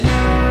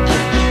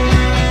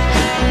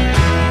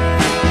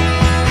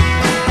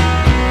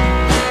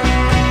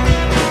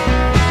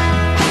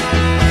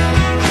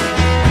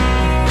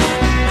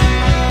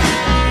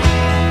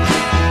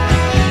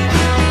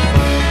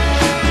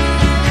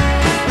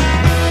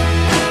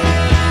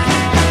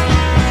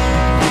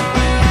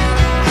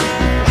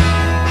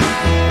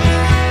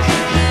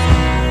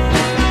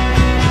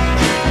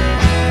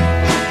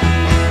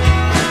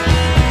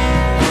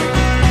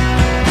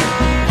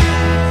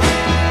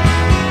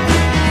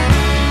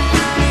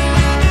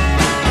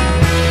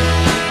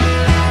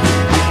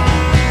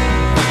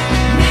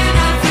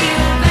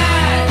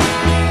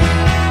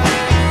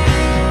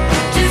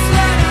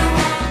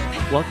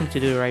to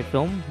Do the Right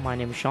Film. My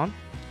name is Sean.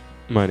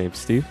 My name's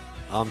Steve.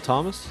 I'm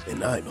Thomas.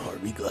 And I'm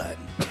Harvey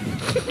Gladden.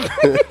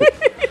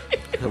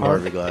 I'm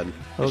Harvey Gladden.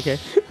 Okay.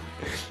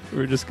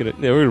 We're just gonna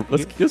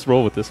let's just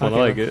roll with this one.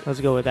 Okay, I like it. Let's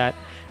go with that.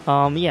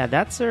 Yeah,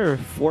 that's our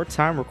fourth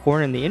time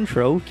recording the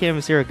intro. We can't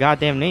even say our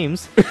goddamn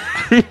names.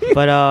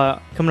 But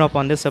coming up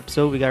on this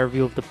episode, we got a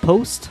review of The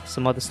Post,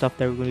 some other stuff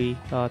that we're going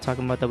to be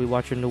talking about that we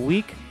watched in the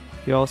week.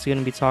 We're also going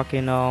to be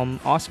talking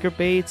Oscar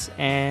baits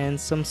and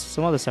some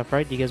other stuff,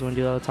 right? Do you guys want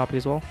to do that other topic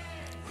as well?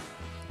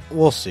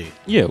 We'll see.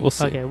 Yeah, we'll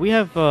see. Okay, we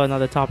have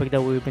another topic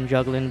that we've been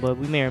juggling, but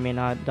we may or may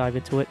not dive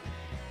into it.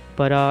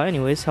 But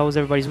anyways, how was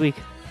everybody's week?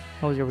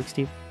 How was your week,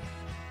 Steve?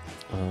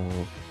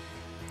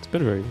 It's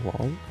been very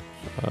long.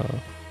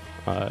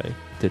 I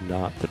did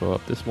not throw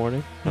up this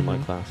morning,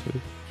 unlike last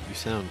week. You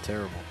sound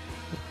terrible.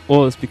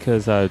 Well, it's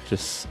because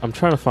I'm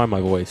trying to find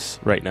my voice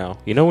right now.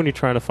 You know when you're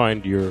trying to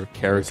find your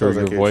character, It sounds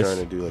your like voice? You're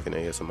trying to do like an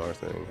ASMR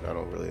thing, and I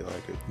don't really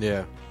like it.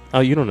 Yeah. Oh,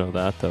 you don't know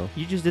that though.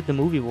 You just did the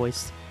movie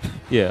voice.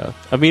 Yeah,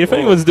 I mean, if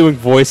anyone's doing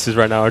voices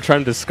right now or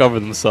trying to discover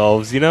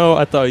themselves,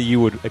 I thought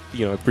you would,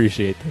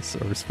 appreciate this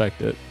or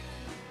respect it.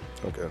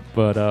 Okay.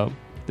 But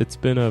it's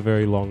been a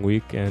very long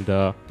week, and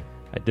I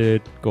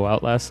did go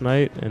out last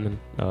night and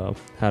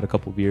had a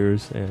couple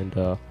beers,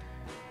 and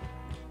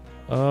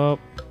I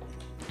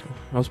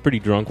was pretty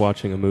drunk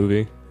watching a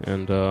movie,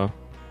 and it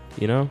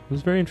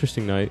was a very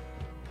interesting night.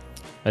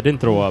 I didn't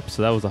throw up,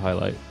 so that was a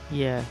highlight.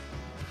 Yeah.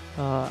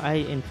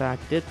 I, in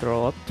fact, did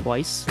throw up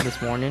twice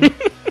this morning.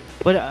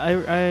 But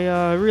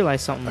I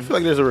realized something. I feel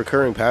like there's a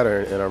recurring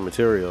pattern in our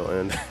material,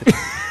 and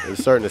it's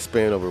starting to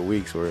span over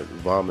weeks where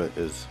vomit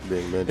is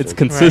being mentioned. It's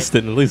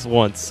consistent at least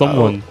once.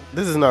 Someone.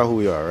 This is not who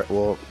we are, right?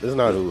 Well, this is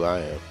not who I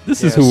am.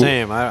 This is who.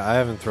 Same. I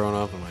haven't thrown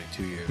up in like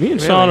 2 years. Me and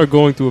Really? Sean are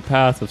going through a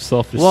path of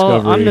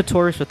self-discovery. Well, I'm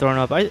notorious for throwing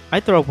up. I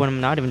throw up when I'm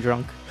not even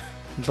drunk.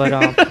 But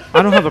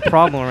I don't have a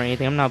problem or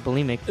anything. I'm not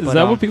bulimic. Is but,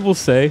 that what people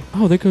say?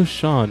 Oh, there goes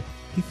Sean.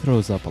 He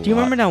throws up a lot. Do you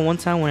remember that one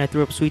time when I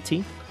threw up sweet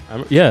tea?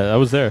 Yeah, I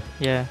was there.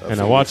 Yeah. I've And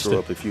seen I watched you throw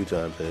it. up a few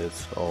times, and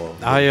it's all.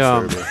 I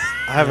disturbing.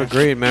 have a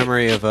great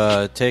memory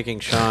of taking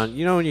Sean.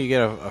 You know when you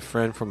get a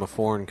friend from a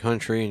foreign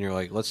country and you're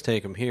like, let's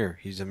take him here.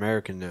 He's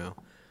American now.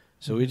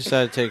 So we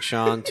decided to take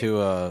Sean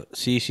to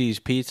Cece's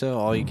Pizza,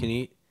 all you can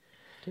eat.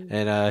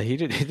 And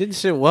it didn't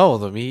sit well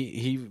with him.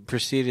 He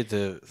proceeded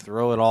to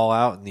throw it all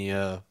out in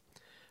the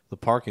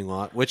parking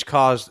lot, which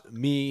caused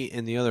me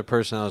and the other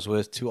person I was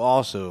with to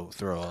also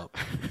throw up.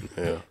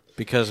 Yeah.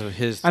 Because of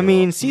his. I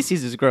mean,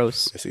 CC's is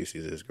gross.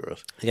 CC's is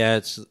gross. Yeah,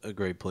 it's a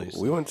great place.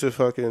 We went to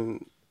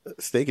fucking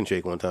Steak and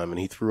Shake one time, and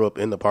he threw up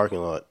in the parking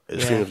lot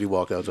as soon as we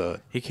walked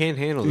outside. He can't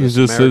handle He's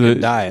this just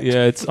American diet.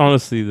 Yeah, it's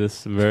honestly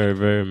this very,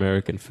 very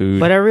American food.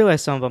 But I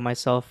realized something about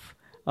myself.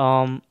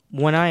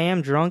 When I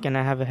am drunk and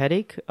I have a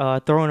headache,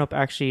 throwing up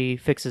actually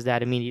fixes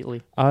that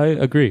immediately. I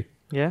agree.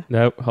 Yeah?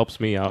 That helps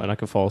me out, and I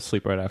can fall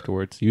asleep right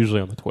afterwards, usually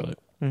on the toilet.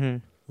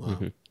 Mm-hmm.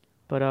 Wow.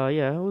 But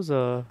yeah, it was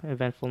a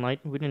eventful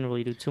night. We didn't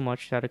really do too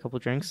much. Had a couple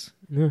drinks.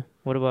 Yeah.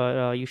 What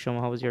about you,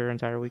 Shoma? How was your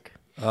entire week?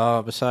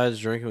 Besides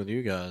drinking with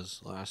you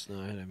guys last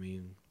night, I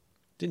mean,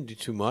 didn't do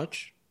too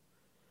much.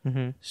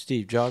 Mm-hmm.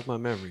 Steve, jog my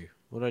memory.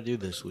 What did I do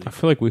this week? I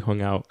feel like we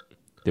hung out.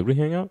 Did we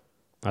hang out?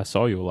 I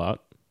saw you a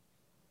lot.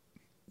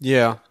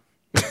 Yeah.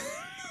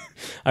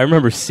 I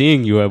remember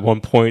seeing you at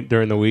one point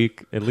during the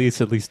week, at least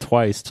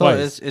twice. So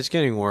it's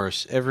getting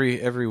worse.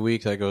 Every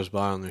week that goes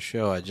by on the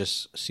show, I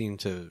just seem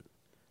to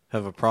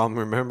have a problem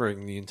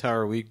remembering the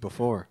entire week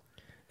before.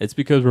 It's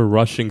because we're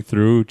rushing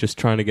through, just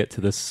trying to get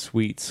to this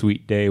sweet,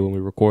 sweet day when we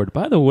record.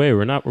 By the way,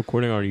 we're not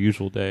recording our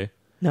usual day.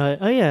 No,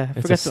 oh yeah, I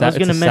It's forgot. I was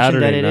going to it's a mention that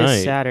Saturday it night.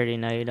 is Saturday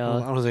night. I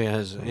don't think it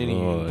has any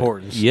Oh,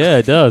 importance. Yeah,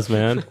 it does,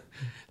 man.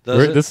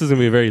 Does it? This is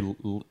gonna be a very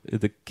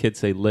the kids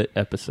say lit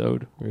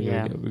episode.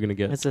 Yeah. We're gonna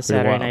get. It's a pretty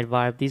Saturday wild. night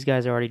vibe. These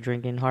guys are already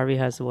drinking. Harvey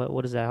has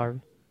what is that, Harvey?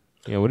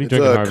 Yeah, what are you It's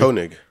drinking, a Harvey?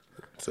 Koenig.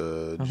 It's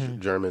a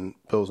German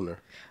Pilsner.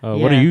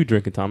 What are Yeah. you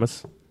drinking,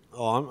 Thomas?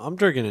 Oh, I'm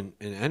drinking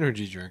an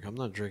energy drink. I'm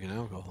not drinking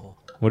alcohol.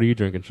 What are you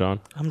drinking, Sean?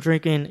 I'm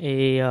drinking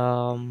a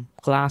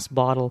glass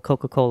bottle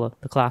Coca-Cola,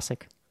 the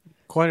classic.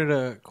 Quite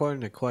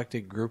an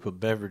eclectic group of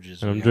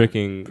beverages. And I'm we have.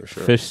 drinking For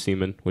sure. fish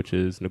semen, which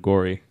is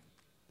Nagori.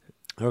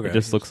 Okay. It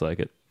just looks like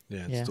it.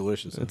 Yeah, it's Yeah.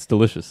 delicious. It's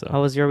delicious, though.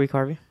 How was your week,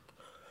 Harvey?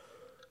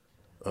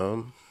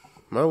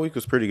 My week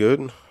was pretty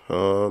good.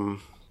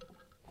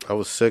 I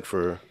was sick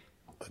for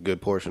a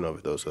good portion of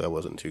it though, so that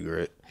wasn't too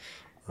great.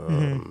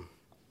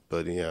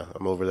 But yeah,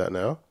 I'm over that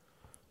now.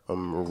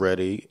 I'm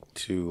ready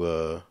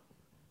to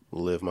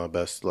live my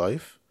best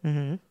life.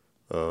 I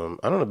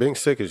don't know. Being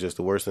sick is just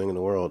the worst thing in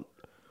the world.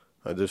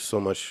 There's so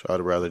much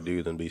I'd rather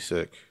do than be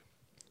sick.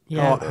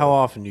 Yeah. How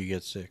often do you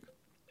get sick?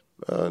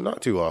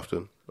 Not too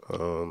often.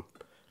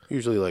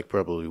 Usually, like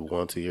probably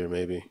once a year,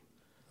 maybe.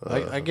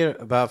 I get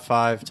it about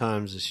 5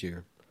 times this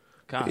year.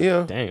 God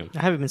Yeah. damn.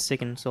 I haven't been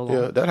sick in so long.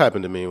 Yeah, that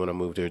happened to me when I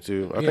moved here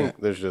too. I Yeah.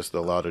 think there's just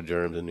a lot of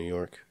germs in New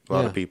York. A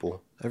lot Yeah. of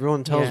people.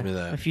 Everyone tells Yeah. me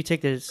that. If you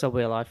take the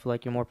subway a lot, I feel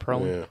like you're more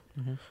prone.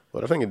 Yeah.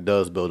 But I think it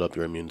does build up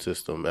your immune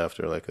system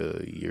after like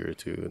a year or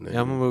two, and then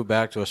Yeah, I'm gonna move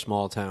back to a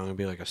small town and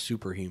be like a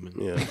superhuman.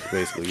 yeah,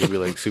 basically you'll be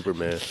like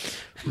Superman.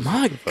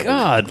 My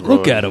God,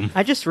 look at him.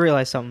 I just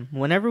realized something.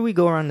 Whenever we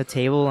go around the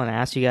table and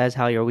ask you guys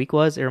how your week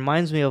was, it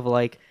reminds me of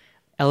like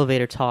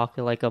elevator talk,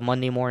 like a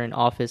Monday morning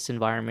office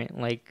environment.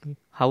 Like,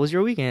 how was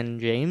your weekend,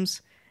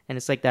 James? And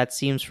it's like that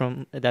scene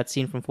from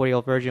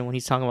 40-Year-Old Virgin when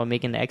he's talking about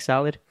making the egg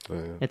salad. Yeah.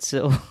 It's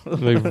so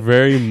Like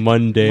very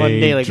Monday,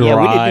 Monday, like dry. yeah,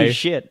 we didn't do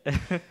shit.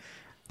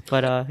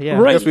 But yeah, I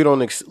Right. guess we don't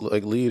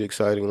like lead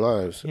exciting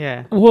lives.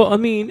 yeah. Well, I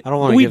mean, I don't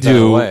wanna we give that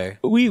do. away.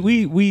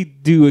 We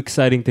do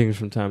exciting things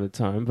from time to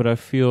time, but I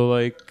feel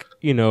like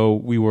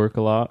we work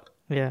a lot,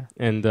 Yeah.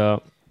 and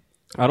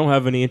I don't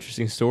have any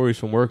interesting stories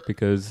from work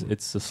because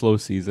it's a slow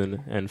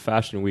season and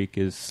Fashion Week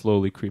is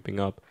slowly creeping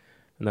up,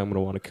 and I'm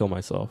gonna want to kill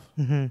myself.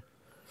 Mm-hmm.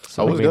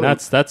 So I I was mean, gonna-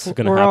 that's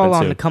gonna We're happen all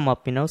on soon. the come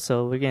up,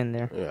 so we're getting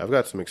there. Yeah, I've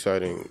got some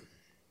exciting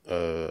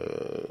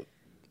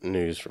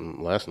news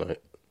from last night.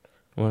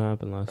 What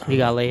happened last You week?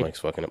 got laid. Mike's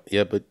fucking up.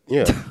 Yeah, but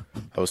yeah,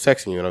 I was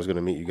texting you and I was going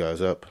to meet you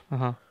guys up,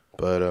 Uh-huh.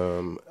 but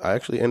I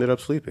actually ended up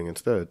sleeping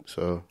instead.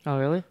 So Oh,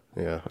 really?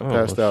 yeah, I Oh,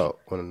 passed well, out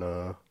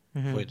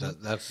when. Wait,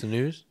 that's the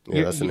news?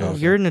 Yeah, that's the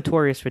news. You're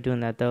notorious for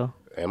doing that, though.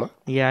 Am I?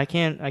 Yeah, I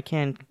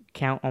can't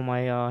count on my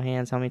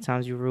hands how many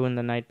times you ruined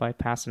the night by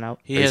passing out.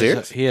 He Are you has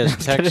serious? he has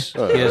text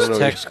Oh, he I has don't know.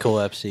 text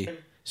collapsy. As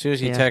soon as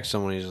he Yeah. texts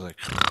someone, he's just like,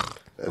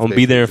 That's I'll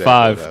be there in basically exactly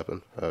 5. what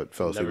happened. I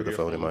fell asleep with the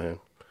phone in my hand.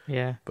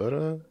 Yeah. But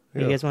You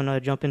yeah. guys want to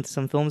jump into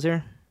some films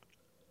here?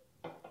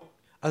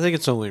 I think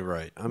it's only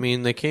right. I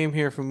mean, they came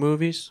here for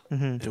movies.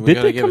 Mm-hmm. And we Did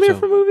gotta they give come it here to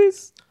for 'em.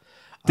 movies?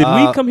 Did we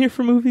Uh, come here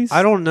for movies?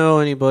 I don't know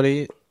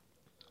anybody.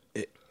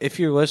 If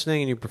you're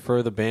listening and you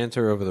prefer the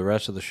banter over the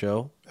rest of the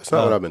show, That's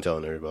not what I've been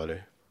telling everybody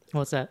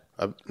What's that?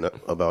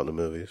 about the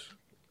movies.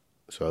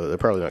 So they're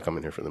probably not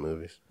coming here for the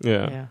movies.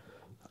 Yeah. Yeah.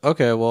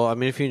 okay. Well, I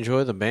mean, if you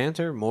enjoy the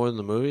banter more than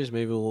the movies,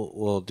 maybe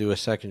we'll do a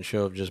second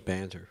show of just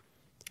banter.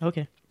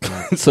 Okay.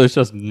 So it's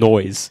just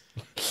noise.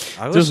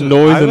 I Just listen-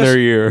 noise I in their listen-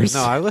 ears.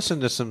 No, I listen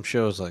to some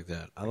shows like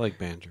that. I like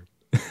banter.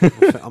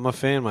 I'm a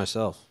fan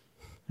myself.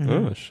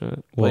 Oh shit.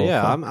 But Well,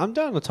 yeah, fuck. I'm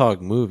down to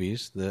talk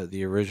movies.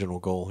 The original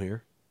goal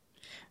here.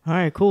 All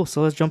right, cool.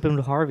 So let's jump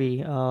into Harvey.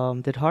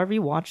 Did Harvey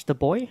watch The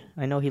Boy?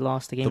 I know he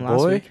lost the game The last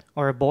Boy? week.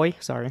 Or A Boy,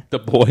 sorry. The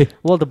Boy.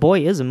 Well, The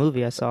Boy is a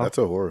movie I saw. That's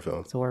a horror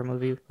film. It's a horror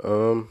movie.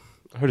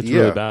 I heard it's Yeah.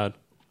 really bad.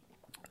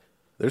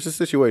 There's a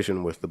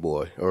situation with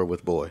Boy.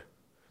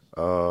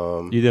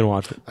 You didn't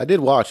watch it. I did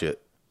watch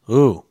it.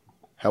 Ooh,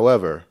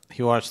 However,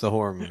 he watched the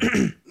horror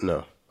movie.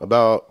 no.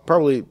 About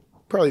probably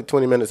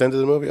 20 minutes into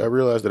the movie, I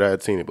realized that I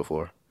had seen it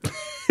before.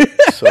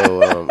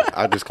 So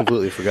I just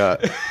completely forgot.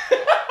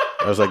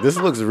 I was like, this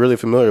looks really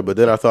familiar, but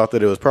then I thought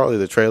that it was probably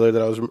the trailer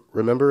that I was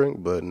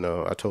remembering, but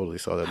no, I totally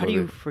saw that How do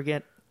movie. you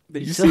forget?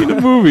 Did you see the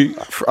movie?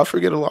 I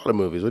forget a lot of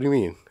movies. What do you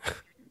mean?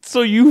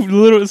 So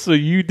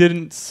you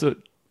didn't. So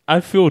I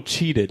feel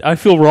cheated. I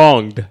feel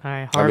wronged. All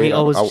right, Harvey mean,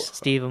 owes I-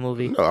 Steve a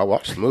movie. No, I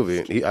watched the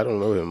movie. I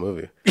don't know the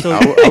movie. So-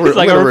 I'm It's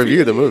like going a to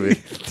review the movie.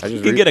 I just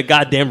You can get a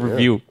goddamn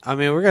review. I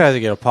mean, we're gonna have to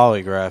get a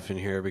polygraph in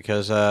here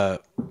because I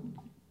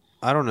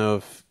don't know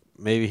if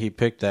maybe he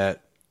picked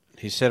that.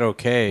 He said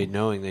okay,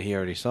 knowing that he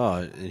already saw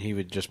it, and he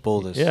would just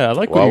pull this. Yeah, I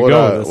like why where you're would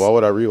going. I? with this. Why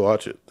would I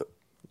rewatch it?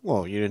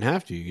 Well, you didn't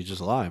have to. You could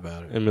just lie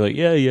about it. And be like,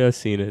 yeah, I've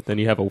seen it. Then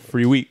you have a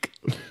free week.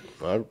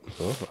 I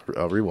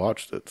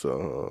rewatched it.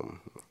 So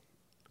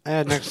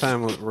Next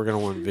time we're gonna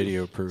want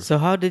video proof. So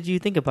how did you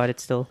think about it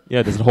still?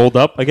 Yeah, does it hold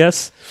up? I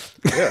guess.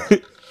 yeah,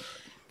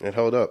 it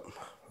held up.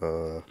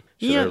 Should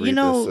Yeah, I read you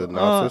know, this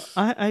synopsis?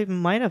 I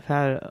might have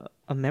had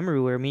a memory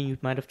where me and you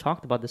might have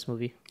talked about this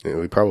movie. Yeah,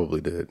 we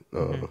probably did.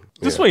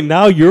 Just wait.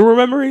 Now you're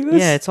remembering this?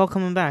 Yeah, it's all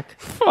coming back.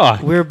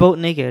 Fuck. We were both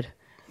naked.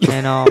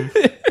 And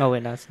oh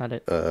wait, no, that's not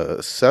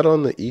it. Set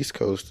on the east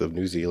coast of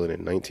New Zealand in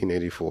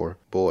 1984,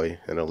 Boy,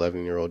 an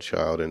 11-year-old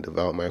child and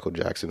devout Michael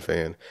Jackson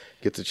fan,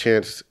 gets a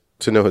chance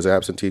to know his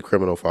absentee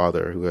criminal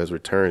father, who has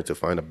returned to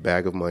find a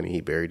bag of money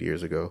he buried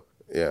years ago.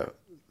 Yeah,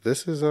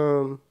 this is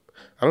I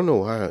don't know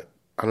why.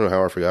 I don't know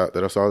how I forgot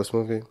that I saw this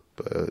movie,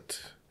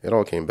 but it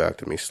all came back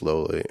to me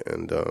slowly,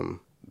 and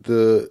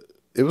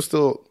it was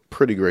still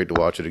pretty great to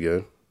watch it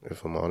again,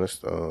 if I'm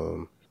honest.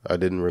 I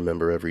didn't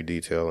remember every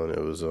detail, and it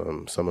was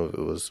some of it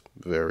was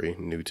very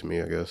new to me,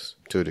 I guess,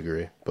 to a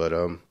degree. But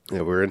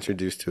yeah, we're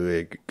introduced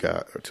to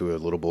a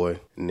little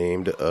boy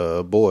named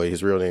Boy.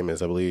 His real name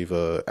is, I believe,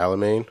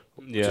 Alamein.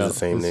 Yeah, which is the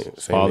same his name,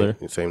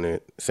 father.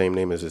 same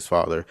name as his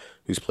father,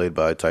 who's played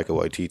by Taika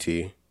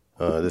Waititi.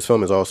 This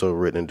film is also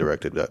written and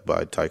directed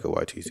by Taika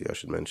Waititi, I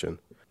should mention.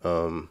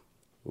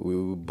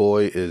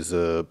 Boy is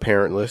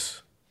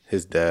parentless.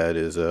 His dad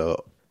is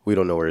we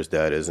don't know where his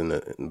dad is in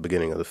the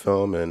beginning of the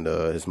film, and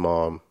his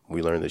mom,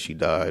 we learned that she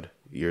died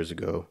years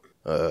ago,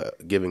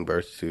 giving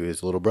birth to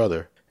his little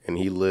brother, and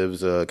he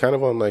lives kind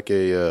of on like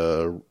in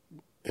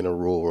a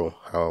rural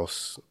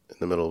house in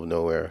the middle of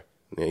nowhere.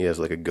 And he has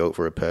like a goat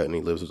for a pet, and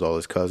he lives with all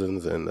his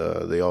cousins, and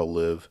they all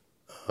live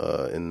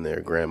in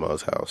their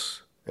grandma's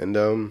house.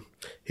 And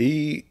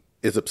he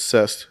is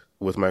obsessed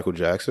with Michael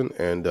Jackson,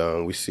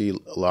 and we see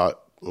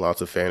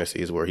lots of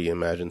fantasies where he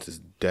imagines his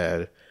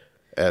dad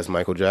as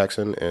Michael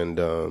Jackson,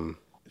 and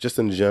just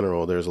in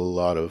general, there's a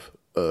lot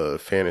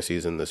of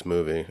fantasies in this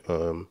movie,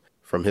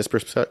 from his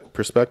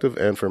perspective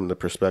and from the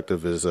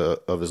perspective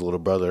of his little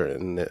brother,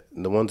 and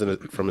the ones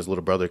from his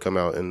little brother come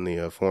out in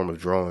the form of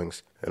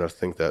drawings, and I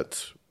think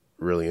that's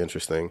really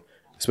interesting.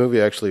 This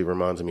movie actually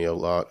reminds me a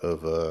lot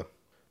of,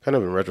 kind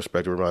of in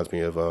retrospect, it reminds me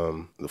of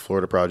the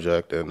Florida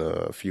Project and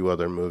a few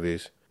other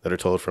movies that are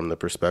told from the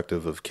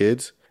perspective of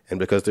kids. And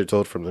because they're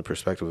told from the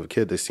perspective of a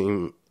kid, they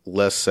seem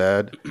less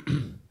sad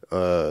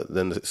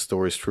than the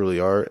stories truly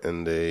are,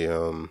 and they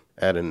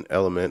add an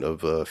element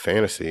of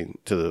fantasy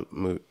to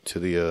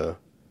the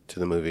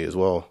movie as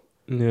well.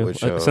 Yeah,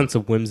 which, like a sense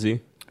of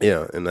whimsy.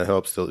 Yeah, and that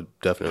helps to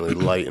definitely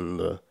lighten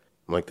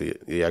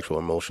the actual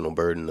emotional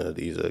burden that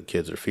these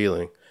kids are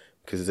feeling,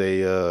 because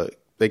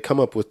they come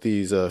up with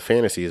these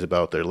fantasies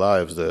about their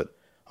lives that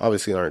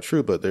obviously aren't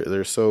true, but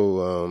they're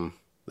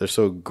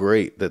so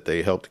great that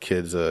they help the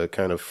kids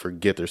kind of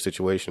forget their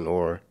situation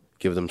or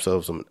give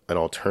themselves an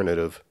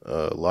alternative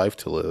life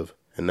to live.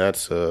 And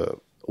that's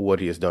what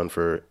he has done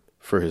for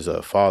his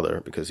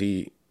father, because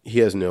he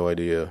has no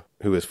idea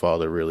who his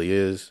father really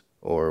is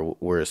or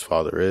where his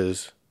father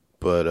is.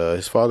 But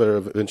his father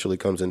eventually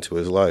comes into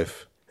his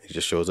life. He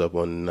just shows up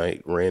one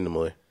night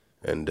randomly.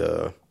 And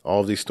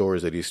all of these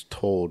stories that he's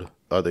told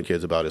other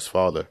kids about his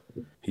father,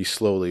 he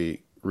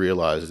slowly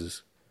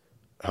realizes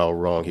how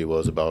wrong he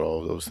was about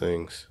all of those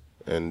things.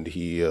 And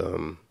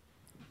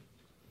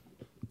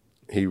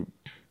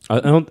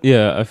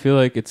I feel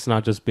like it's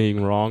not just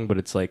being wrong, but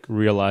it's like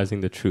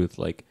realizing the truth.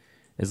 Like,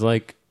 it's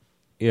like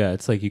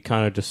you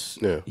kind of just,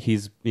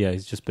 he's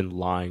just been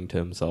lying to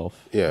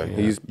himself. Yeah,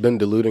 he's been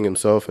deluding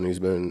himself, and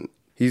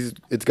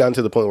it's gotten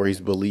to the point where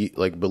he's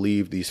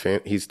believed these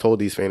he's told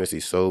these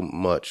fantasies so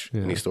much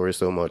and these stories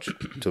so much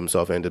to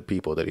himself and to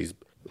people that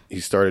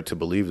he's started to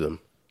believe them.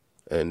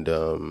 And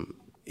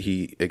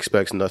he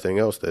expects nothing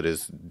else, that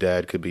his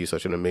dad could be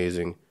such an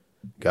amazing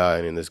guy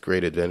and this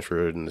great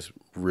adventurer and this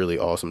really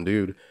awesome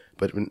dude.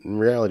 But in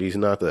reality, he's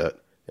not that.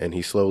 And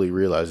he slowly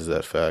realizes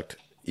that fact,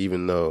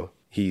 even though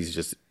he's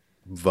just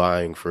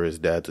vying for his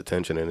dad's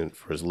attention and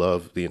for his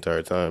love the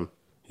entire time.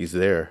 He's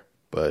there,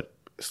 but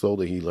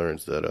slowly he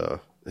learns that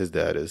his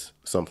dad is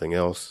something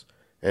else.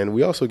 And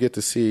we also get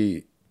to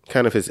see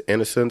kind of his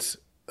innocence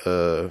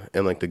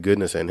and like the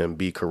goodness in him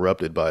be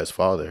corrupted by his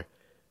father,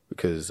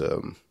 because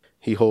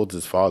he holds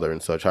his father in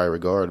such high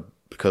regard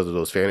because of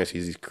those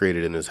fantasies he's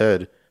created in his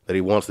head, that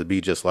he wants to be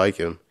just like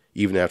him,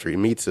 even after he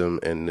meets him,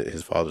 and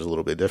his father's a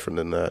little bit different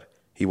than that.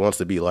 He wants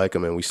to be like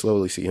him, and we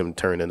slowly see him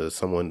turn into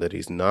someone that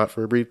he's not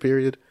for a brief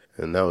period,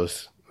 and that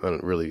was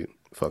really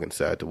fucking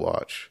sad to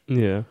watch.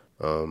 Yeah.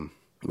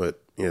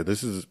 But yeah,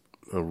 this is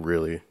a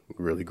really,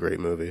 really great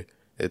movie.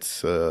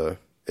 It's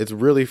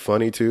really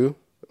funny too.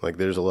 Like,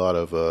 there's a lot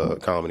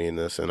of comedy in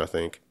this, and I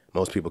think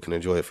most people can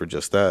enjoy it for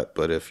just that.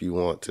 But if you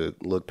want to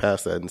look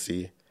past that and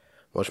see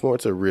much more,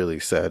 it's a really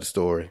sad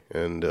story,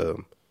 and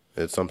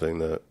it's something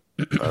that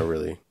I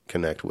really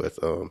connect with.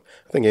 I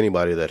think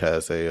anybody that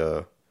has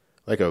a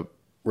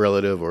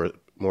relative, or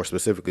more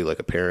specifically like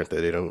a parent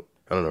that they don't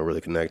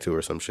really connect to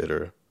or some shit,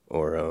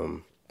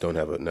 or don't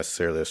have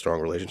necessarily a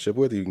strong relationship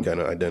with, you can kind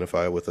of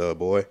identify with a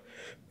boy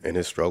and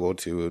his struggle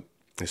to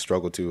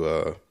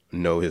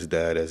know his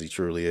dad as he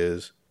truly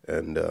is,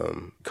 and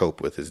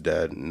cope with his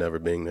dad never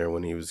being there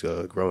when he was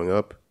growing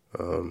up.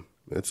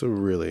 It's a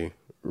really,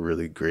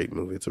 really great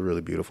movie. It's a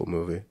really beautiful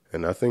movie,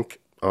 and I think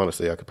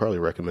honestly I could probably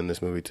recommend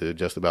this movie to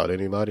just about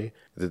anybody.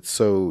 It's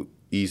so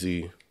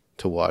easy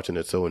to watch, and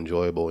it's so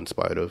enjoyable in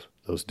spite of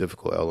those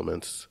difficult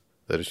elements,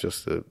 that it's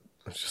just a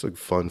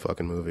fun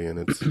fucking movie, and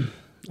it's.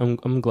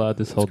 I'm glad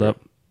this held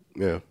up.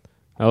 Yeah,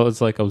 I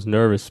was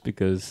nervous,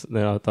 because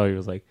then I thought he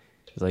was like,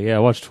 yeah, I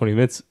watched 20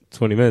 minutes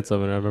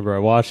of it, and I remember I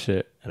watched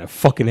it, and I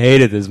fucking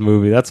hated this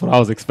movie. That's what I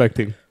was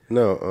expecting.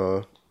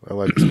 No, I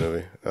like this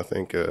movie. I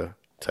think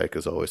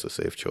Taika's always a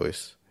safe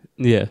choice.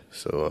 Yeah.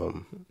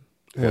 So,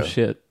 yeah. Oh,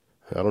 shit.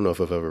 I don't know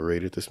if I've ever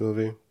rated this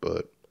movie,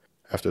 but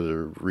after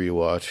the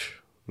rewatch,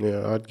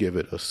 yeah, I'd give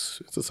it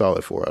it's a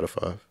solid 4 out of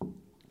 5.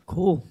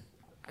 Cool.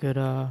 Good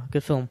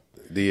film.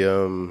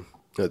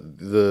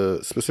 The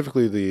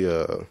specifically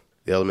the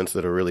elements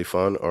that are really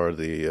fun are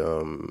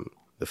the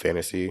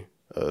fantasy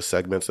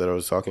segments that I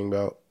was talking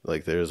about.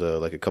 Like, there's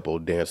a couple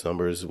of dance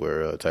numbers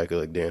where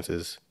Taika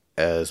dances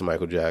as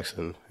Michael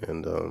Jackson,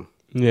 and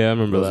yeah, I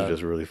remember those that. are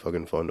just really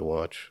fucking fun to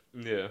watch.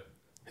 Yeah,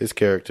 his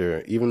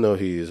character, even though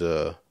he's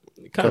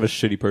kind of a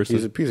shitty person,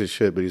 he's a piece of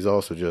shit, but he's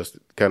also just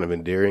kind of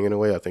endearing in a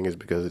way. I think it's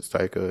because it's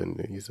Taika,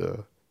 and he's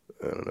I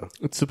don't know.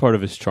 It's a part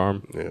of his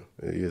charm. Yeah,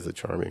 he is a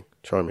charming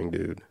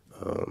dude.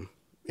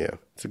 Yeah,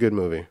 it's a good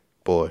movie.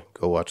 Boy,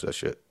 go watch that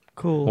shit.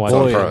 Cool. Boy,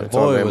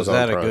 was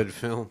that a good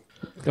film.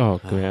 Oh,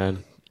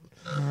 man.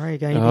 All right,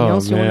 got anything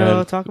else you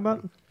want to talk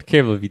about? I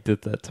can't believe you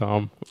did that,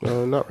 Tom.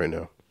 Not right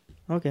now.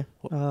 Okay.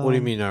 What do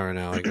you mean not right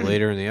now? Like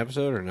later in the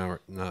episode, or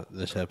not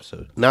this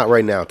episode? Not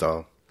right now,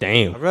 Tom.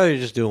 Damn. I'd rather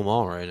just do them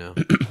all right now.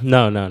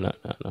 No.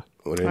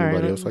 Would All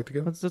anybody right, else like to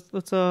go?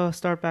 Let's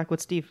start back with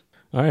Steve.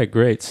 All right,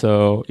 great.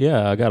 So,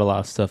 yeah, I got a lot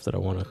of stuff that I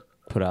want to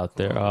put out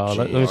there.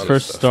 Let me lot of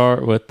first stuff.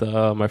 start with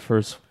my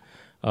first.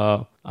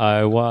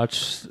 I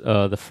watched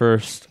the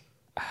first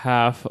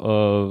half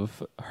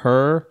of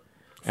Her,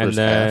 and First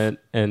then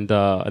and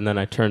then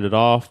I turned it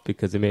off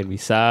because it made me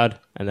sad,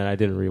 and then I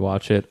didn't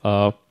rewatch it.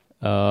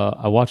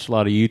 I watched a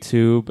lot of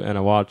YouTube, and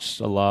I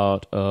watched a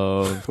lot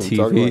of We TV.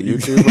 talking about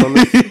YouTube on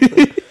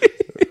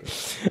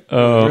this?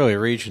 You're really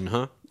reaching,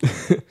 huh?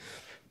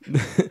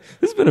 This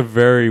has been a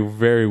very,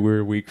 very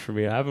weird week for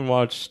me. I haven't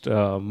watched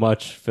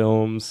much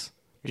films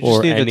You just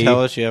or need any. to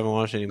tell us you haven't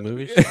watched any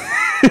movies.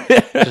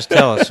 Just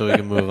tell us so we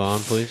can move on,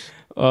 please.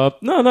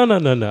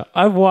 No.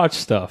 I've watched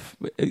stuff.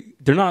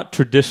 They're not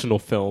traditional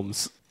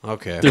films.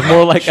 Okay. They're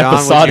more like Sean,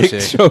 what'd you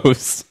episodic see?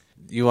 shows.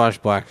 You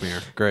watched Black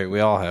Mirror. Great, we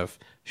all have.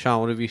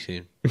 Sean, what have you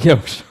seen? Yo,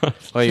 Sean,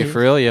 Oh, you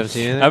for real? You haven't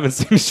seen anything? I haven't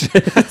seen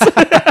shit.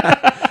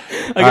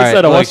 Like I right,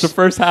 said, I like- watched the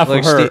first half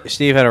Like of Her.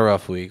 Steve had a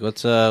rough week.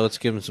 Let's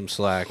give him some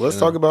slack. Let's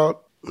talk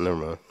about. Never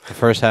mind. the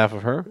first half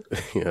of Her.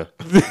 Yeah.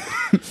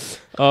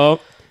 Uh,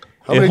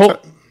 How it many hol-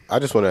 I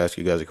just want to ask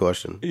you guys a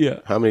question. Yeah.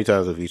 How many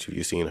times have each of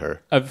you seen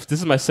Her? This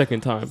is my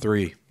second time.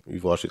 3.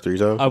 You've watched it 3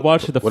 times? I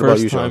watched it the What about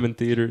first you, Sean? time in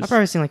theaters. I've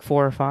probably seen like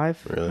 4 or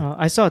 5. Really?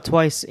 I saw it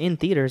twice in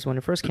theaters when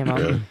it first came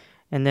out,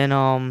 and then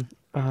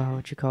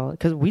what you call it?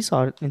 Because we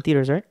saw it in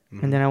theaters, right?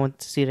 And then I went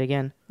to see it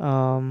again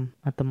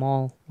at the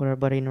mall with our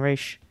buddy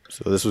Naresh.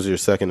 So this was your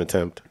second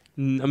attempt.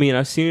 I mean,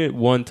 I've seen it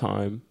one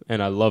time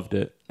and I loved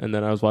it, and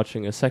then I was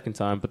watching it a second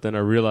time. But then I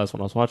realized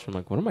when I was watching, I'm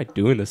like, "What am I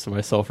doing this to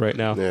myself right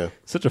now?" Yeah.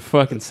 Such a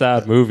fucking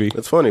sad movie.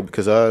 It's funny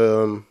because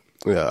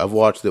I've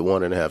watched it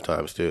 1.5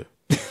 times too.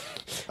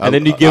 And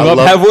then you give I up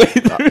love- halfway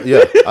through.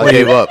 Yeah, I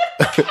gave up.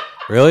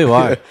 Really?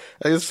 Why?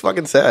 It's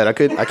fucking sad. I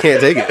can't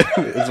take it.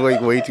 It's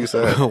way too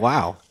sad.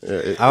 Wow.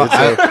 Yeah, it's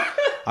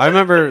I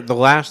remember the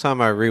last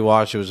time I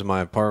rewatched it was in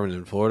my apartment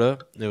in Florida.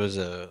 It was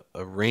a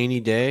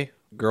rainy day.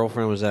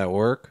 Girlfriend was at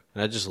work,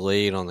 and I just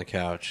laid on the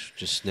couch,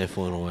 just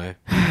sniffling away.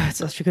 It's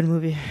such a good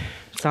movie.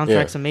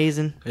 Soundtrack's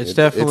amazing. It's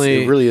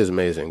definitely it really is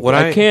amazing. What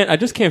I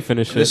just can't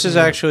finish it. This is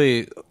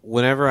actually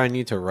whenever I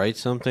need to write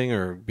something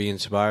or be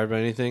inspired by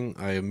anything,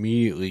 I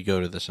immediately go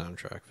to the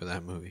soundtrack for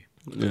that movie.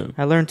 Yeah.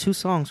 I learned 2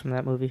 songs from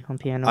that movie on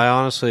piano. I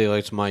honestly, like,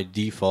 it's my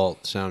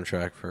default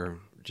soundtrack for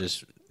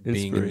just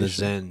being in the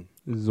zen.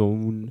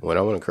 Zone. When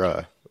I want to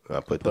cry, I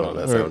put that on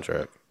that Right.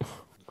 soundtrack.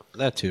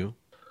 That too.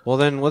 Well,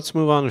 then let's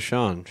move on to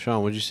Sean.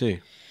 Sean, what'd you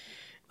see?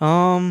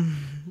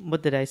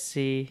 What did I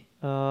see?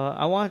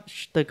 I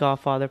watched The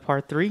Godfather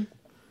Part 3.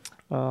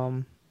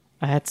 I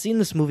had seen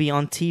this movie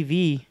on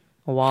TV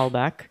a while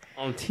back.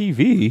 On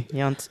TV?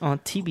 Yeah, on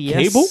TBS.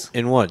 Cable?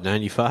 In what,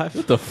 95?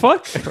 What the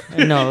fuck?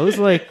 No, it was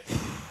like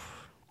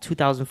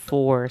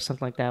 2004 or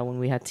something like that when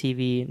we had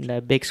TV, and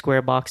that big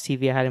square box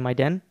TV I had in my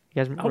den. You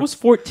guys remember? I was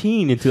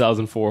 14 in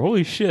 2004.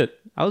 Holy shit.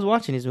 I was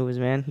watching these movies,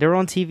 man. They were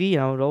on TV,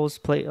 and I would always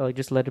play,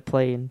 just let it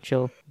play and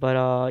chill. But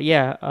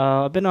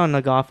I've been on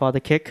the Godfather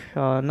kick.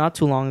 Not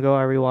too long ago,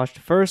 I rewatched the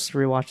first,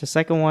 rewatched the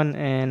second one,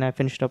 and I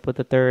finished up with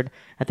the third.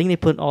 I think they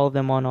put all of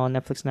them on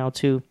Netflix now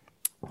too.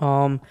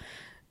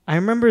 I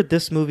remember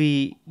this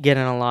movie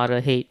getting a lot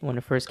of hate when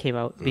it first came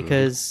out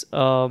because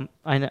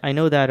I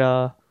know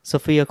that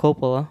Sofia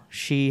Coppola,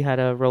 she had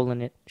a role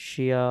in it.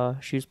 She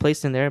was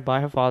placed in there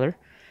by her father.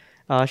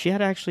 She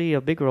had actually a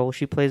big role.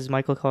 She plays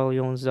Michael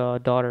Corleone's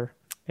daughter.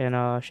 And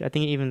I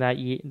think even that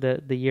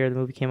the year the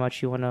movie came out,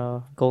 she won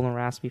a Golden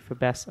Raspberry for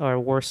best or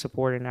worst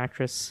supporting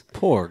actress.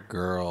 Poor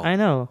girl. I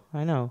know.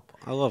 I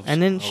love.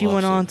 And then I she love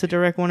went on to Sophie.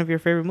 direct one of your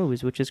favorite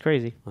movies, which is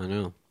crazy. I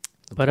know.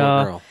 The But,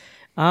 poor girl.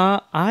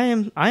 I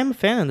am a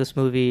fan of this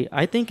movie.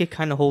 I think it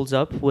kind of holds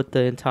up with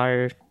the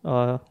entire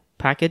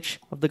package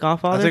of The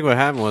Godfather. I think what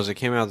happened was it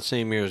came out the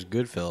same year as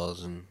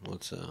Goodfellas, and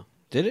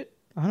did it?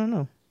 I don't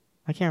know.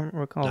 I can't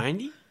recall.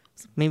 90?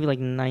 Maybe like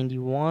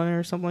 91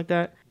 or something like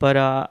that. But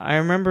I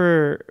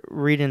remember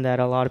reading that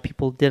a lot of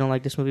people didn't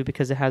like this movie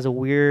because it has a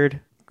weird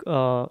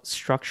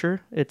structure.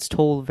 It's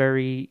told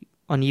very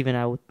uneven,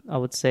 I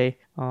would say.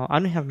 I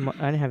didn't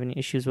have any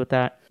issues with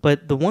that.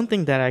 But the one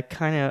thing that I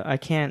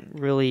can't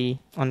really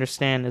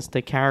understand is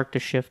the character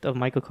shift of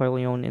Michael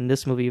Corleone in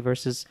this movie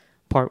versus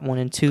part 1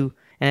 and 2.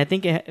 And I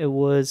think it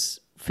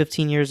was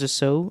 15 years or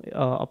so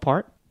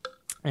apart.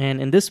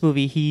 And in this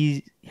movie,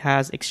 he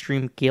has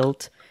extreme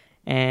guilt,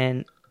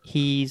 and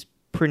he's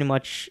pretty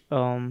much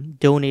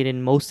donated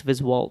most of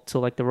his wealth to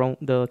like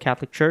the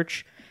Catholic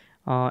Church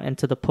and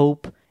to the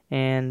Pope,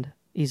 and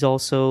he's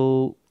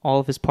also all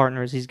of his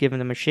partners. He's given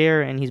them a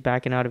share, and he's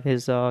backing out of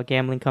his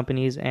gambling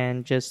companies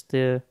and just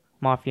the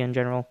mafia in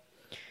general.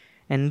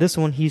 And this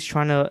one, he's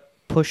trying to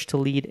push to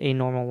lead a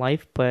normal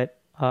life, but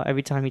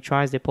every time he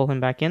tries, they pull him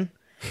back in,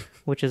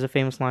 which is a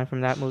famous line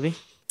from that movie.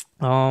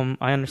 I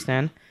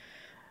understand.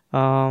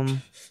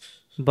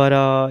 But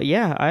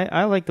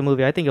I like the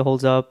movie. I think it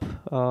holds up.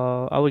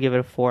 I would give it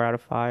a 4 out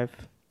of 5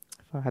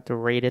 if I had to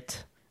rate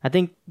it. I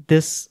think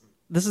this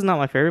is not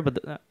my favorite,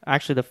 but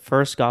actually the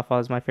first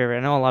Godfather is my favorite.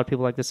 I know a lot of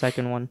people like the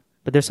second one,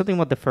 but there's something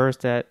about the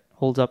first that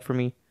holds up for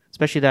me.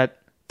 especially that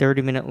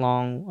 30-minute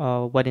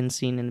long wedding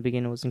scene in the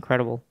beginning was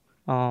incredible.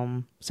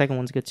 Second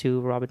one's good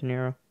too, Robert De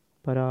Niro.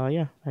 But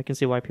yeah, I can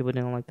see why people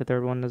didn't like the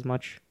third one as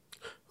much.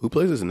 Who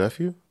plays his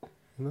nephew?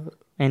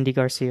 Andy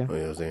Garcia. Oh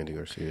yeah, it was Andy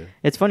Garcia.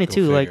 It's funny Go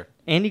too, figure. like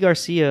Andy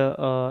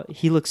Garcia,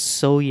 he looks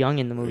so young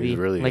in the movie. He's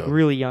really like young.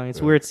 really young. It's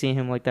Yeah. weird seeing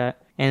him like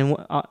that. And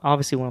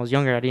obviously when I was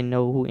younger, I didn't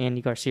know who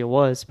Andy Garcia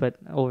was, but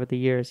over the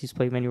years he's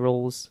played many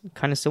roles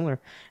kind of similar.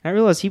 And I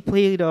realized he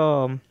played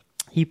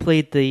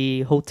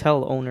the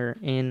hotel owner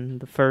in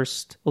the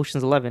first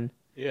Ocean's 11.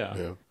 Yeah.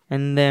 Yeah.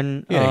 And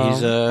then Yeah,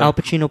 he's, Al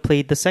Pacino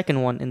played the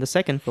second one in the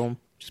second film,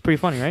 which is pretty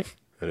funny, right?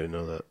 I didn't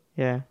know that.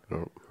 Yeah. I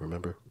don't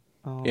remember.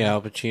 Yeah,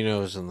 Al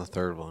Pacino is in the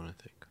third one, I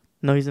think.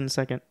 No, he's in the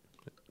second.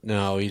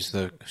 No, he's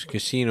the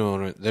casino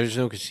owner. There's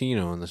no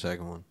casino in the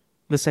second one.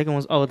 The second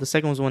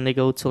was when they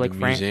go to like The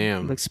France,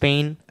 museum. like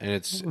Spain. And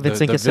it's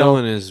Vincent the Cassel.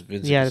 villain is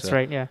Vincent Yeah, that's Cassel.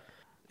 right. Yeah.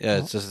 Yeah,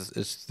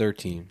 it's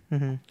 13.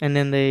 And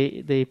then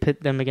they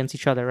pit them against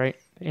each other, right?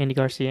 Andy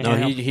Garcia. No,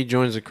 and he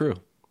joins the crew.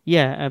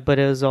 yeah, but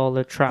it was all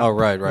a trap. Oh,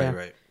 right.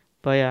 Yeah.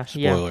 But yeah,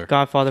 Spoiler.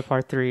 Godfather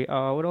Part 3.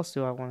 What else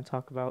do I want to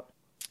talk about?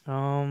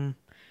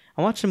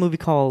 I watched a movie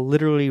called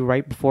Literally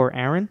Right Before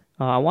Aaron.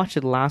 I watched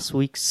it last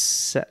week,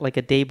 like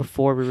a day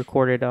before we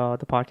recorded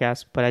the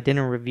podcast, but I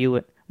didn't review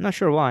it. I'm not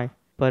sure why,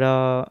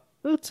 but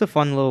it's a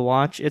fun little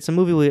watch. It's a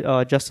movie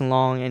with Justin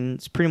Long, and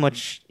it's pretty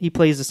much he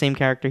plays the same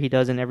character he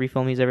does in every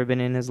film he's ever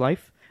been in his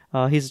life.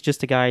 He's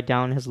just a guy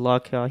down in his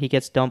luck. He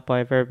gets dumped by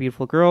a very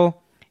beautiful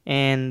girl,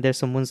 and there's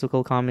some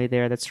whimsical comedy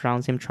there that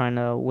surrounds him trying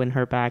to win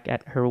her back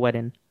at her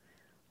wedding.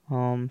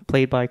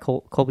 Played by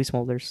Colby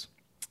Smulders.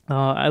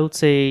 I would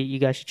say you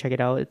guys should check it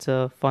out. It's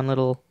a fun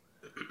little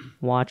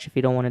watch if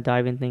you don't want to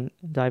dive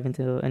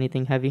into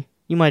anything heavy.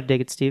 You might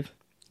dig it, Steve.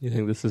 You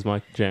think this is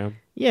my jam?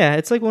 Yeah,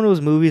 it's like one of those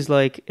movies.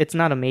 Like it's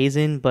not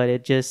amazing, but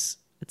it's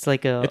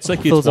like It's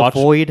like fills it's a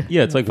void.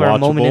 Yeah, it's like for a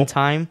moment in watchable.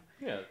 time.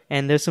 Yeah.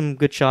 And there's some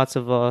good shots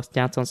of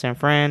downtown San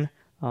Fran.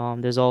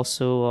 There's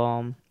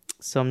also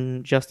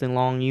some Justin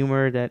Long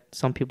humor that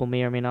some people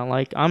may or may not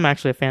like. I'm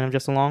actually a fan of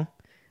Justin Long.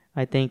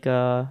 I think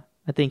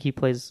he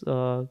plays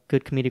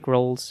good comedic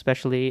roles,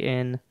 especially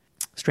in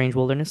Strange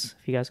Wilderness.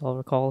 If you guys all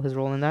recall his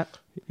role in that.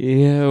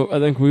 Yeah, I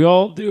think we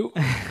all do.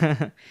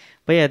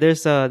 But yeah,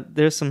 there's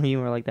some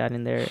humor like that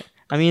in there.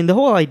 I mean, the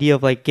whole idea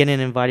of like getting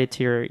invited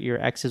to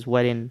your ex's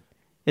wedding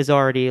is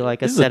already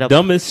like a This is the setup.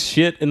 dumbest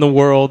shit in the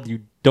world.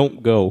 You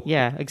don't go.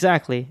 Yeah,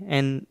 exactly.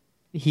 And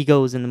he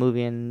goes in the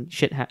movie and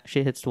shit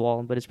hits the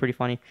wall, but it's pretty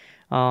funny.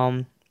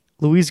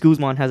 Luis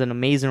Guzman has an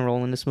amazing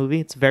role in this movie.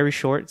 It's very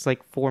short. It's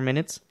like 4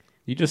 minutes.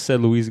 You just said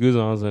Luis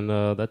Guzman,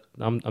 and that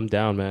I'm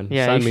down, man.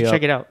 Yeah, Sign you me should up.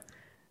 check it out.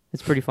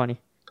 It's pretty funny.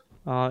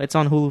 It's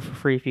on Hulu for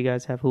free if you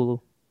guys have Hulu.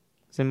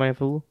 Does anybody have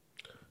Hulu?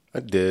 I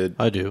did.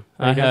 I do.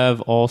 I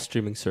have all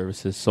streaming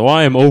services, so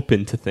I am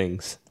open to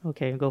things.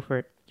 Okay, go for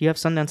it. Do you have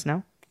Sundance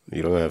now?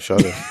 You don't have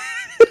Shudder.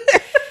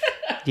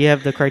 Do you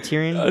have the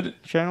Criterion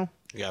channel?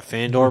 You got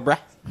Fandor,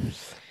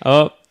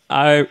 bruh?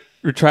 I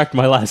retract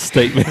my last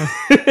statement.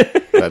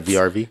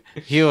 VRV.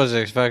 He was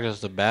expecting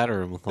us to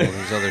batter him with all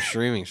these other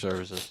streaming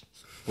services.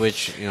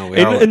 Which, we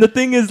are... And the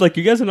thing is, like,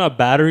 you guys are not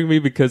battering me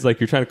because, like,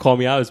 you're trying to call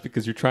me out. It's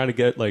because you're trying to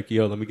get, like,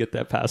 let me get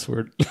that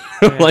password.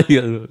 Like,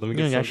 let me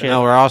get Yeah, some- shit.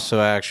 No, we're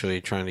also actually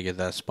trying to get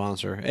that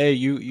sponsor. Hey,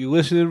 you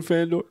listening to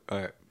Fandor? All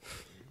right.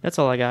 That's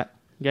all I got.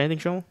 You got anything,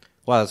 Joel?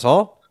 Wow, that's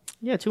all?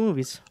 Yeah, 2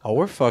 movies. Oh,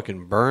 we're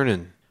fucking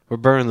burning. We're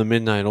burning the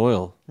midnight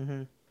oil.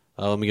 Mm-hmm.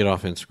 Let me get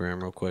off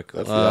Instagram real quick.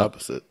 That's the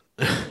opposite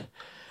of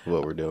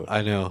what we're doing.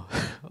 I know.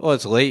 Well,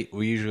 it's late.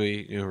 We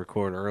usually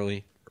record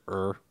early.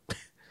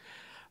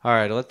 All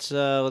right, let's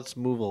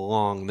move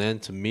along then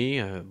to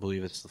me. I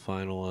believe it's the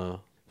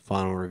final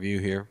review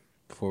here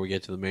before we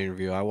get to the main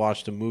review. I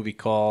watched a movie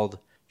called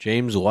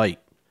James White.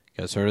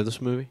 You guys heard of this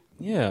movie?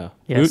 Yeah.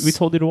 Yes. We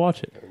told you to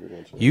watch it.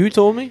 You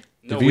told me?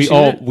 No, Have you we seen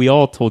all it? we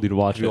all told you to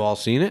watch Have you it. all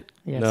seen it?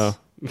 Yes. No.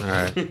 All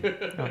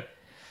right.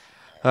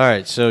 All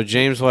right, so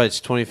James White's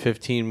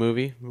 2015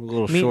 movie, a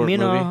little short Me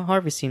and movie.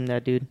 Harvey seen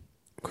that dude.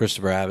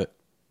 Christopher Abbott.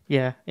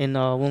 Yeah, in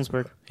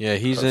Williamsburg. Yeah,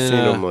 he's I've in. seen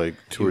him like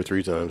 2 or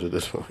 3 times at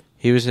this point.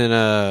 He was in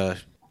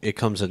It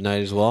Comes at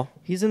Night as well.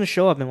 He's in a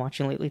show I've been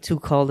watching lately too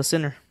called The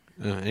Sinner.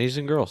 And he's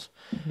in Girls.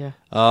 Yeah.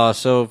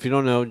 So if you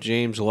don't know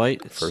James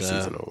White, it's, First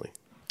season only.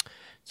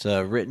 It's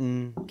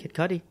written Kid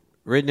Cudi.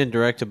 and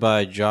directed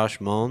by Josh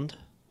Mond.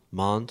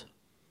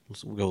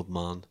 We'll go with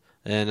Mond.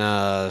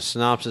 And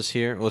synopsis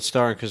here. Well, it's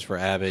starring Christopher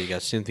Abbott. You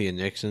got Cynthia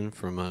Nixon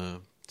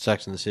from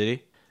Sex and the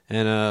City.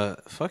 And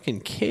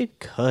fucking Kid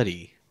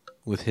Cudi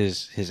with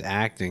his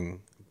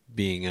acting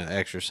being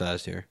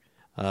exercised here.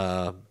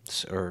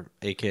 Or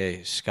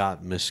a.k.a.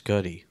 Scott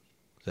Mescudi.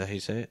 Is that how you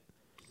say it?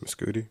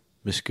 Scooty?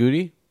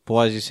 Mescudi? But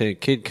why does he say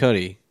Kid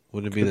Cudi?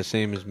 Wouldn't it be the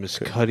same as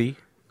Mescudi?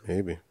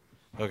 Maybe.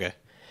 Okay.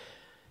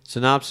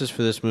 Synopsis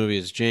for this movie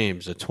is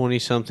James, a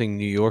 20-something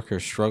New Yorker,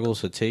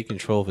 struggles to take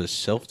control of his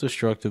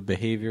self-destructive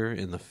behavior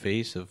in the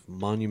face of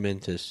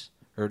momentous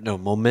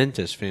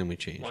family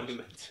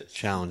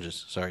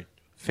challenges. Sorry.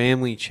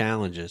 Family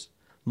challenges.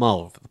 I'm all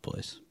over the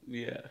place.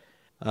 Yeah.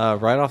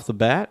 Right off the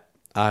bat,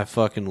 I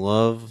fucking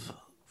love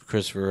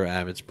Christopher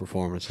Abbott's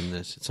performance in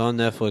this. It's on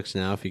Netflix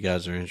now if you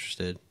guys are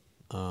interested.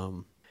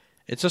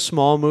 It's a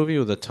small movie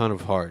with a ton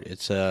of heart.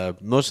 It's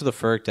most of the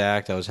first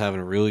act, I was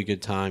having a really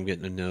good time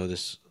getting to know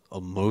this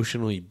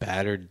emotionally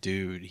battered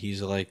dude.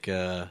 He's like,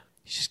 he's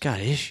just got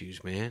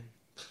issues, man.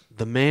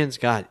 The man's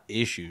got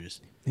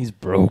issues. He's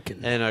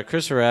broken. And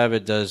Christopher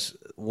Abbott does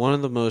one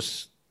of the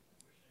most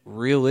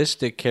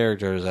realistic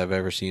characters I've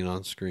ever seen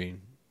on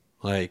screen.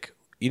 Like,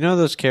 you know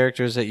those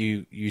characters that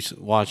you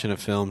watch in a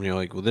film and you're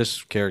like, well,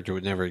 this character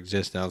would never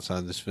exist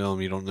outside this film.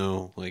 You don't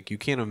know. Like, you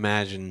can't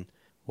imagine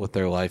what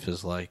their life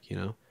is like, you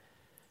know?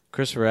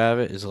 Christopher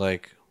Abbott is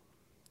like,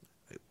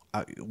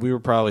 we were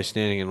probably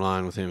standing in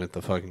line with him at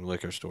the fucking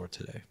liquor store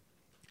today.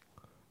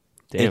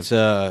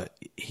 Damn.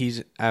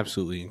 He's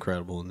absolutely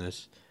incredible in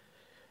this.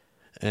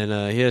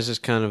 And he has this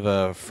kind of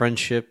a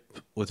friendship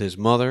with his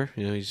mother.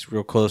 You know, he's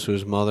real close to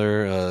his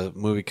mother. The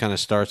movie kind of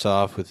starts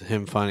off with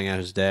him finding out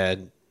his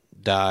dad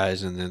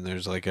dies, and then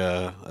there's like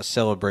a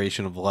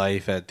celebration of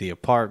life at the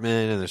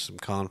apartment, and there's some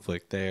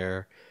conflict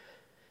there.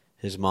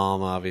 His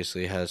mom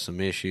obviously has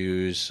some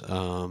issues.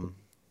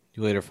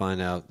 You later find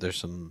out there's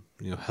some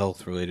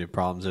health-related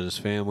problems in his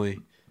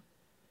family.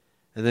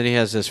 And then he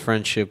has this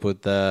friendship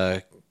with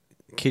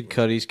Kid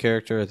Cudi's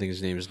character. I think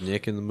his name is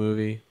Nick in the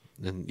movie.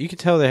 And you can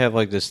tell they have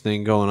like this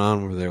thing going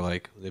on where they're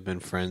like, they've been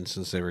friends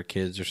since they were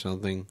kids or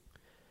something.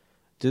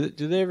 Did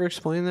they ever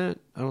explain that?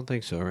 I don't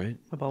think so, right?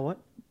 About what?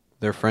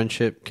 Their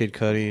friendship, Kid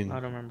Cudi. And I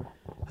don't remember.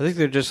 I think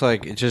they're just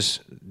like, it's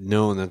just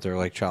known that they're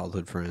like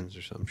childhood friends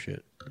or some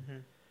shit.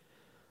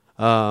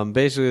 Mm-hmm.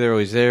 Basically, they're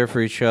always there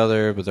for each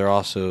other, but they're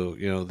also,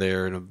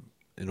 there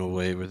in a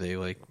way where they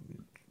like,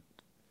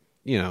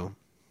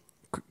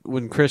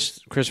 when Chris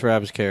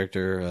Abbott's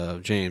character,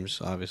 James,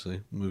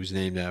 obviously, the movie's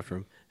named after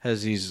him,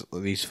 has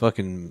these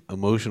fucking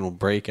emotional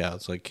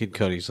breakouts. Like Kid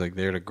Cudi's like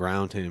there to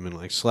ground him and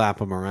like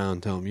slap him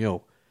around, tell him,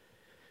 yo,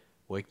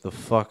 wake the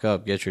fuck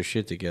up, get your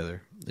shit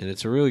together. And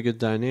it's a really good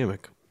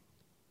dynamic.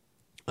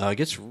 It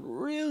gets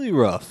really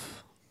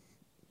rough.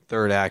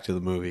 Third act of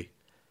the movie.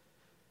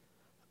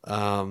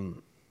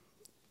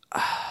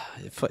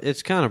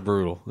 It's kind of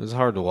brutal. It's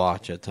hard to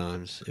watch at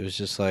times. It was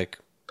just like,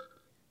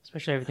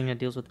 especially everything that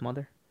deals with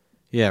mother.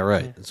 Yeah,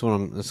 right. Yeah. That's what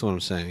I'm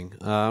saying.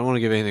 I don't want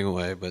to give anything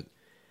away, but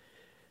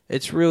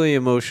it's really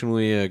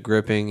emotionally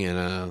gripping,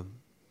 and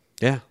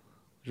yeah,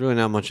 there's really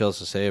not much else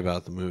to say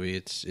about the movie.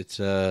 It's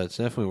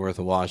definitely worth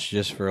a watch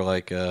just for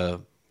like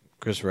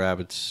Christopher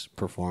Abbott's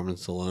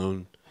performance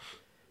alone.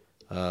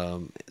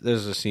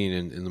 There's a scene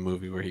in the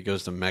movie where he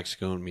goes to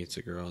Mexico and meets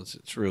a girl.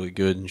 It's really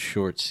good and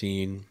short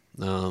scene.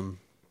 But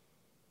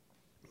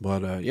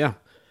yeah,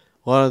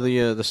 a lot of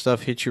the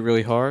stuff hits you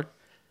really hard.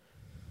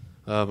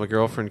 My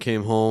girlfriend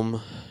came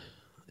home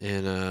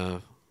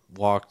and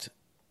walked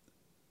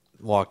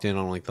in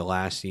on like the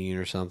last scene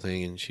or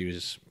something, and she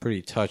was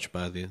pretty touched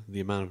by the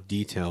amount of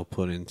detail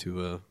put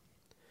into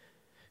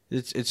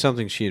it's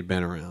something she had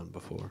been around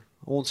before.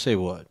 I won't say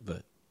what,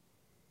 but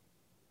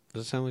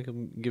does it sound like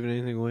I'm giving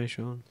anything away,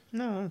 Sean?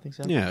 No, I don't think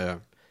so. Yeah.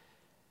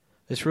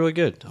 It's really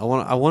good. I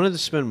wanted to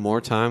spend more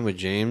time with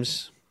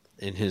James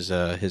and his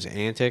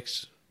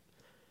antics,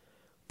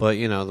 but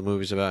the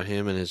movie's about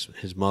him and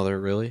his mother,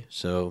 really.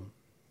 So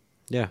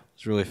yeah,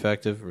 it's really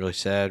effective, really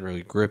sad,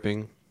 really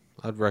gripping.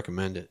 I'd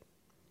recommend it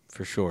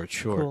for sure. It's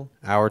short. Cool.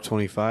 Hour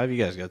 25.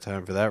 You guys got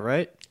time for that,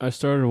 right? I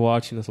started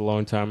watching this a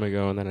long time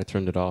ago, and then I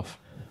turned it off.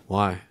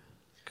 Why?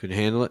 Couldn't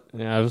handle it?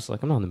 Yeah, I was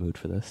like, I'm not in the mood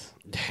for this.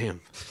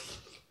 Damn.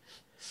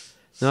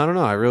 No, I don't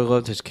know. I really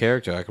loved his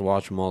character. I could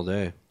watch him all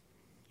day.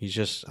 He's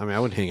just, I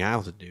wouldn't hang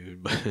out with the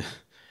dude, but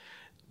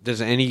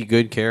does any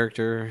good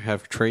character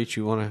have traits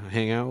you want to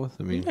hang out with?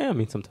 Yeah,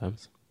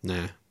 sometimes.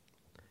 Nah.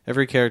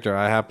 Every character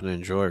I happen to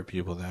enjoy are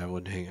people that I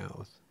wouldn't hang out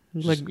with.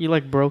 You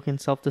like broken,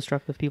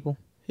 self-destructive people?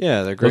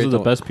 Yeah, they're great. Those are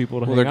the best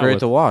people to hang out with. Well, they're great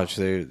to watch.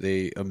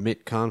 They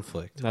emit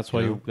conflict. That's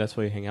why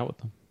you hang out with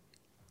them.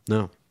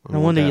 No. No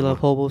wonder you love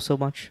hobos so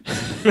much.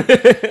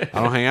 I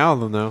don't hang out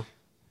with them, though.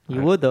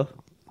 You would, though.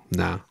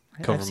 Nah.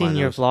 I've seen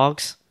your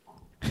vlogs.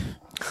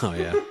 Oh,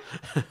 yeah.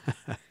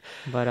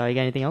 But you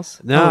got anything else?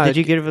 No. Did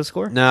you give it a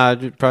score? No,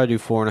 I'd probably do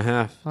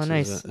 4.5. Oh,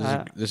 nice.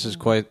 This is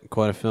quite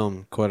a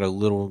film. Quite a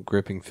little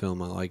gripping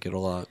film. I like it a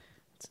lot.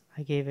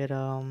 I gave it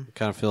Kind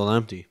of feel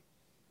empty.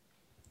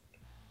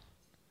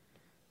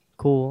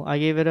 Cool. I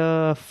gave it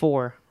a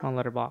 4 on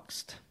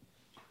Letterboxd.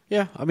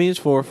 Yeah, it's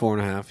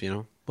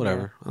 4.5.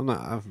 Whatever.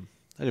 Yeah.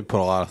 I didn't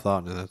put a lot of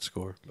thought into that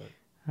score. But.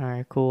 All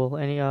right, cool.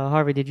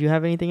 Harvey, did you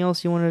have anything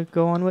else you want to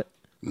go on with?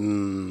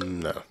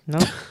 No. No.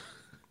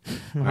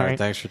 All right.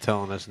 Thanks for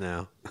telling us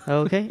now.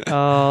 Okay.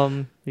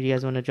 Do you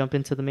guys want to jump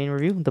into the main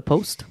review, the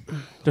post?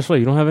 Just wait.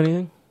 You don't have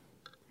anything?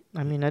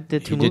 I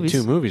did two he movies. He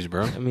did 2 movies,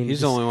 bro.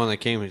 He's the only one that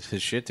came with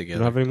his shit You together.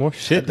 don't have any more?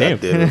 Shit, I damn.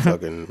 did a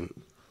fucking...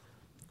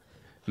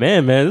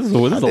 Man, this is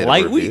a did a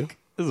light review. week.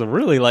 This is a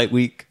really light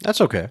week.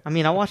 That's okay.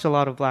 I watched a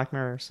lot of Black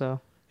Mirror, so.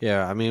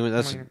 Yeah,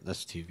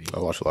 that's TV. I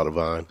watched a lot of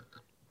Vine.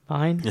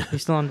 Vine? You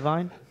still on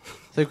Vine?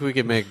 I think we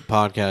could make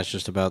podcasts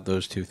just about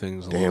those 2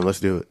 things alone. Damn, let's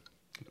do it.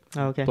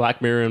 Oh, okay.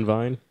 Black Mirror and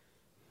Vine.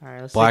 All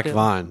right, let's Black take a,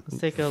 Vine.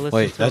 Let's take a listen.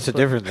 Wait, to that's a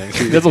clip. different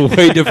thing. That's a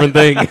way different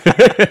thing.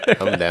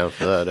 I'm down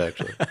for that,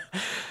 actually.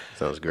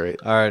 Sounds great.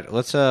 All right,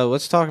 let's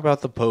talk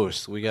about the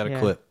Post. We got a Yeah.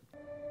 clip.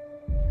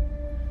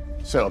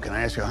 So, can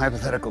I ask you a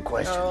hypothetical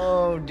question?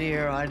 Oh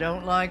dear, I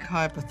don't like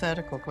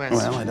hypothetical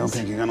questions. Well, I don't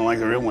think you're gonna like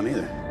the real one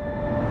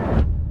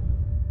either.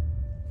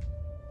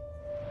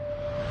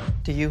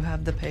 Do you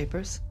have the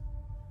papers?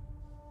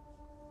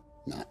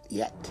 Not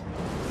yet.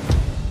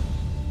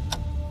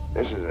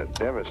 This is a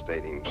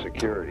devastating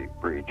security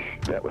breach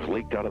that was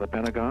leaked out of the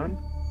Pentagon.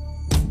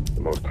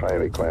 The most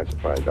highly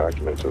classified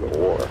documents of the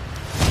war.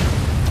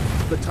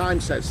 The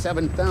Times has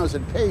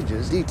 7,000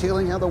 pages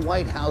detailing how the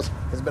White House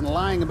has been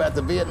lying about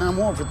the Vietnam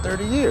War for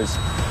 30 years.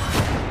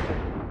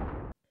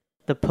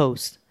 The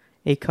Post,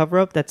 a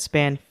cover-up that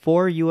spanned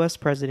 4 U.S.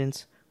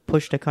 presidents,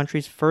 pushed the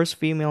country's first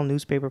female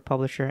newspaper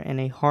publisher and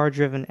a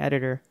hard-driven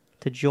editor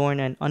to join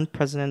an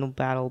unprecedented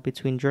battle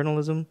between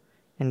journalism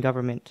and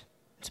government,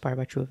 inspired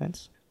by true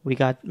events. We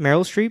got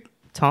Meryl Streep,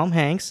 Tom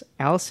Hanks,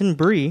 Alison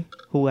Brie,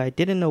 who I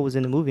didn't know was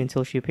in the movie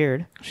until she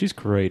appeared. She's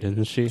great,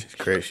 isn't she? She's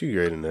great. She's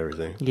great in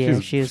everything. Yeah,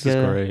 she's she's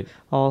great.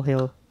 All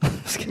hail.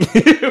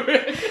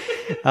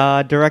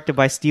 Directed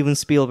by Steven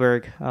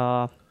Spielberg.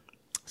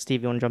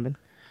 Steve, you want to jump in?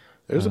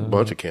 There's a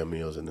bunch of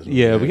cameos in this movie.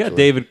 Yeah, we got actually.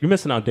 David. You're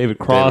missing out, David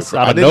Cross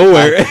out of I didn't-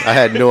 nowhere. I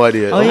had no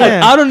idea. Oh,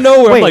 yeah. Out of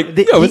nowhere, Wait, I'm like,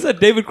 the- yo, is that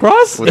David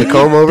Cross? With the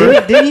comb over?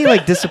 Didn't he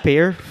like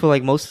disappear for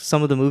like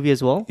some of the movie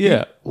as well?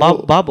 Yeah.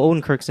 Bob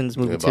Odenkirk's in this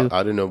movie Yeah, too.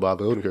 I didn't know Bob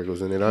Odenkirk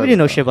was in it. We didn't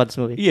know shit about this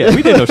movie. Yeah,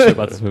 we didn't know shit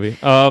about this movie.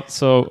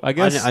 So I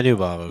guess I knew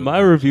Bob. my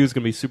review is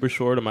gonna be super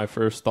short of my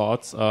first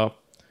thoughts.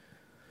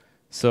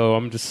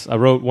 So I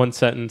wrote one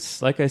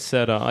sentence. Like I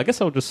said, I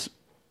guess I'll just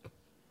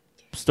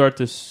start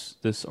this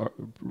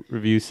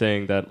review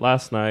saying that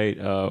last night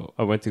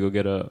I went to go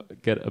get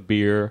a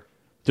beer,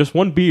 just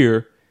one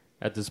beer,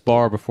 at this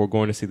bar before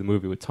going to see the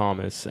movie with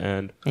Thomas,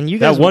 and you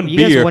that guys, one you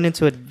beer, guys went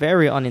into it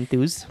very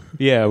unenthused,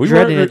 yeah, we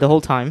dreading weren't it the whole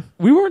time.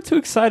 we weren't too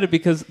excited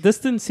because this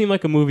didn't seem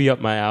like a movie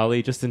up my alley.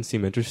 It just didn't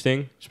seem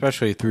interesting,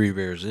 Especially 3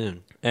 beers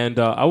in. and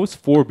I was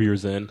 4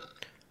 beers in,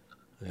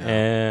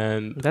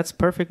 and That's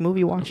perfect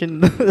movie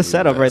watching the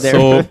setup right there.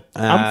 so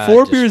I'm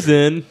 4 just- beers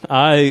in.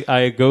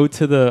 I go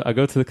to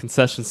the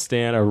concession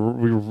stand.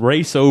 We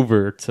race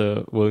over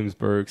to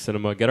Williamsburg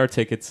Cinema, get our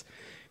tickets,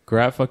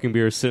 grab fucking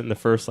beers, sit in the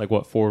first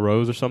 4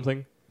 rows or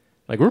something.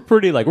 Like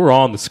we're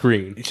on the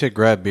screen. You said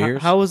grab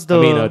beers? How was the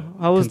I mean,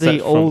 how was the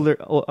consent from- older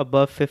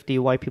above 50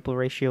 white people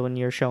ratio in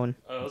your showing?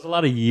 There was a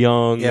lot of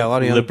young, Yeah, a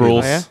lot of young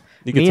liberals. people. Oh, yeah?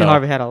 You Me could and tell.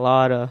 Harvey had a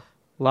lot of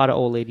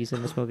old ladies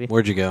in this movie.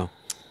 Where'd you go?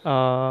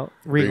 Regal,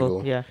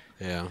 Regal. yeah.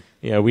 Yeah.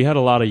 Yeah, we had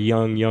a lot of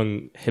young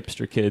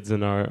hipster kids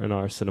in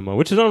our cinema,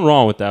 which is nothing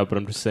wrong with that. But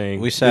I'm just saying,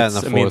 We sat in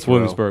it's- the I mean, it's fourth row.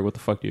 Williamsburg. What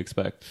the fuck do you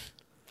expect?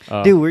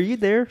 Dude, were you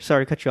there?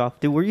 Sorry to cut you off.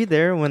 Dude, were you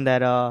there when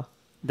that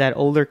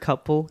older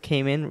couple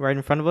came in right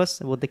in front of us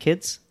with the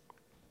kids?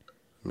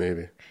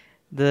 Maybe.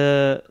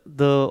 The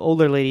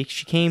older lady,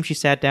 she came, she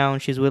sat down,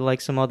 she's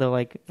with some other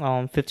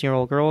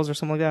 15-year-old girls or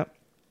something like that.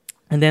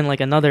 And then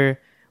another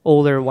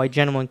older white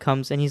gentleman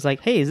comes and he's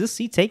like, "Hey, is this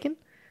seat taken?"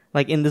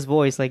 In this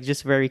voice,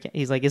 just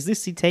he's like, "Is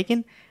this seat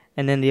taken?"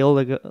 And then the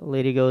older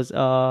lady goes,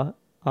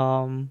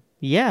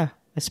 yeah,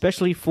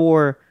 especially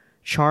for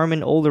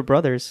charming older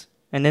brothers."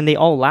 And then they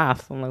all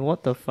laugh. I'm like,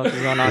 what the fuck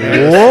is going on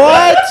here?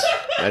 What?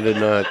 I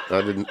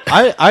didn't.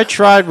 I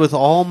tried with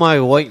all my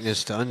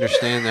whiteness to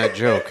understand that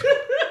joke.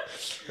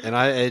 And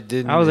it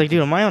didn't. I was like,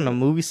 dude, am I on a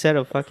movie set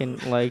of fucking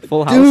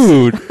Full House?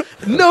 Dude,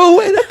 no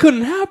way, that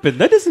couldn't happen.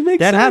 That doesn't make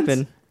That sense.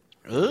 happened.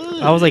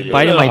 I was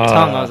biting my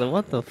tongue. I was like,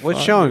 what the fuck? What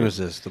showing was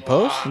this? The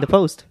Post? The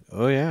Post.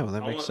 Oh, yeah. Well,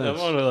 that makes I sense.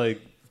 want to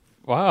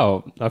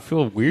wow, I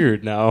feel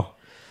weird now.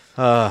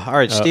 All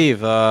right,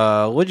 Steve,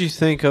 what'd you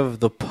think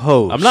of The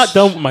Post? I'm not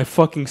done with my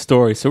fucking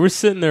story. So we're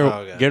sitting there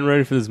Okay. getting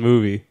ready for this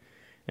movie,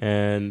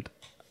 and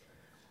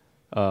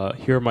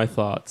here are my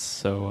thoughts.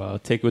 So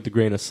take it with a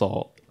grain of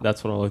salt.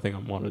 That's the only thing I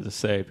wanted to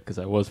say because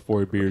I was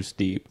 4 beers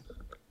deep.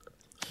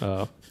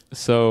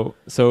 So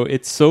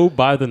it's so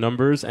by the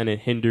numbers, and it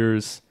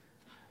hinders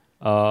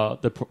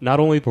not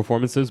only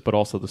performances but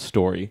also the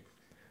story.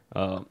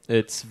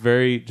 It's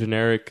very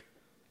generic.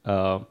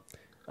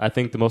 I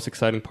think the most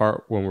exciting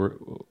part when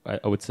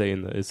I would say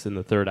is in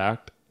the third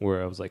act,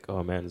 where I was like,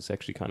 oh man, it's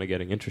actually kind of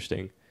getting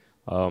interesting.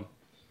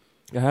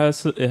 It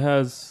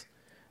has.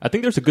 I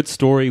think there's a good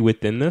story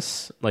within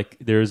this.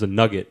 There's a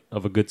nugget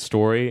of a good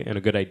story and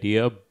a good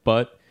idea,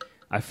 but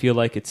I feel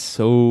like it's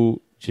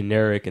so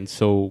generic and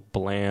so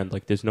bland.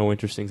 There's no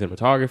interesting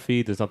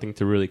cinematography. There's nothing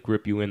to really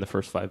grip you in the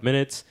first 5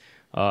 minutes.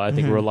 I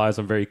think it relies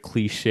on very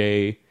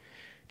cliche,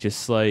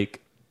 just I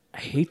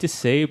hate to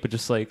say it, but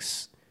just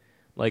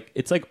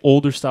it's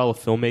older style of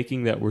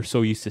filmmaking that we're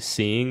so used to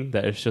seeing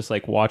that it's just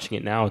watching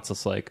it now. It's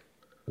just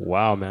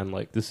wow, man,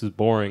 this is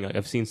boring.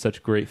 I've seen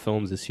such great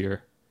films this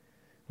year.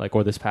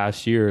 Or this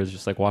past year is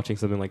just watching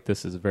something like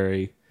this is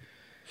very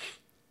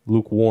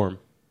lukewarm.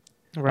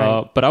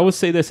 Right. But I would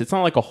say this: it's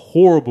not a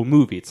horrible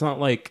movie. It's not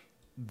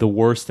the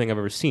worst thing I've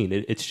ever seen.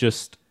 It's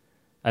just,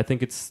 I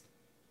think it's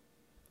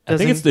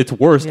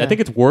worse. Yeah. I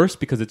think it's worse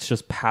because it's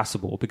just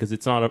passable because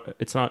it's not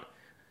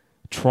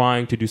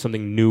trying to do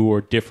something new or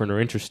different or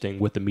interesting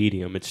with the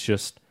medium. It's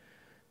just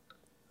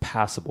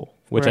passable,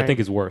 which I Right. think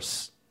is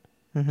worse,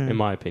 Mm-hmm. in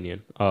my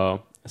opinion.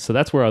 So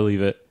that's where I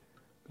leave it.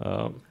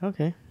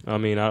 Okay, I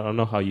mean, I don't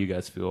know how you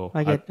guys feel.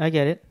 I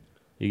get it.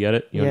 You get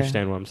it? You Yeah.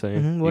 understand what I'm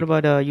saying? Hmm. What You-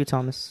 about you,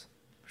 Thomas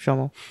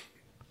Shomo?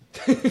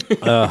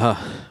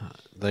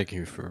 Thank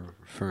you for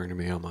referring to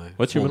me on my.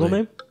 What's your full middle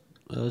name?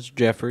 It's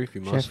Jeffrey. If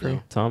you must Jeffrey.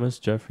 know. Thomas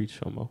Jeffrey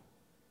Shomo.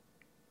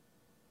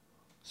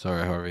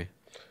 Sorry, Harvey.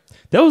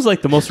 That was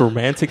like the most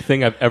romantic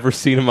thing I've ever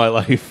seen in my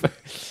life.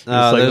 Just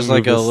There's move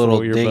like a this little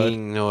earbud.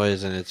 dinging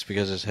noise, and it's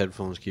because his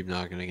headphones keep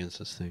knocking against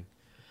this thing.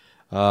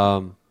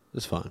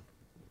 It's fun.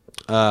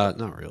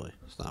 Not really.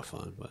 It's not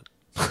fun, but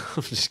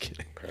I'm just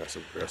kidding.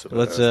 Passive aggressive.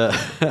 Let's.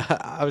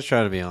 I was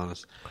trying to be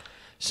honest.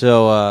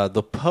 So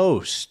the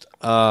post.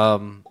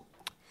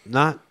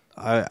 Not.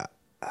 I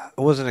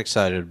wasn't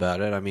excited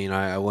about it. I mean,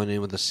 I went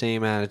in with the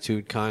same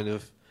attitude, kind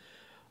of.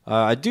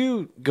 I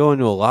do go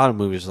into a lot of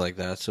movies like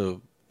that,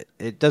 so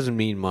it doesn't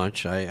mean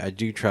much. I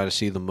do try to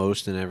see the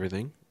most in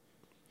everything.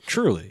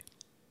 Truly,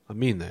 I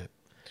mean that.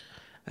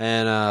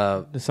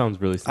 And This sounds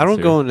really sincere. I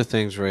don't go into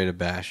things ready to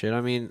bash it.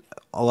 I mean,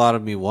 a lot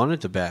of me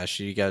wanted to bash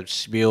it. You got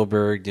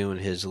Spielberg doing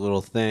his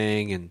little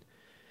thing, and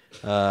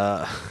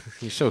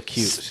he's so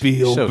cute. He's so cute,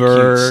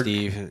 Spielberg.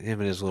 Steve. Him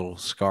and his little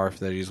scarf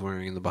that he's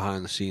wearing in the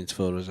behind-the-scenes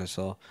photos I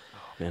saw.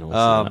 Man, I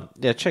wanna see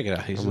that. Yeah, check it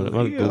out. He's I'm Googling what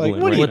are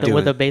right you now. With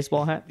doing? the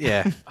baseball hat.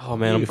 Yeah. Oh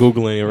man, I'm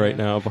googling it right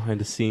now. Behind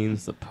the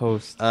scenes, the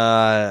post.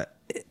 And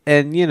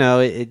you know,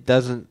 it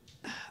doesn't.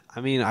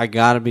 I mean, I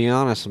gotta be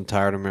honest. I'm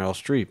tired of Meryl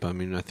Streep. I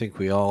mean, I think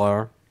we all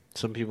are.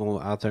 Some people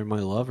out there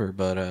might love her,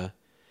 but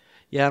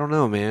yeah, I don't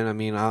know, man. I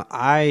mean,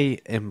 I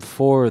am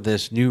for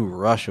this new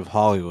rush of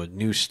Hollywood,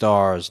 new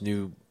stars,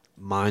 new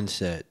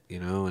mindset, you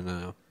know,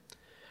 and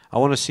I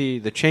want to see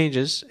the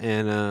changes.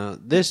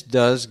 And this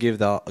does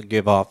give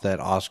off that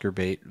Oscar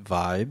bait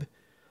vibe,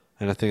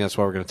 and I think that's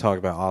why we're going to talk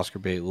about Oscar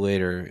bait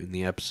later in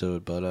the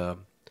episode. But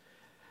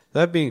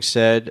that being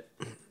said,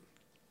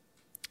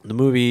 the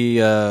movie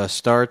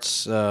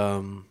starts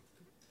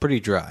pretty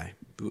dry.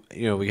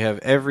 You know, we have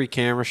every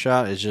camera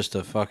shot is just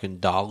a fucking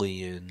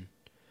dolly in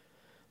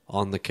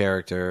on the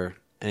character,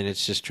 and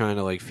it's just trying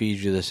to like feed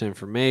you this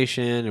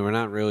information, and we're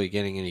not really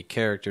getting any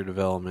character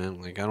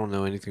development. Like, I don't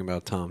know anything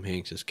about Tom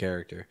Hanks'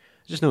 character.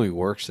 I just know he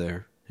works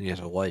there and he has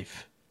a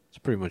life. That's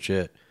pretty much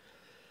it.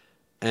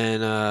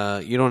 And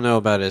you don't know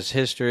about his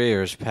history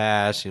or his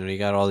past. You know, you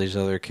got all these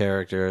other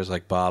characters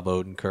like Bob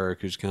Odenkirk,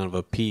 who's kind of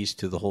a piece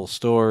to the whole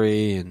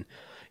story, and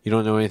you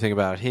don't know anything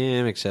about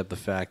him except the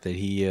fact that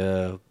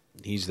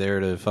he's there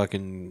to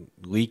fucking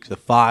leak the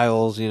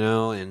files, you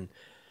know, and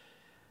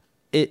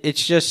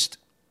it's just,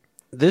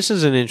 this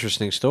is an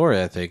interesting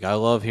story, I think. I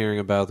love hearing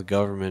about the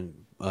government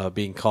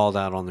being called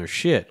out on their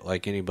shit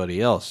like anybody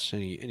else,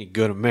 any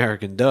good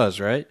American does,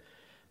 right?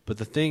 But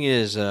the thing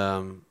is,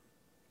 No,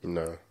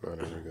 not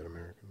every good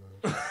American.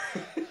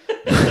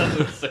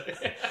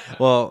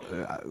 well,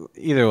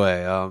 either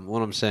way,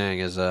 what I'm saying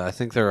is I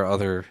think there are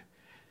other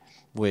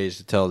ways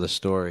to tell this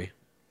story,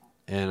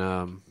 and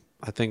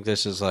I think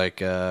this is like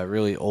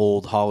really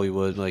old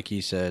Hollywood, like he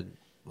said,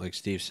 like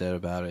Steve said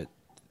about it.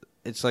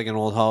 It's like an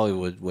old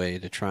Hollywood way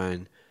to try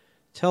and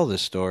tell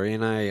this story,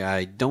 and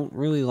I don't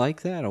really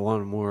like that. I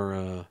want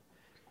a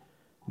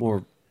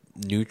more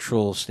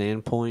neutral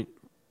standpoint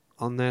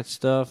on that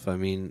stuff. I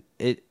mean,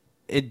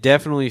 it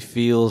definitely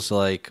feels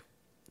like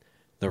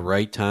the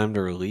right time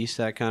to release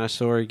that kind of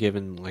story,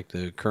 given like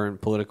the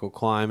current political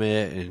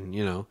climate, and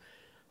you know,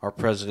 our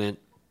president,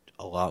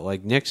 a lot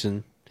like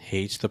Nixon,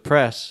 hates the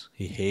press.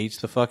 He hates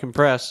the fucking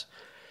press.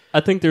 I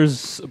think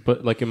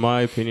but like in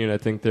my opinion, I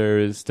think there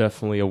is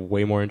definitely a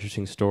way more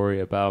interesting story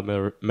about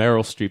Meryl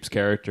Streep's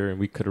character, and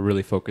we could have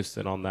really focused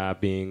in on that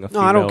being a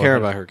female. No, I don't care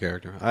about her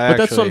character. But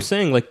that's what I'm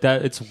saying. Like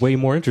that, it's way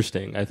more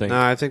interesting. I think. No,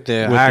 I think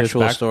the with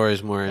actual this story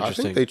is more I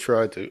interesting. think they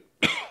tried to.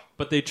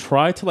 But they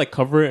try to like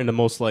cover it in the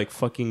most like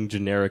fucking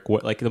generic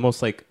way, like the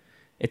most like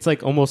it's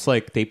like almost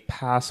like they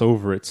pass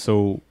over it.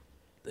 So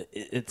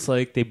it's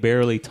like they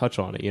barely touch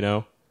on it, you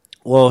know.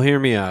 Well, hear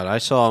me out. I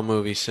saw a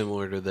movie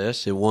similar to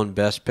this. It won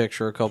Best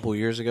Picture a couple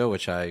years ago,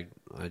 which I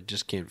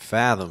just can't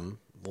fathom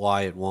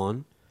why it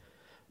won.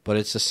 But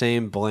it's the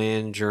same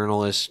bland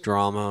journalist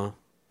drama.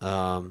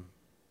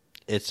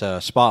 It's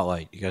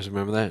Spotlight. You guys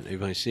remember that?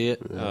 Anybody see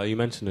it? You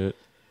mentioned it.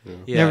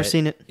 Yeah, Never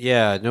seen it.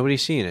 Yeah,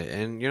 nobody's seen it,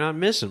 and you're not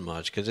missing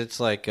much because it's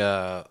like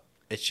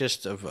it's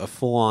just a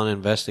full-on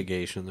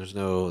investigation. There's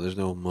no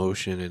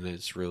emotion, and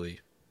it's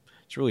really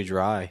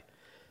dry.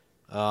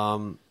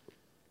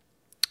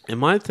 And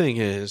my thing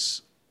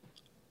is,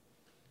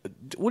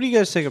 what do you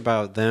guys think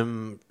about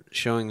them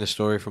showing the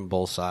story from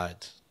both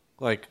sides?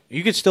 Like,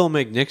 you could still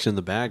make Nixon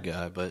the bad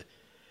guy, but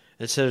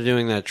instead of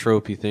doing that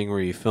tropey thing where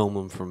you film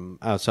him from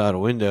outside a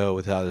window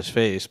without his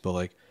face, but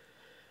like,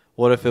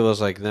 what if it was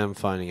like them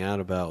finding out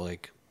about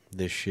like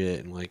this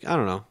shit and like, I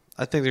don't know.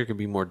 I think there could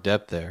be more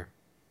depth there.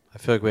 I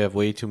feel like we have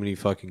way too many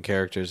fucking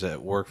characters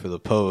that work for the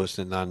Post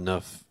and not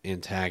enough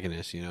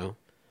antagonists, you know?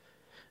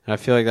 And I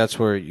feel like that's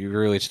where you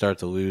really start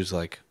to lose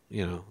like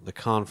the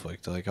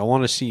conflict. Like, I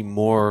want to see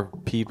more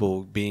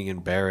people being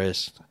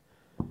embarrassed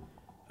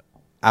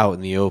out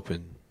in the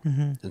open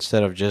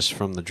instead of just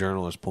from the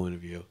journalist's point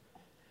of view.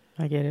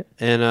 I get it.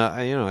 And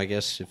I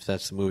guess if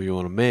that's the movie you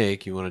want to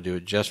make, you want to do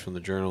it just from the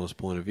journalist's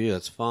point of view.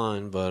 That's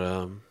fine. But I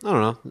don't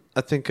know.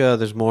 I think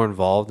there's more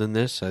involved in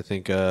this. I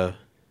think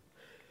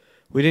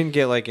we didn't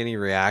get like any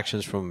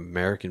reactions from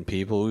American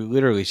people. We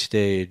literally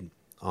stayed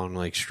on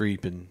like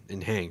Streep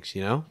and Hanks.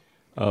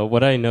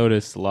 What I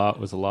noticed a lot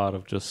was a lot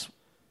of just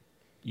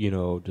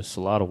a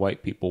lot of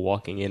white people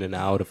walking in and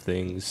out of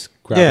things,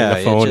 grabbing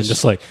the phone and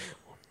just like,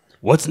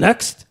 what's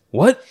next?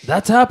 What?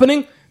 That's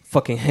happening?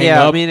 Fucking hang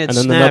up. I mean, it's and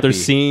then snappy. another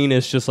scene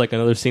is just like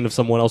another scene of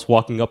someone else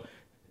walking up.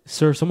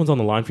 Sir, someone's on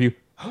the line for you.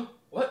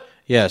 What?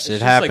 Yes, it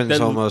just happens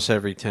like almost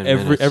every 10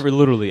 minutes.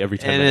 Literally every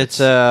 10 and minutes. it's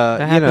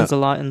That happens a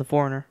lot in The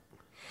Foreigner.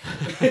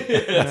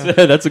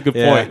 That's a good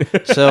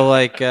point. So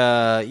like,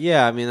 I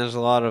mean, there's a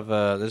lot of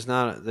there's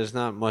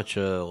not much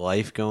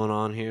life going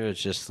on here.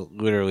 It's just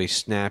literally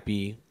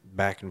snappy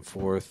back and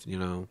forth.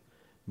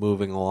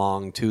 Moving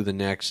along to the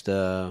next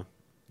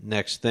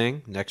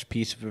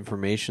piece of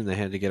information they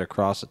had to get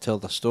across to tell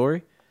the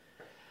story.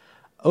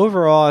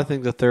 Overall, I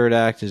think the third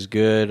act is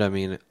good. I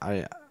mean,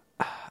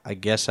 I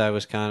guess I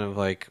was kind of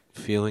like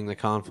feeling the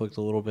conflict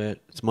a little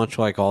bit. It's much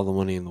like All the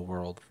Money in the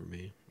World for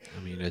me.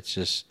 I mean, it's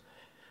just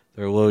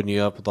they're loading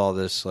you up with all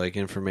this like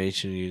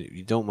information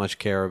you don't much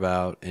care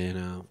about.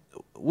 And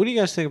what do you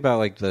guys think about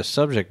like the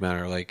subject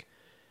matter? Like,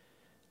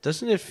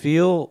 doesn't it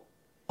feel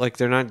like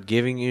they're not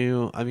giving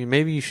you... I mean,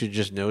 maybe you should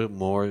just know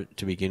more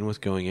to begin with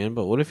going in,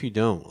 but what if you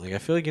don't? Like, I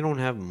feel like you don't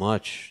have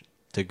much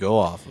to go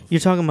off of. You're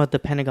talking about the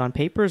Pentagon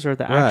Papers or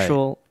the Right.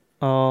 actual...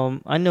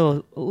 I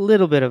know a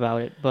little bit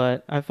about it,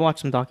 but I've watched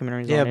some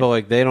documentaries Yeah, on but it.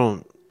 like they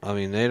don't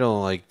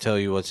like tell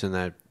you what's in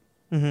that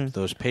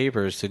those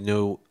papers to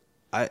know.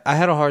 I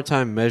had a hard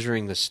time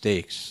measuring the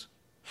stakes.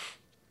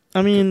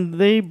 I mean,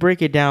 they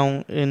break it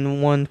down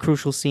in one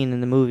crucial scene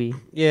in the movie.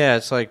 Yeah,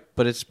 it's like,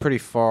 but it's pretty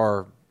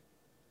far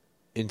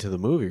into the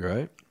movie,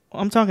 right?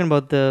 I'm talking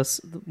about the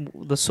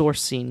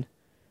source scene,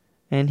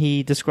 and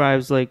he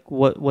describes like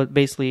what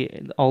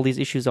basically all these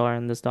issues are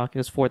in this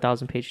document. This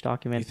 4,000-page You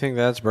document. think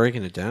that's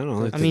breaking it down? I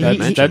don't think mean, that he-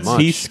 mentioned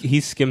much.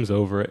 He skims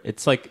over it.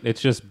 It's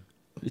just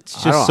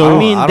don't- so. I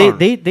mean, I don't-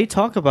 they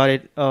talk about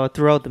it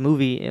throughout the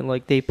movie, and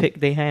like they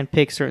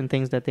handpick certain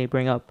things that they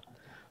bring up,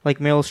 like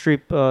Meryl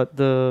Streep,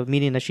 the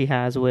meeting that she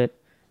has with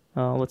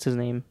what's his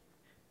name?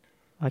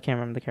 I can't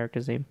remember the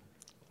character's name.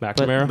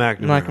 McNamara.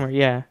 McNamara,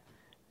 yeah.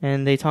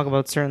 And they talk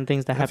about certain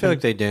things that I happen. feel like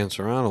they dance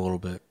around a little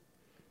bit.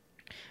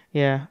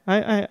 Yeah,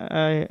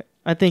 I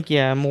think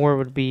more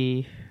would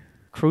be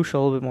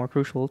crucial, a little bit more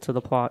crucial to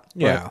the plot.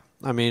 But- Yeah,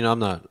 I mean, I'm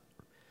not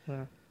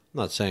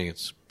Yeah. saying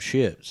it's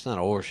shit. It's not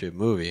a horseshit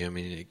movie. I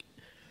mean, I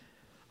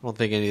don't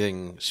think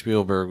anything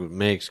Spielberg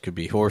makes could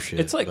be horseshit.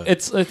 It's like but-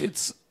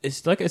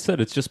 it's like I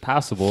said, it's just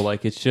passable.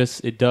 Like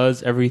it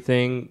does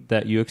everything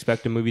that you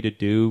expect a movie to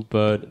do.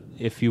 But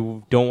if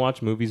you don't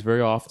watch movies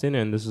very often,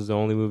 and this is the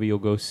only movie you'll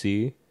go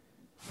see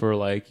for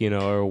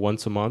or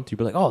once a month, you'd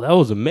be like, "Oh, that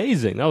was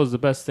amazing! That was the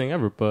best thing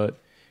ever." But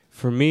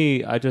for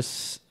me, I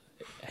just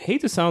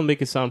hate to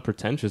make it sound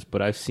pretentious,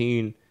 but I've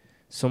seen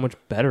so much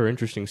better,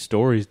 interesting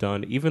stories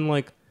done. Even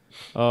like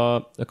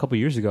a couple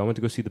years ago, I went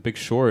to go see The Big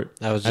Short.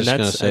 I was and just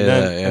gonna that's- say and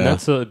then- that, yeah. and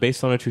that's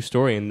based on a true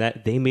story, and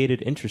that they made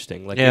it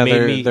interesting. Like, Yeah, it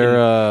made me, and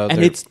they're-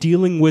 it's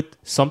dealing with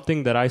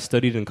something that I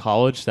studied in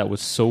college that was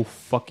so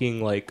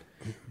fucking like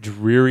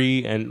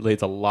dreary, and like,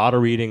 it's a lot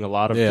of reading, a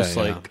lot of Yeah, just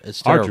yeah. like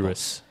It's terrible.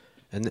 arduous.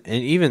 and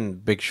even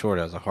Big Short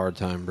has a hard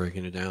time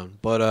breaking it down.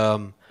 But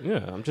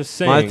Yeah, I'm just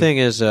saying. my thing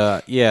is,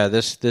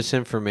 this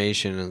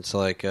information. It's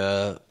like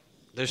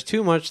there's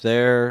too much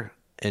there,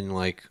 and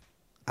like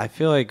I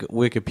feel like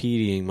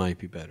Wikipedia might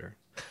be better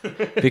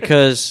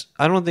because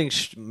I don't think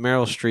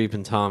Meryl Streep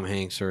and Tom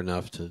Hanks are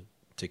enough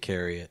to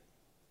carry it.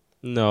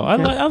 No,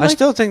 I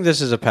still think this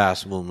is a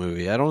passable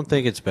movie. I don't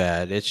think it's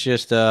bad. It's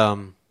just, I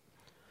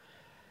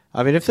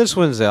mean, if this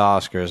wins the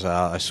Oscars,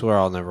 I swear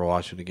I'll never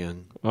watch it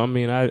again. I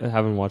mean, I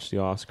haven't watched the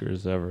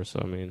Oscars ever,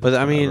 so I mean. But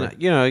I mean,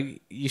 whatever.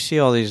 you see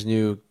all these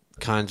new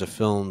kinds of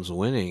films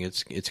winning.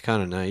 It's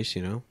kind of nice,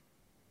 Yeah.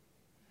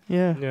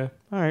 yeah.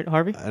 All right,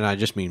 Harvey. And I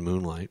just mean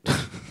Moonlight.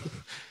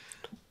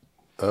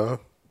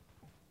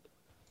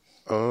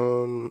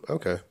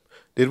 Okay.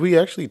 Did we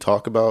actually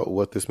talk about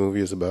what this movie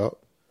is about?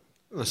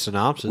 The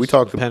synopsis. We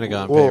talked the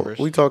Pentagon well, Papers.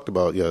 We talked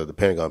about the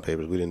Pentagon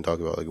Papers. We didn't talk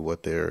about like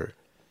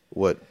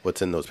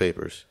what's in those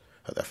papers.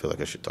 I feel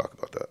like I should talk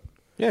about that.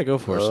 Yeah, go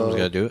for it. Someone's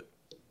got to do it.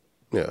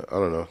 Yeah, I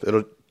don't know.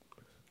 It'll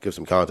give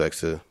some context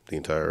to the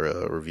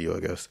entire review, I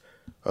guess.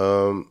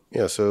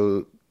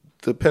 So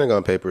the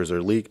Pentagon Papers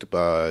are leaked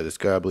by this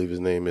guy. I believe his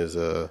name is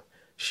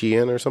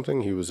Sheehan or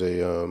something. He was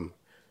an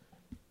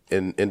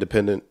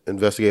independent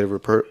investigative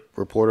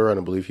reporter, and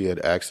I believe he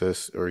had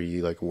access, or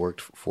he like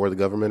worked for the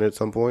government at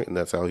some point, and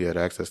that's how he had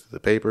access to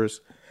the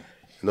papers.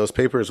 And those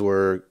papers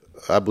were,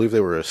 I believe, they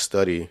were a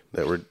study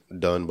that were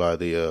done by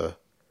the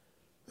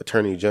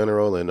Attorney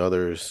General and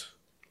others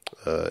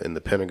in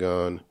the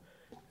Pentagon,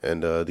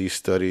 and these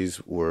studies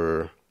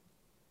were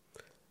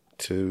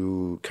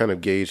to kind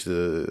of gauge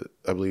the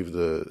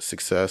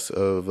success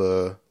of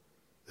the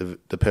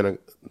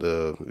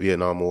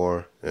Vietnam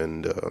War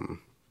and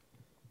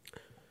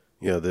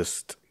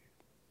this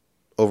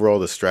overall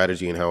the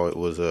strategy and how it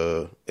was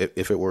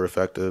if it were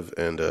effective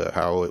and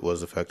how it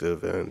was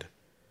effective and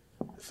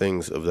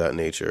things of that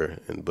nature.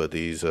 But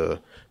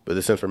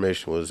this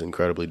information was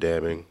incredibly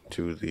damning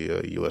to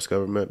the U.S.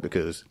 government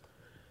because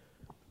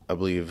I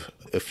believe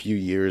a few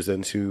years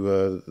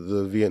into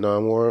the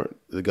Vietnam War,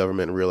 the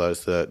government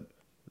realized that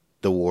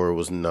the war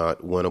was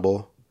not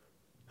winnable.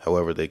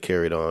 However, they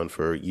carried on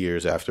for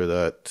years after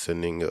that,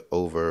 sending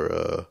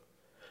over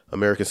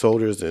American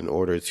soldiers in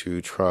order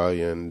to try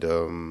and,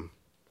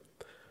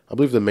 I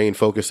believe the main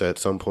focus at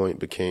some point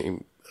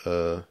became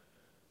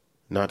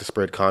not to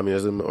spread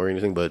communism or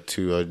anything, but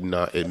to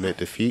not admit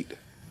defeat.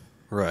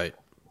 Right.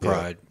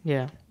 Pride.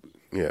 Yeah.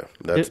 Yeah.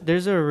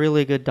 There's a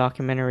really good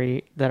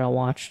documentary that I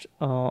watched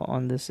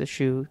on this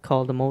issue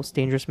called The Most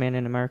Dangerous Man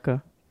in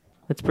America.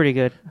 It's pretty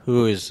good.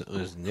 Who is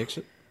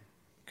Nixon?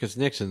 Because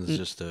Nixon's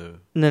just a...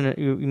 No,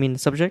 you mean the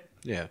subject?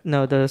 Yeah.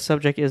 No, the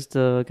subject is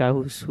the guy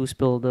who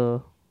spilled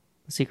the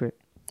secret.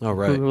 Oh,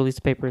 right. Who released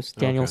the papers,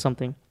 Daniel Okay.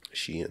 something.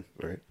 Sheehan,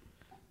 right?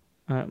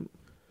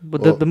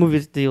 But Well- the movie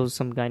deals with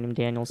some guy named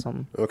Daniel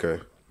something. Okay.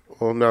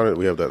 Well, now that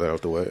we have that out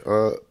of the way,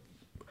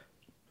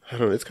 I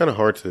don't know. It's kind of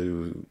hard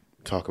to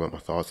talk about my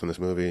thoughts on this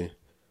movie.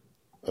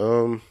 I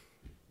don't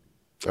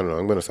know.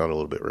 I'm going to sound a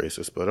little bit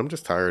racist, but I'm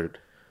just tired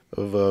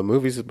of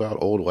movies about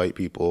old white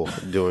people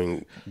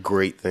doing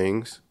great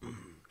things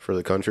for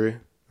the country.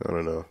 I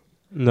don't know.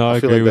 No, I I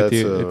feel agree like with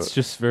you. that's, It's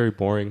just very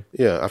boring.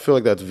 Yeah, I feel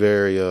like that's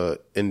very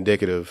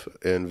indicative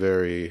and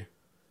very,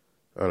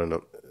 I don't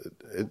know.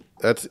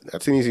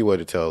 That's an easy way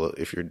to tell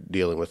if you're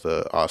dealing with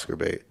Oscar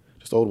bait.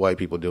 Just old white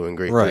people doing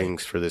great Right.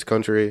 things for this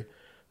country.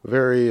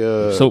 Very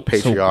So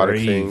patriotic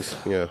brave. things.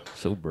 Yeah.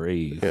 So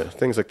brave. Yeah,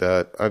 things like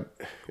that.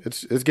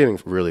 It's getting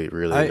really,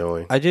 really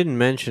annoying. I didn't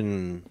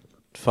mention...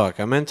 Fuck,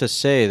 I meant to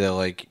say that,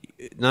 like,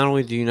 not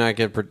only do you not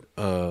get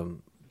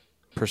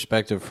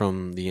perspective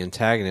from the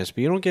antagonist,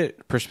 but you don't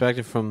get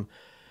perspective from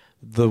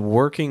the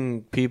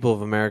working people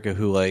of America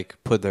who, like,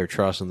 put their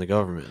trust in the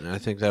government. And I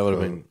think that would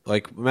have been...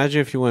 Like,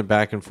 imagine if you went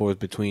back and forth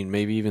between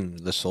maybe even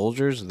the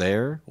soldiers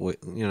there,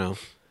 you know...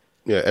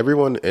 Yeah,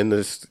 everyone in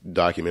this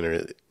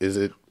documentary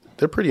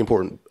they're pretty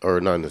important, or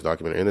not in this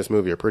documentary, in this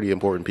movie are pretty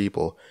important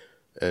people,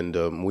 and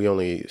we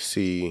only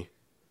see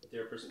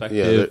Their perspective.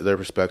 yeah their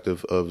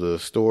perspective of the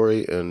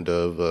story and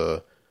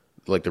of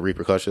like the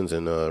repercussions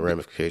and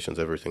ramifications,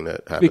 everything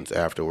that happens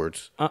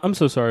afterwards. I'm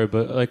so sorry,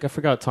 but like I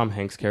forgot Tom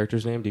Hanks'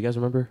 character's name. Do you guys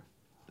remember?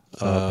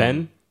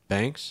 Ben?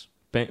 Banks?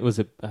 Was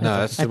it? No,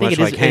 that's I too think much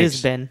it like is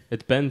Hanks. Ben.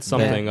 It's Ben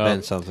something.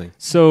 Ben something.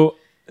 So,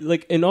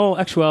 like in all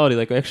actuality,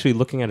 like actually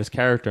looking at his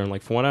character and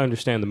like from what I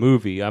understand the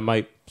movie,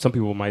 some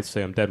people might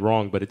say I'm dead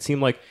wrong, but it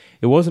seemed like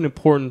it wasn't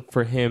important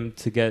for him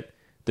to get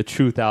the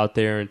truth out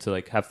there and to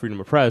like have freedom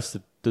of press.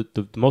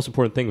 The most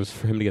important thing was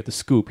for him to get the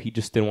scoop. He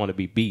just didn't want to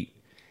be beat.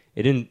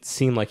 It didn't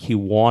seem like he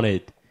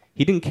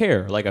didn't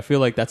care. Like I feel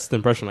like that's the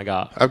impression I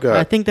got.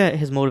 I think that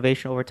his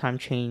motivation over time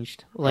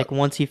changed. Like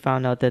once he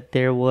found out that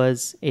there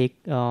was a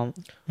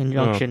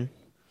injunction.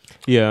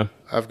 Yeah.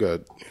 I've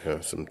got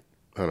some.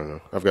 I don't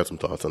know. I've got some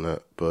thoughts on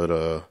that,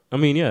 but I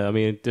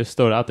mean, just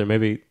throw it out there.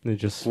 Maybe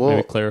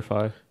maybe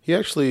clarify. He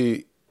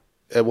actually,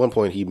 at one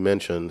point, he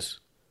mentions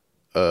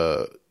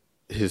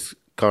his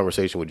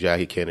conversation with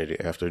Jackie Kennedy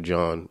after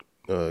John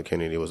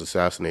Kennedy was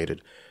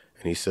assassinated,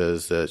 and he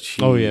says that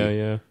she. Oh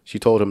yeah. She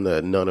told him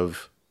that none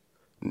of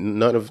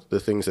the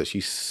things that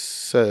she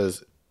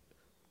says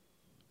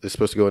is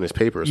supposed to go in his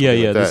paper. Or Yeah.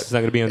 like that. This is not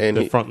going to be on And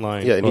the front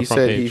line. Yeah, and or he front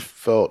said page. he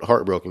felt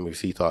heartbroken because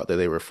he thought that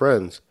they were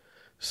friends.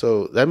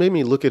 So that made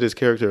me look at his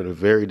character in a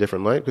very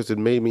different light because it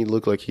made me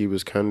look like he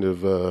was kind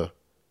of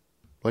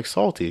like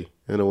salty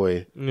in a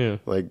way. Yeah.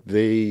 Like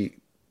they're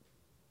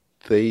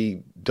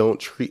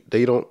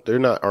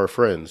not our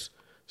friends,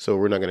 so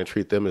we're not going to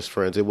treat them as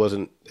friends. It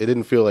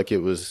didn't feel like it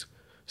was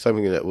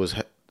something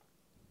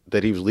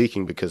that he was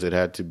leaking because it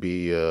had to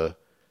be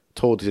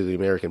told to the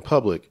American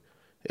public.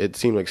 It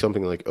seemed like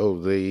something like,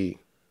 we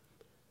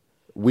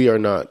are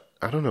not,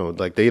 I don't know,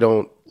 like they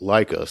don't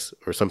like us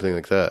or something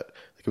like that.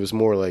 Like it was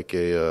more like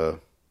I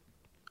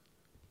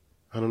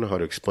don't know how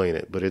to explain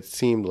it, but it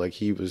seemed like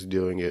he was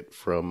doing it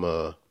from,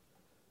 I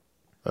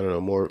don't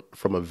know, more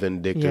from a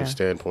vindictive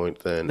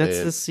standpoint than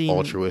an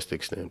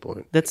altruistic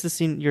standpoint. That's the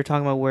scene you're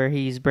talking about where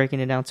he's breaking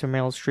it down to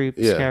Meryl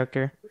Streep's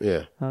character.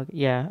 Yeah.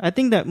 Yeah. I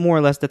think that more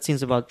or less that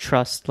scene's about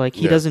trust. Like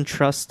he doesn't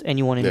trust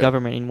anyone in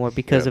government anymore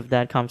because of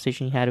that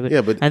conversation he had with.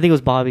 Yeah, but I think it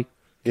was Bobby.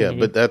 Yeah,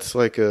 Kennedy. but that's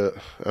like I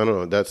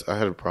don't know. I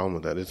had a problem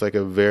with that. It's like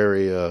a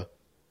very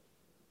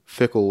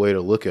fickle way to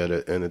look at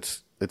it, and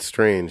it's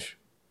strange.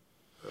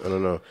 I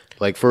don't know.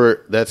 Like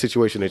for that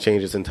situation to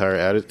change its entire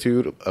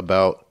attitude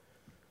about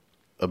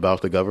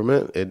the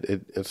government,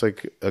 it's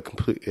like a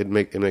complete. It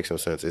makes no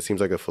sense. It seems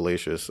like a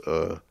fallacious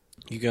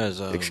You guys,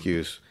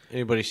 excuse.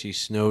 Anybody see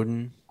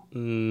Snowden?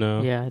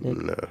 No. Yeah, I did.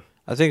 No.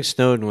 I think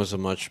Snowden was a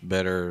much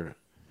better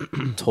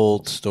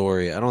told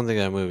story. I don't think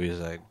that movie is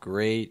that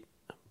great,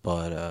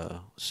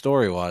 but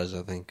story-wise,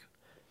 I think,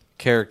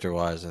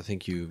 character-wise, I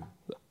think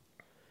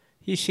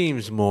he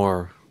seems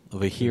more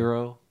of a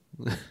hero.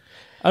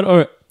 I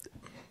don't.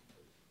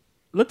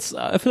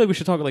 I feel like we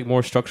should talk like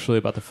more structurally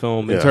about the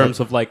film in Yeah, terms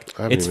of like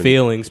I haven't its even-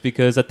 failings,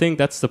 because I think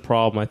that's the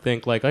problem. I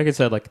think like I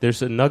said, like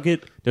there's a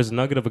nugget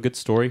of a good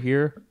story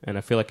here, and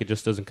I feel like it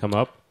just doesn't come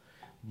up.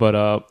 But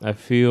I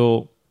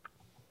feel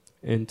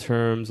in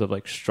terms of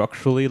like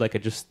structurally, like I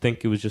just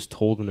think it was just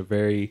told in a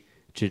very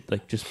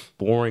just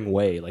boring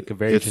way, like a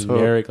very It's,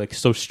 generic, like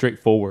so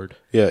straightforward.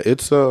 Yeah,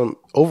 it's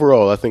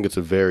overall I think it's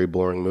a very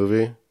boring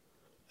movie.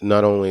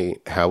 Not only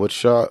how it's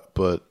shot,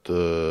 but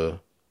the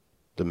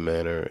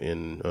manner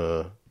in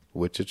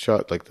which it's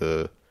shot, like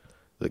the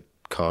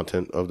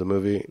content of the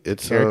movie.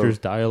 It's Characters,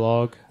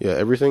 dialogue. yeah,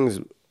 everything's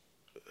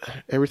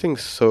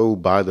so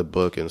by the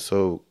book and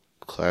so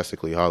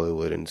classically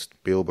Hollywood and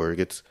Spielberg.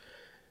 It's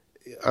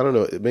I don't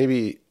know,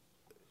 maybe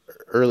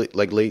late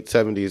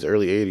 70s,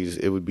 early 80s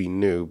it would be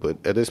new,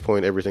 but at this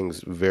point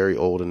everything's very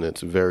old and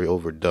it's very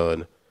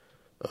overdone.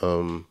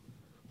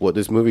 What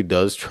this movie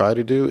does try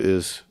to do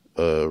is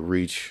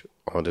reach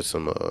onto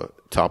some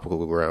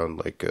topical ground,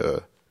 like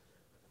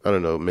I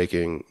don't know,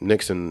 making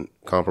Nixon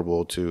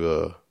comparable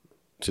to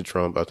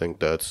Trump. I think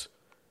that's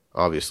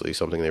obviously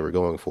something they were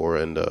going for,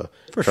 and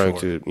trying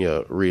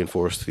to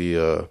reinforce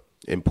the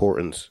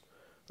importance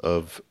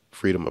of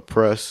freedom of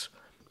press.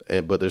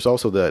 But there's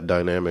also that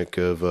dynamic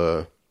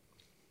of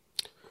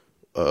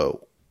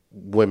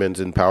women's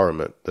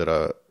empowerment that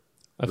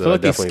I feel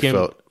like definitely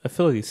felt. I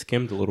feel like he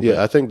skimmed a little bit.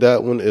 Yeah, I think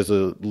that one is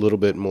a little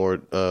bit more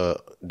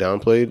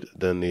downplayed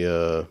than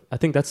the I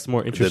think that's the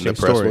more than interesting the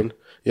press story. one.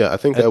 Yeah, I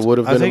think that would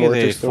have I been a think more they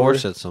interesting force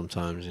story. it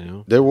sometimes, you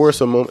know. There were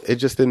some moments, it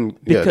just didn't.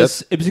 Yeah,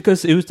 that's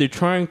Because it was they're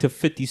trying to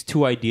fit these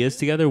two ideas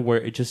together where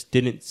it just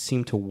didn't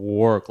seem to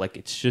work. Like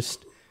it's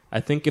just, I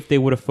think if they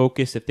would have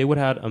focused, if they would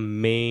have had a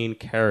main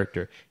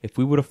character, if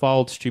we would have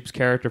followed Streep's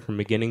character from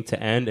beginning to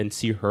end and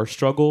see her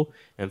struggle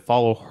and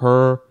follow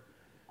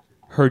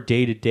her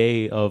day to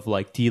day of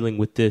like dealing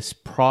with this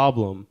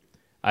problem,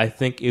 I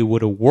think it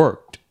would have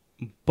worked.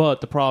 But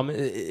the problem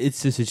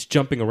it's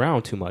jumping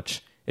around too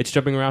much. It's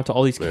jumping around to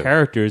all these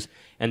characters,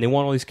 and they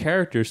want all these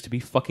characters to be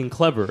fucking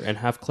clever and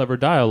have clever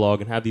dialogue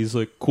and have these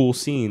like cool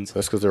scenes.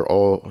 That's because they're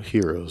all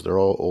heroes. They're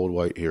all old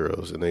white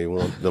heroes, and they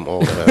want them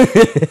all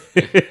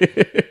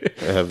to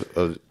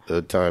have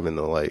a time in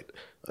the light.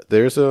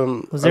 There's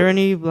Was there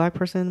any black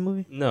person in the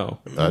movie? No,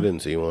 I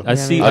didn't see one. I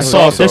see. I I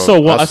saw. some. I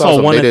saw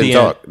some. one They at didn't the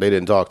talk. end. They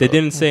didn't talk. They though.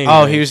 didn't say.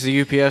 Oh, anything. he was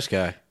the UPS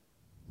guy.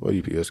 What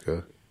UPS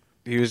guy?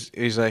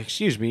 He's like,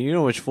 excuse me, you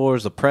know which floor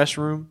is the press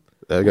room?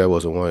 That guy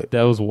wasn't white.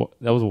 That was one.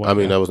 I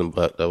mean, guy. that wasn't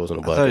black. That wasn't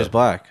a I black thought he guy. was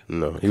black.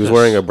 No, he was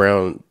wearing a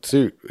brown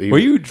suit. Were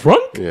you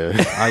drunk? Yeah.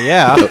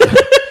 Yeah.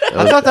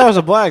 I thought that was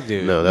a black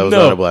dude. No, that was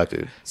No. not a black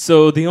dude.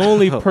 So the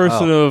only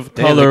person of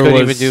Damn, color they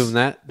couldn't was even do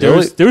that.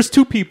 there was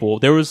two people.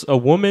 There was a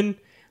woman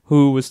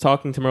who was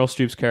talking to Meryl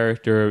Streep's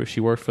character. She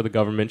worked for the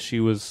government. She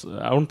was.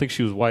 I don't think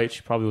she was white.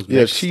 She probably was.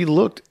 Yeah, mixed. she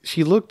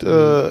looked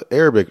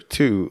Arabic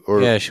too,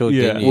 or Yeah, she looked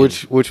Yeah. Indian.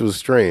 which was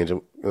strange.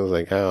 I was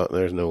like, how?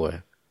 There's no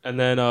way. And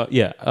then that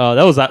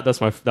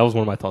was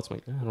one of my thoughts. I'm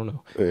like, I don't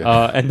know.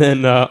 Yeah. And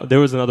then there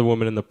was another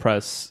woman in the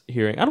press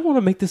hearing. I don't want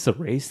to make this a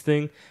race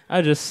thing.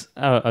 I just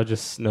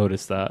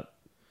noticed that.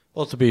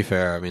 Well, to be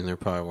fair, I mean, there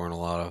probably weren't a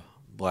lot of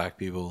black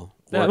people.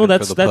 Well, working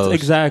that's for the Post.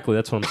 exactly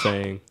that's what I'm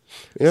saying.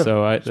 Yeah.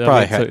 So It's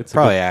probably it's a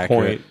probably good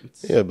accurate. point.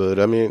 Yeah, but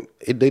I mean,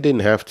 they didn't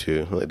have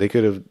to. Like, they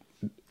could have.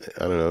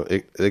 I don't know.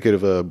 They could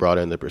have brought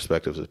in the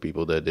perspectives of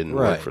people that didn't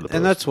work Right, for the Post.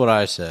 and that's what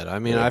I said. I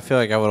mean, Yeah. I feel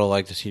like I would have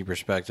liked to see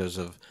perspectives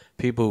of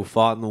people who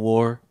fought in the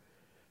war,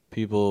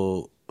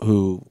 people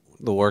who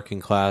the working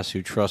class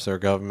who trust their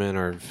government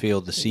or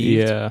feel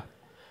deceived. Yeah.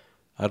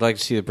 I'd like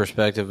to see the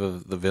perspective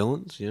of the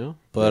villains, you know.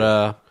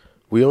 But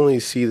we only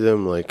see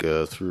them like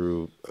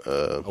through.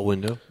 a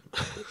window.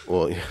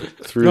 Well, yeah,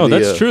 through No, the,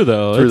 that's true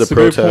though. through That's the a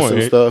great protests and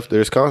point. stuff.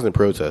 There's constant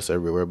protests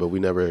everywhere, but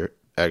we never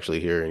actually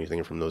hear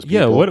anything from those people.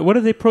 Yeah. What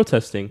are they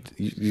protesting?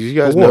 You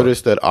guys War.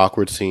 notice that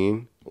awkward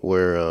scene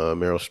where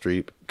Meryl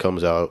Streep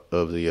comes out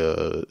of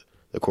the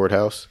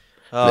courthouse?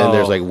 And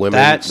there's like women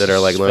that are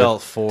like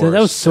felt forced. Dude, that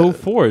was so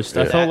forced.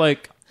 I felt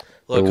like.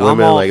 Look, the I'm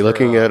women all like for,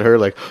 looking at her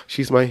like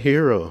she's my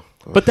hero.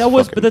 But that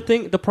was, but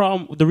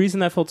the reason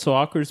that felt so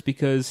awkward is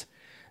because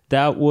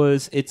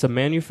it's a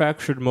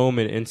manufactured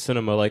moment in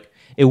cinema. Like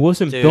it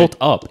wasn't Dude. built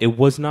up. It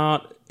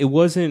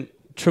wasn't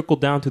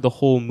trickled down to the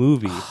whole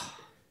movie.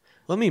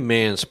 Let me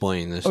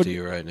mansplain this to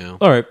you right now.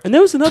 All right, and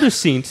there was another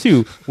scene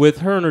too with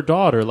her and her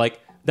daughter. Like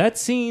that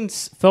scene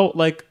felt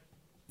like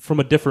from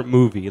a different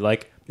movie.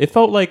 Like it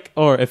felt like,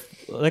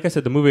 like I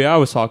said, the movie I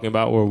was talking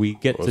about, where we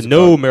get to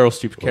know Meryl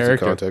Streep's What's the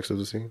character. context of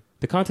the scene?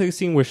 The context of the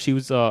scene where she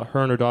was, her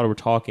and her daughter were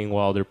talking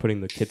while they're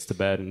putting the kids to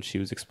bed, and she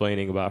was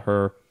explaining about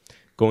her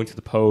going to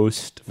the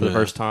post for the Yeah.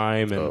 first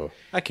time, and Oh.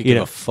 I could you give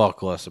know. a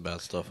fuck less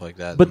about stuff like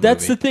that. in But the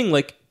that's movie. the thing.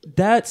 Like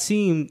that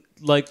seemed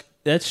like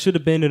that should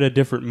have been in a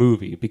different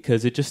movie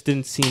because it just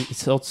didn't seem. It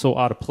felt so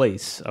out of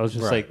place. I was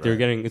just Right, like, they're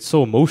getting. It's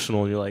so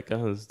emotional, and you're like,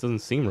 oh, this doesn't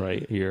seem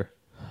right here.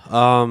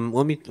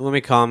 Let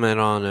me comment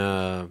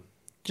on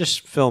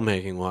just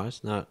filmmaking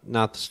wise,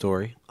 not the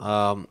story.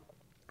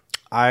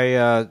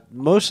 I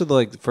most of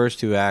the first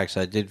two acts,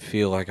 I did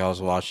feel like I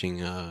was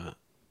watching a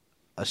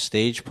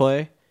stage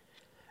play,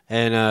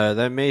 and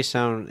that may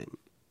sound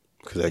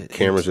Because that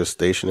camera's just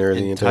stationary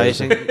the entire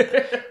enticing. time.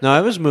 No,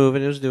 it was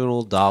moving. It was doing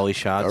little dolly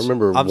shots. I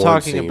remember I'm one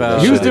talking scene about.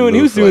 that He was shit doing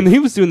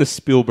moved, the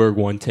Spielberg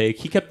one take.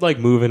 He kept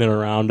moving it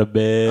around a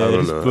bit. I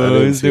don't know. But I he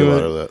didn't was see a lot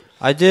doing- of that.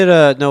 I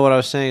did know what I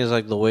was saying is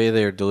the way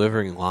they were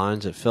delivering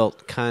lines. It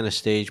felt kind of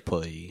stage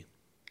play.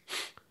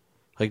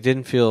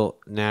 Didn't feel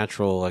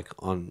natural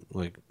on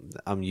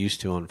I'm used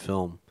to on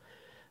film.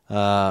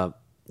 That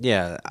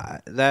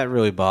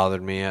really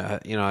bothered me.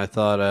 I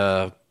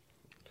thought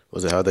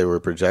Was it how they were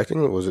projecting?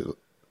 Or was it?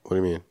 What do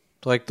you mean?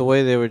 the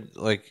way they would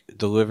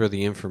deliver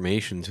the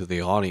information to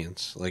the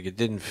audience. It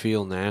didn't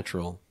feel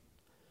natural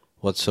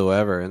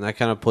whatsoever, and that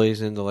kind of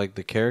plays into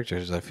the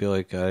characters. I feel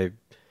like I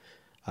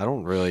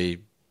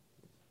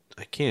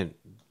can't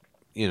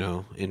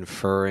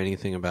infer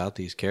anything about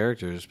these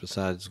characters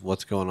besides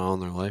what's going on in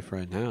their life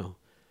right now.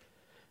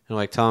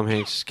 And Tom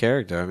Hanks'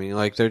 character, I mean,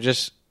 they're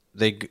just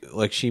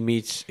he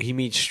meets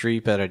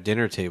Streep at a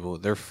dinner table.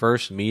 Their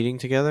first meeting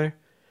together,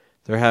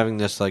 they're having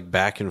this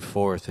back and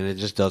forth, and it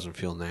just doesn't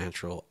feel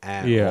natural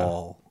at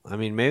all. I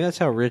mean, maybe that's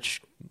how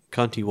rich,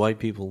 cunty white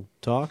people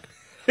talk.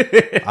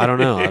 I don't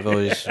know. I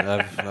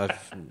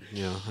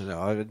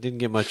didn't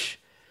get much.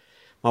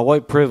 My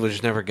white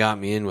privilege never got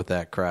me in with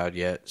that crowd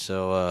yet,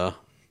 so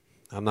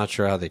I'm not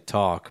sure how they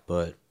talk,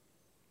 but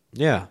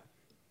yeah,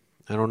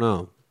 I don't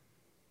know.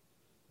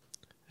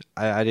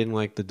 I didn't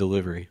like the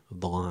delivery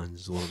of the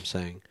lines, is what I'm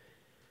saying.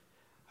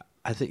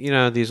 I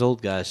think, these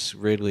old guys,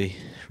 Ridley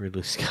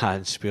Scott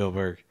and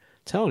Spielberg, I'm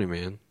telling you,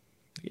 man,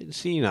 getting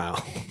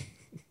senile.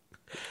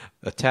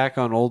 Attack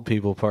on Old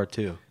People Part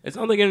 2. It's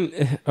not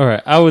getting. All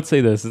right, I would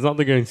say this. It's not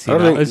getting seen.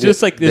 think It's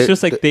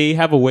just they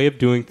have a way of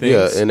doing things.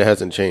 Yeah, and it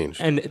hasn't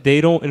changed. And they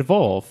don't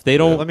involve. They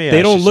don't. Let me They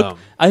ask don't you look.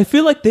 something. I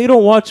feel like they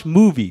don't watch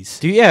movies.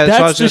 That's what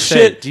I was the gonna say.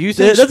 shit. Do you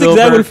think that's exactly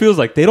Spielberg- what it feels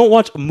like? They don't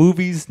watch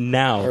movies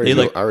now. I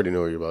They already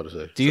know what you're about to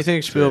say. Do you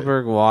think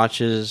Spielberg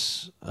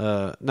watches...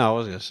 no, I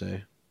was going to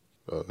say.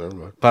 Oh, never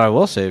mind. But I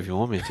will say if you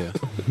want me to.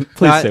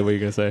 Please say what you're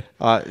gonna say.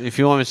 If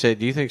you want me to say,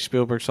 do you think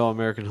Spielberg saw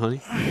American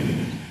Honey?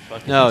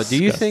 No. Do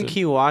you think disgusting.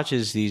 he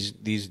watches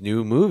these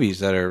new movies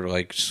that are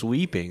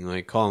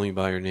sweeping, Call Me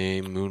by Your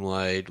Name,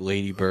 Moonlight,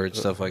 Lady Bird,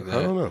 stuff like that?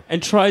 I don't know.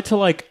 And try to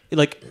like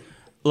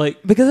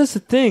because that's the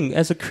thing.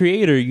 As a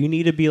creator, you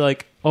need to be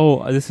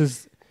this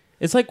is.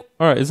 It's all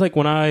right. It's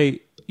when I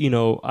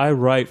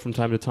write from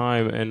time to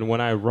time, and when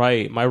I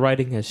write, my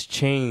writing has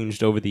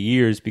changed over the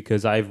years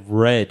because I've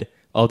read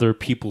other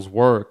people's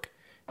work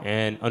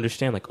and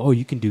understand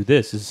you can do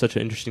this. This is such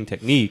an interesting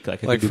technique. I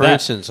can do for that.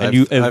 instance, and I've-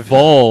 you I've-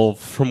 evolve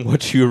from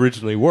what you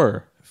originally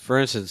were. For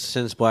instance,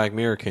 since Black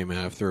Mirror came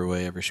out, I threw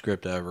away every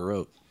script I ever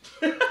wrote.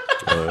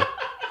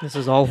 This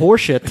is all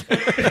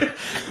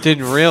horseshit.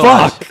 Didn't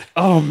realize.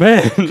 Oh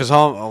man. Because a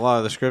lot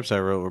of the scripts I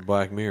wrote were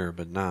Black Mirror,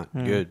 but not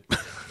good.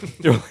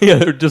 Yeah,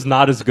 they're just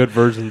not as good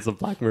versions of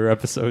Black Mirror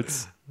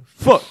episodes.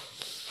 Fuck.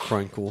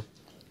 Crinkle.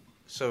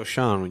 So,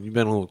 Sean, you've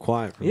been a little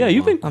quiet. For a Yeah, little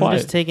you've been while. I'm quiet.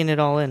 just taking it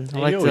all in. I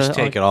You like always to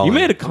take it all You in.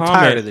 made a I'm comment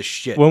tired of this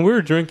shit. when we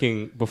were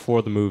drinking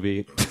before the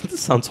movie. This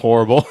sounds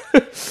horrible.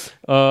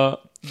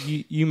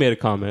 You made a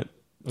comment.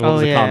 What Oh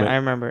was the yeah, comment? I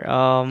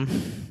remember.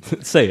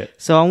 Say it.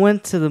 So I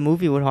went to the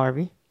movie with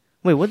Harvey.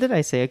 Wait, what did I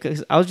say?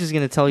 'Cause I was just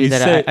gonna tell you, You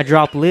that said- I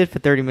dropped lid for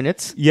 30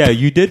 minutes. Yeah,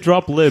 you did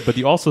drop lid, but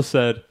you also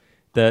said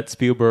that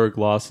Spielberg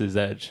lost his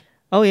edge.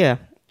 Oh yeah,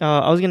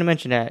 I was gonna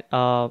mention that.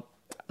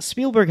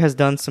 Spielberg has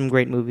done some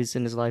great movies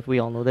in his life. We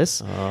all know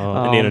this.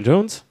 Indiana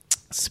Jones.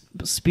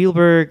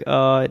 Spielberg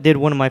did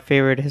one of my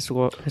favorite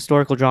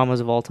historical dramas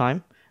of all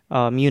time,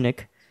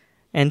 Munich,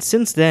 and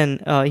since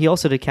then he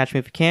also did Catch Me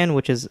If You Can,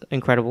 which is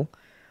incredible.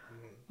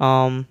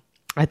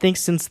 I think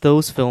since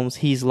those films,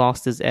 he's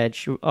lost his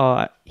edge.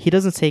 He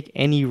doesn't take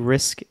any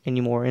risk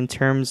anymore in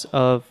terms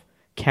of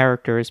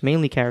characters,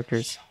 mainly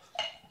characters.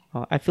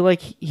 I feel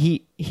like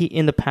he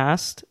in the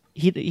past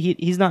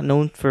he's not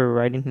known for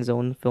writing his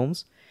own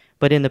films,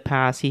 but in the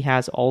past he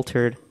has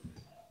altered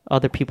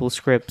other people's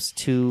scripts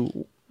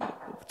to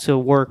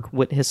work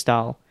with his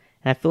style,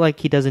 and I feel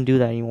like he doesn't do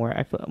that anymore.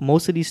 I feel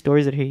most of these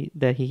stories that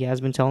he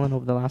has been telling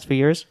over the last few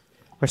years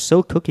are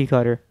so cookie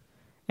cutter,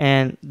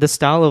 and the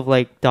style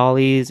of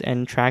dollies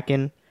and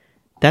tracking,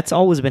 that's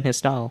always been his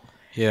style.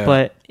 Yeah.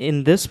 But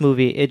in this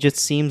movie, it just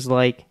seems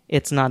like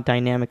it's not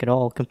dynamic at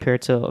all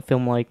compared to a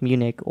film like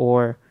Munich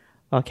or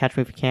Catch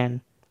Me If You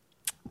Can.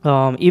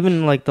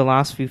 Even the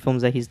last few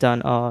films that he's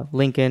done,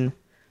 Lincoln,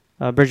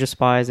 Bridge of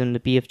Spies, and the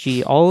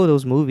BFG, all of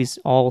those movies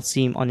all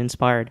seem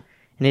uninspired,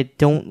 and it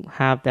don't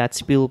have that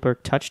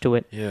Spielberg touch to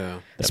it. Yeah.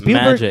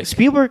 Magic.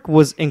 Spielberg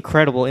was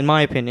incredible, in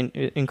my opinion,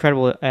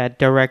 incredible at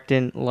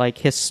directing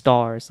his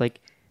stars.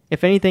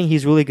 If anything,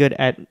 he's really good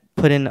at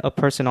putting a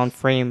person on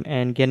frame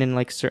and getting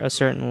a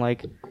certain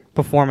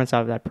performance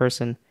out of that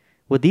person.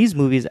 With these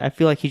movies, I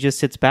feel like he just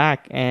sits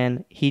back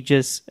and he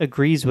just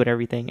agrees with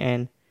everything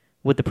and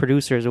with the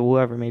producers or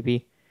whoever it may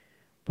be.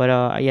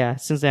 But yeah,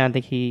 since then I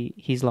think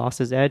he's lost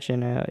his edge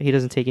and he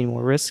doesn't take any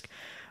more risk.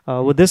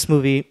 With this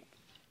movie,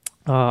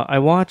 I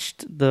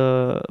watched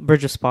The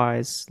Bridge of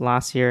Spies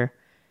last year,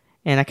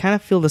 and I kind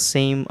of feel the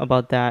same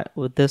about that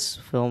with this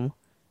film.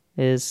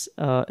 It's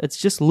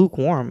just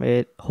lukewarm.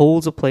 It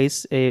holds a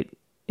place.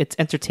 It's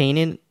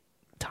entertaining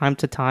time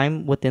to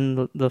time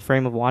within the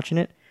frame of watching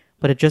it,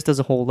 but it just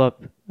doesn't hold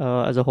up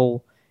as a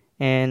whole.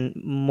 And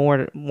more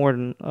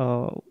than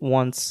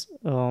once,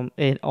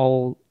 it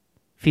all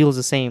feels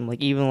the same.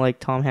 Like even like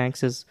Tom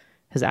Hanks'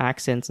 his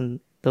accents and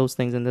those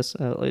things in this,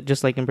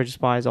 just like in Bridge of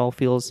Spies, all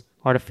feels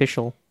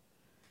artificial.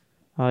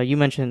 You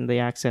mentioned the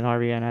accent,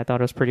 Harvey, and I thought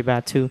it was pretty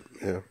bad too.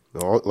 Yeah,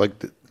 like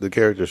the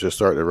characters just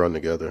starting to run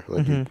together.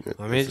 Like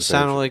I mean, it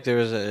sounded like there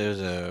was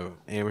a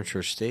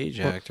amateur stage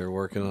actor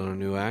working on a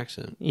new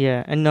accent.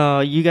 Yeah, and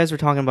you guys were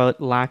talking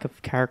about lack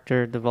of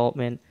character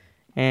development,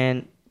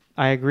 and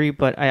I agree,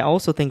 but I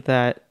also think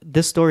that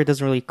this story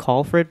doesn't really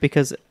call for it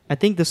because I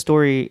think the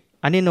story,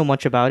 I didn't know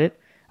much about it.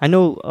 I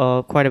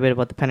know quite a bit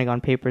about the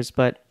Pentagon Papers,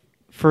 but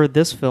for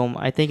this film,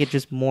 I think it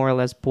just more or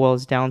less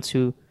boils down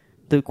to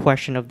the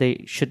question of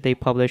should they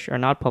publish or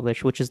not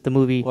publish, which is the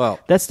movie. Well,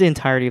 that's the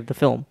entirety of the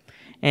film.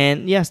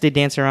 And yes, they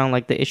dance around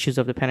like the issues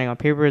of the Pentagon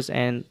Papers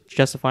and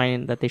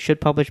justifying that they should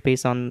publish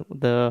based on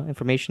the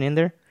information in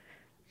there.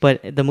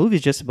 But the movie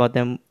is just about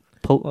them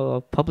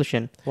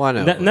publishing. Well, I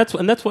know. And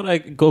that's what I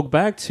go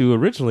back to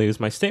originally is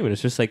my statement.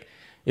 It's just like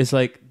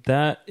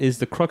that is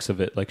the crux of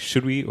it. Like,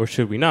 should we or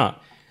should we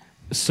not?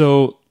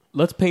 So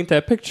let's paint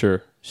that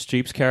picture.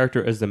 Streep's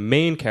character as the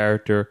main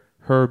character,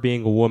 her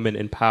being a woman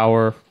in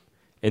power.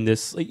 In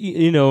this,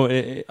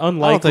 unlikely. I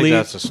don't think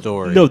that's a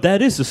story. No,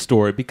 that is a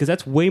story because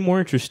that's way more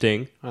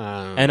interesting.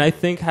 And I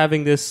think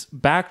having this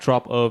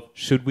backdrop of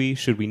should we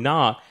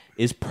not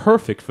is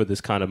perfect for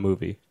this kind of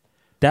movie.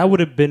 That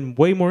would have been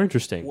way more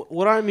interesting.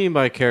 What I mean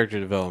by character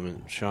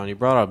development, Sean, you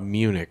brought up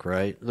Munich,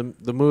 right?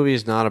 The movie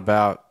is not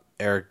about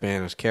Eric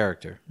Bana's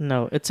character.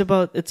 No, it's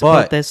about this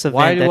event.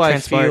 Why do I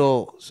transpired.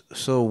 feel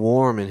so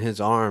warm in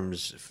his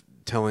arms?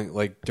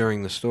 Telling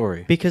during the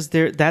story because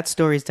that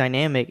story is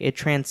dynamic. It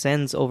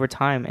transcends over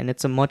time, and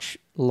it's a much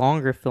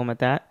longer film at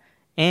that.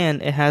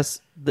 And it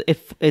has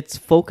it's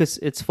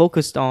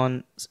focused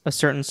on a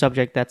certain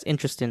subject that's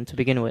interesting to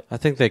begin with. I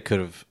think they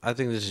could have. I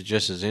think this is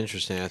just as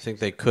interesting. I think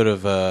they could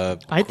have.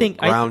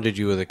 Grounded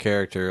you with a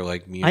character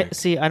like Munich.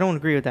 I don't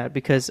agree with that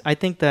because I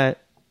think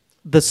that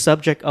the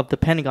subject of the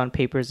Pentagon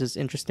Papers is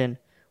interesting,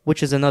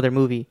 which is another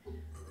movie.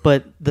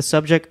 But the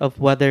subject of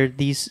whether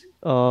these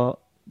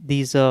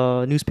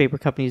newspaper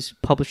companies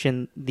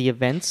publishing the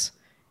events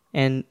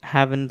and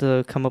having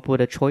to come up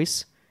with a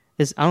choice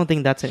I don't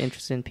think that's an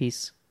interesting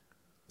piece.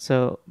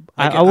 So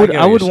I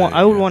would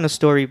want a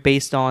story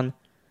based on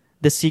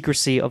the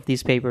secrecy of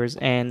these papers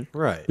and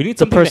right. We need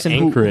the something person to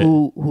anchor it.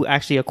 who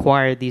actually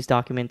acquired these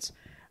documents.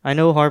 I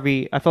know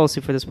I fell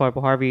asleep for this part,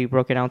 but Harvey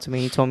broke it down to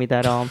me. He told me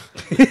that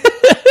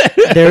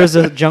there is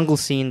a jungle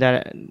scene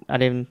that I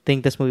didn't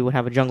think this movie would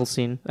have a jungle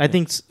scene. I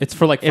think it's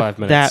for like 5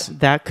 minutes.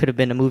 That could have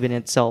been a movie in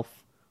itself.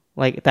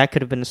 Like, that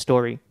could have been a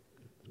story.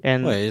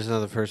 And wait, isn't that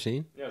the first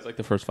scene? Yeah, it's like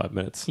the first 5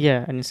 minutes.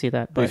 Yeah, I didn't see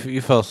that. But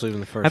you fell asleep in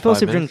the first 5 minutes? I fell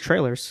asleep during the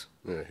trailers.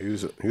 Yeah, he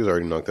was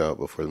already knocked out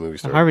before the movie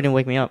started. Harvey didn't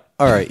wake me up.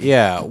 All right,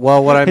 yeah.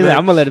 Well, what I meant...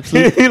 I'm going to let him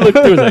sleep. He looked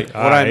through like,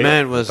 what I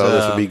meant was... I thought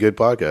this would be good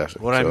podcasting.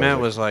 What I meant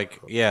was like,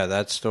 yeah,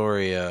 that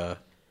story...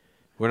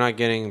 we're not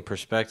getting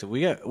perspective.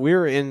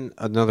 We're in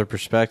another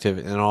perspective,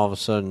 and all of a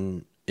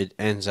sudden it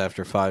ends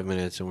after 5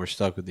 minutes, and we're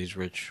stuck with these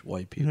rich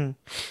white people.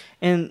 Mm-hmm.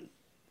 And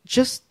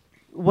just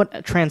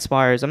what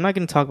transpires, I'm not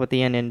going to talk about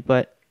the ending,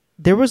 but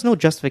there was no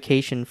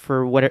justification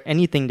for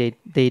anything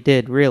they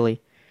did,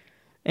 really.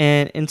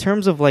 And in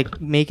terms of like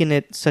making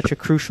it such a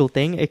crucial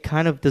thing, it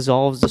kind of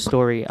dissolves the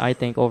story, I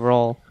think,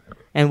 overall.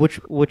 And which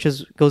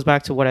goes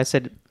back to what I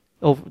said,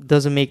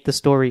 doesn't make the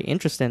story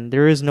interesting.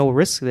 There is no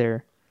risk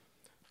there.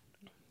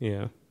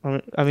 Yeah.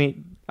 I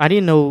mean, I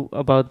didn't know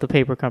about the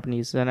paper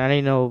companies, and I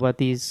didn't know about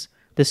these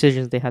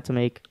decisions they had to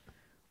make.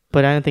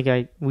 But I don't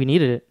think we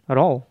needed it at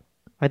all.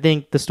 I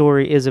think the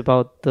story is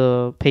about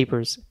the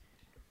papers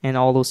and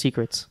all those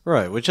secrets.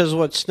 Right, which is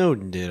what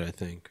Snowden did, I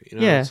think.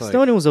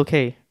 Snowden was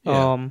okay.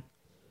 Yeah.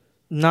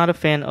 Not a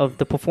fan of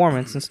the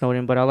performance in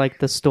Snowden, but I like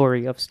the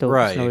story of Snowden.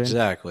 Right,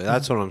 exactly.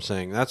 That's what I'm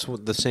saying. That's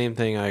the same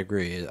thing. I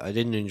agree. I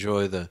didn't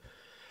enjoy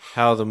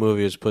how the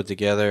movie was put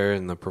together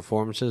and the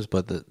performances,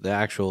 but the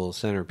actual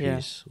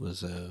centerpiece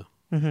was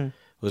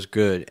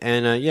good.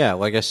 And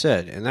like I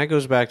said, and that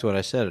goes back to what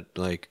I said.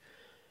 Like,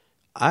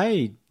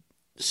 I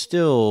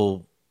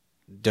still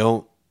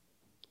don't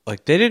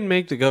like. They didn't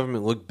make the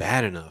government look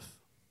bad enough,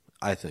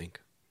 I think.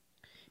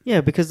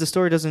 Yeah, because the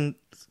story doesn't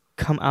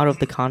come out of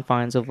the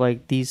confines of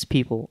like these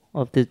people,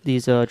 of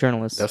these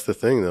journalists. That's the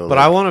thing, though. But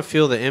I want to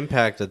feel the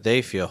impact that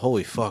they feel.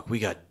 Holy fuck, we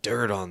got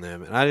dirt on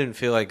them, and I didn't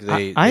feel like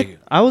they.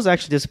 I was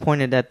actually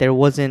disappointed that they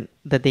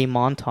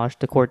montaged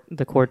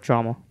the court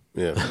drama.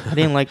 Yeah, I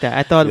didn't like that.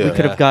 I thought we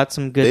could have got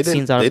some good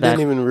scenes out of that. They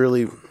didn't even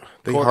really.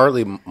 They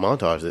hardly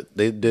montaged it.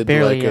 They did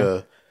barely,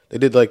 they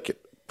did like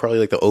probably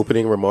like the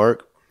opening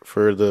remark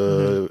for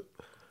the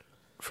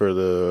for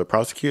the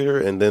prosecutor,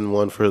 and then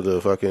one for the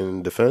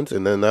fucking defense,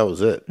 and then that was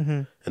it.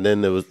 And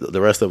then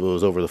the rest of it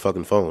was over the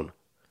fucking phone.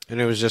 And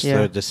it was just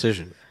Yeah. a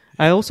decision.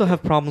 I also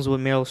have problems with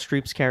Meryl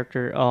Streep's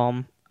character.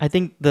 I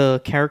think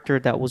the character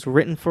that was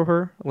written for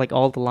her, like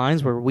all the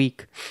lines, were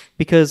weak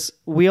because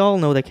we all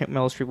know that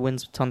Meryl Streep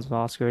wins tons of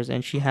Oscars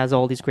and she has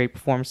all these great She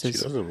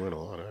performances. doesn't win a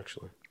lot,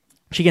 actually.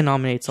 She gets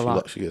nominated a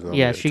lot. She gets nominated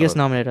Yeah, a she gets ton.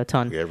 nominated a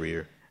ton. Like every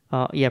year.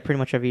 Yeah, pretty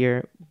much every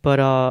year. But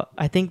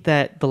I think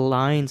that the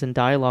lines and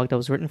dialogue that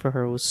was written for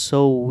her was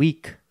so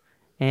weak,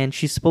 and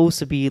she's supposed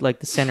to be like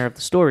the center of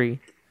the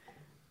story.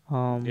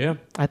 Yeah.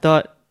 I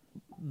thought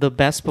the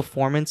best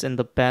performance and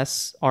the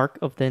best arc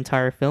of the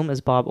entire film is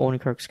Bob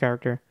Odenkirk's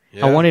character.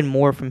 Yeah. I wanted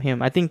more from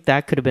him. I think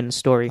that could have been a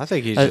story. I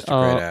think he's just a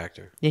great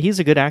actor. Yeah, he's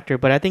a good actor,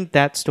 but I think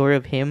that story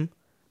of him,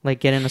 like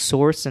getting a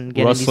source and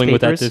getting Wrestling these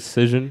with that papers,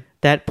 decision.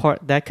 that part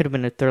that could have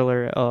been a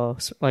thriller,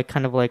 like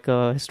kind of like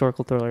a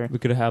historical thriller. We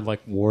could have had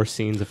like war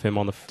scenes of him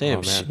on the Damn.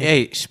 Oh, man.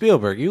 Hey,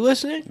 Spielberg, you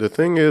listening? The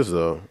thing is,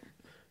 though,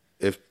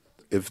 if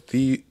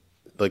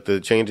the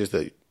changes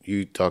that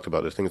you talked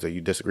about, the things that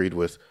you disagreed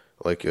with,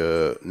 like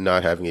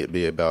not having it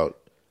be about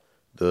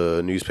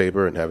the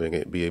newspaper and having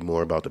it be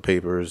more about the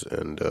papers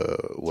and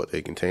what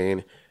they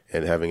contain,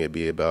 and having it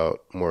be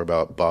more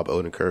about Bob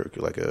Odenkirk,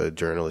 like a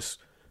journalist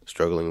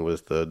struggling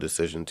with the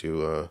decision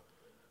to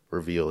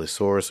reveal his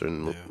source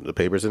and the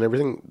papers and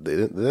everything,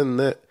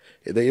 then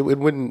it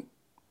wouldn't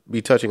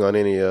be touching on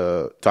any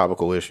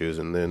topical issues,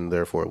 and then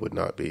therefore it would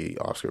not be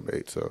Oscar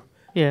bait. So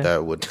Yeah.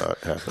 that would not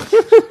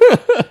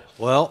happen.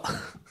 Well,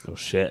 Oh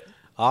shit.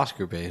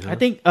 Oscar bait. Huh? I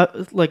think,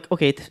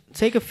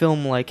 take a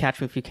film like Catch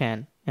Me If You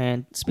Can,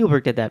 and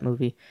Spielberg did that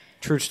movie.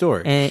 True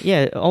story. And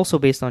yeah, also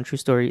based on true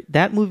story.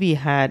 That movie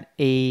had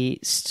a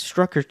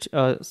structure,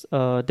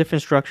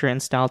 different structure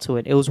and style to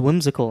it. It was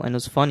whimsical and it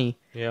was funny.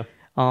 Yeah.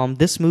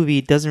 This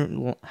movie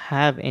doesn't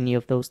have any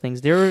of those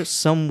things. There are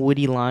some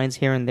witty lines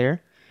here and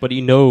there, But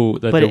you know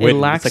that but they're it waiting.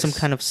 lacks It's like some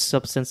kind of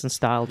substance and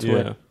style to yeah.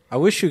 it. I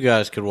wish you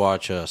guys could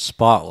watch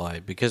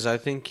Spotlight, because I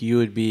think you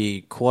would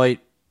be quite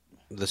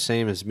the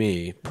same as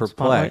me,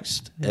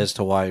 perplexed as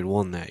to why it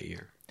won that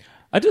year.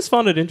 I just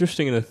found it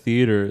interesting in the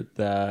theater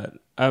that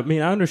I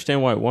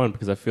understand why it won,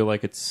 because I feel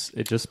like it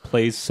just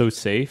plays so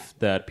safe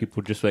that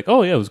people just like,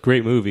 oh yeah, it was a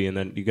great movie, and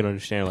then you can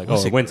understand like,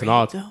 Was it wins an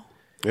Oscar.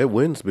 It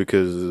wins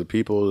because the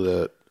people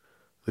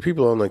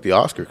on like the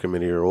Oscar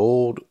committee are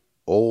old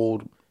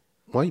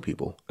white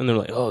people. And they're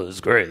like, oh, this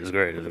is great, this is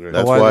great, this is great.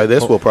 That's why why they-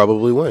 this will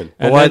probably win.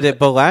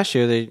 But last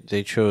year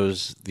they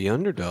chose the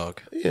underdog.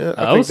 Yeah,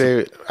 I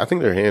I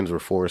think their hands were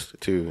forced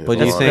too. But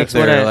do you That's- think that's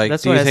what they're I- like?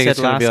 that's Do what you I think said it's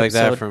going to be last like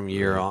that episode. from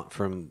year on,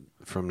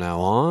 from now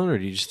on, or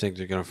do you just think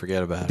they're going to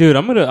forget about it? Dude,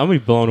 I'm gonna be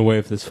blown away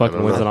if this fucking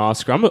don't wins know. an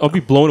Oscar. I'll be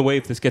blown away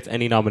if this gets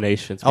any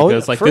nominations, Oh,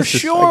 because like for this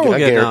sure. we'll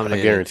get I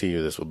nominated. guarantee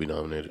you this will be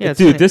nominated. Yeah, it's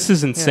Dude, gonna- this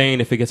is insane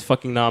if it gets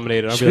fucking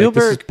nominated. I'll be like,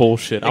 this is Spielberg-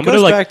 bullshit. it I'm gonna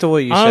goes like, back to what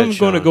you I'm said,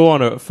 gonna Sean. go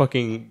on a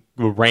fucking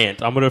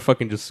rant. I'm gonna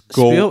fucking just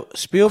go.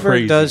 Spielberg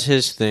crazy. does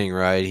his thing,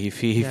 right? He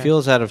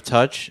feels out of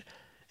touch,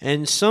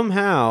 and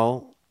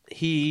somehow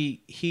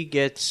he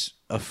gets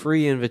a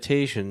free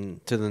invitation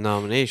to the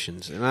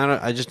nominations, and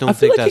I just don't I feel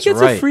think like that's he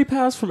gets right. a free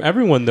pass from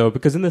everyone though,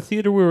 because in the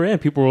theater we were in,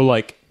 people were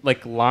like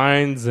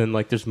lines and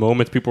like there's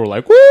moments people were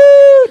like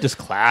woo, just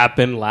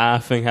clapping,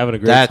 laughing, having a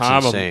great That's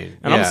time. insane.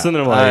 And I'm Yeah. sitting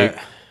there like,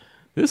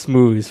 this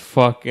movie's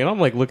fucking. I'm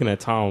like looking at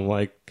Tom,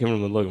 like giving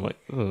him a look. I'm like,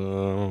 I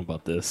don't know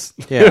about this.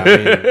 Yeah, I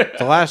mean,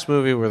 the last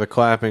movie where the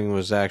clapping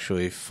was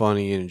actually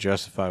funny and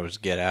justified was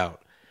Get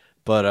Out.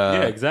 But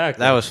Yeah,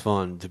 exactly. that was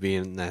fun to be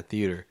in that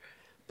theater.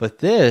 But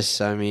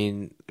this, I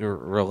mean,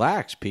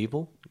 relax,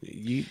 people.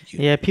 You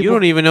people-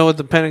 don't even know what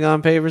the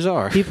Pentagon Papers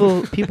are.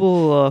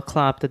 people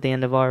clapped at the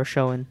end of our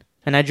showing,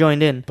 and I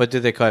joined in. But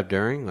did they clap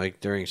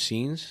during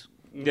scenes?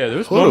 Yeah,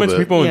 there's A little moments bit.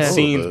 people in Yeah.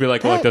 scenes be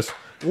like this.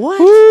 What?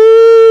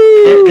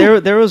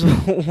 There was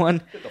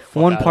one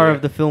outta part here.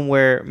 of the film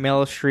where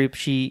Meryl Streep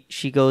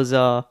she goes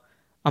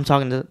I'm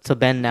talking to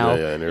Ben now,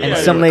 Yeah, and and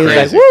everybody's some going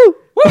lady's like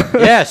crazy.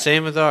 woo, Yeah,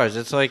 same with ours.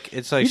 It's like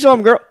you saw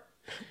him, girl.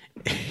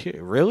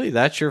 really?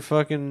 That's your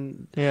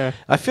fucking. Yeah,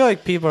 I feel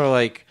like people are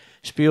like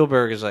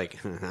Spielberg is like,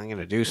 I'm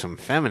gonna do some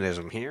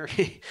feminism here,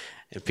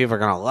 and people are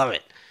gonna love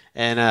it.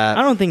 And I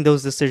don't think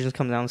those decisions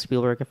come down to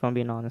Spielberg. If I'm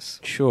being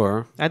honest,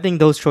 sure, I think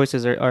those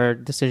choices are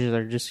decisions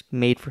are just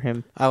made for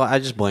him. I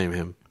just blame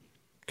him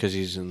because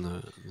he's in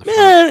the front.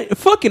 Man,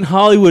 fucking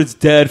Hollywood's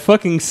dead.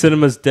 Fucking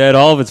cinema's dead.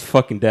 All of it's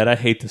fucking dead. I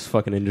hate this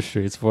fucking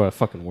industry. It's for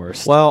fucking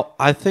worst. Well,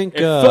 I think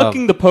If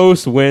fucking The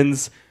Post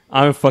wins,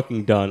 I'm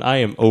fucking done. I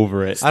am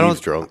over it. I don't-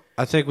 Steve's drunk.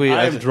 I think we.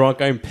 I am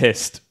drunk. I'm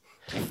pissed.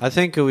 I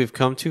think we've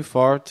come too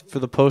far for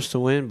the Post to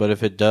win, but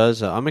if it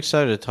does, I'm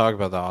excited to talk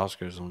about the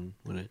Oscars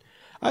when it.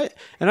 I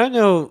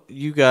know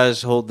you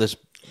guys hold this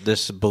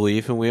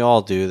belief, and we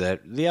all do,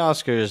 that the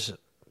Oscars,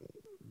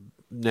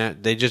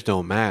 they just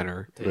don't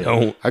matter. They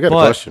don't. I got a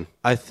But question.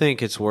 I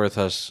think it's worth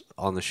us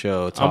on the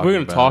show talking. We're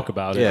going to talk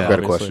about it. Yeah. I got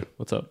a obviously. question.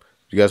 What's up?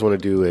 You guys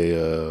want to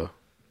do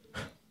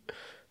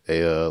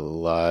a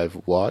live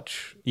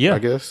watch? Yeah, I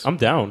guess. I'm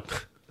down.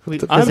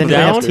 Does I'm anyone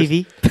have down.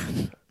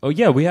 TV? Oh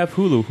yeah, we have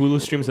Hulu.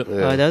 Hulu streams it.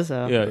 Oh, it does.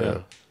 Yeah, yeah.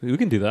 We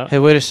can do that. Hey,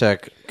 wait a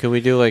sec. Can we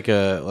do like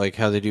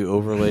how they do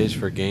overlays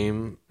for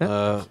game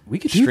We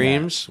could do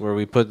streams where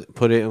we put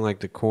it in like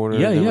the corner?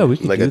 Yeah, and then yeah, we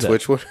can Like do a that.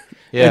 Twitch one.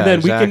 Yeah, and then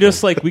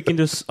exactly. we can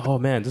just. Oh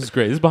man, this is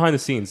great. This is behind the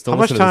scenes. Don't How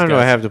much listen to time this do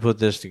I guy. have to put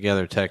this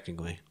together?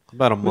 Technically,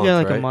 about a month. We got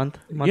like right? a month.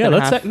 Yeah, and a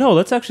let's half.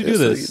 let's actually do It's,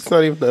 this. it's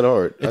not even that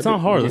hard. It's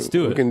not hard. Let's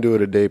do We it. can do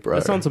it a day prior.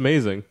 That sounds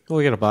amazing. Well,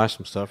 we got to buy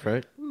some stuff,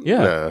 right?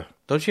 Yeah. Nah.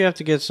 Don't you have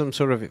to get some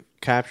sort of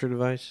capture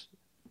device,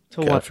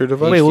 So Capture what?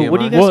 device? Wait,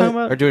 what are you guys What? talking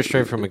about? or do it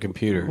straight from a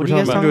computer? What are you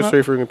guys I talking do it about?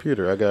 straight from a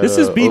computer. I got. This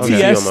is OBS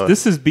BTS. on my-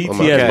 This is on my BTS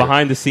computer.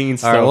 behind the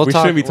scenes All stuff. right, we'll we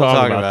talk, shouldn't be we'll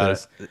talking talk about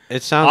it. this.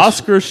 It sounds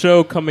Oscar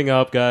show coming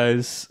up,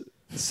 guys.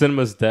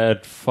 Cinema's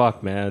dead.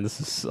 Fuck, man.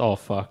 This is all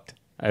fucked.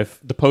 If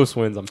the Post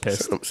wins, I'm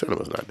pissed.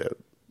 Cinema's not dead.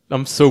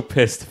 I'm so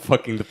pissed.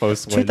 Fucking the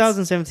Post wins.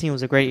 2017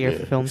 was a great year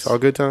for films. It's all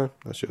good time.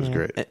 That shit was Yeah.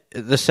 great.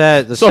 the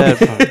sad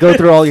part. Go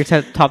through all your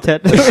top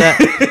 10.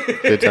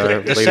 Good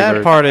time. The Lady sad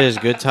Bird. part is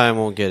Good Time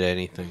won't get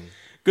anything,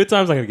 Good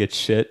times not gonna get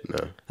shit.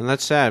 No. and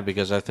that's sad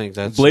because I think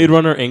that's Blade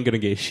Runner ain't gonna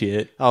get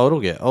shit. Oh, it'll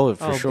get for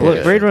Oh, sure.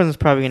 Blade Runner is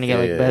probably going to get Yeah,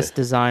 like yeah. best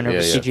design or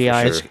Yeah, yeah,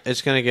 CGI. for sure.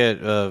 It's gonna get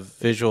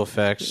visual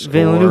effects.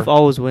 Villeneuve score.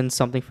 always wins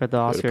something for the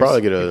It'll Oscars.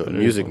 probably get a It'll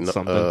music win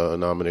something.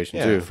 nomination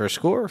Yeah, too. for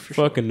score. For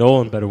sure. Fucking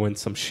Nolan better win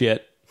some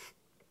shit.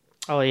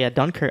 Oh yeah,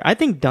 Dunkirk. I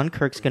think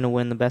Dunkirk's going to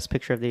win the best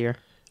picture of the year.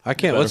 I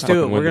can't. Better Let's do it.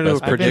 fucking We're win the gonna do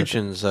best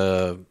predictions.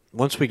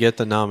 Once we get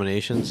the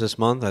nominations this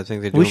month, I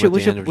think they do We them should at we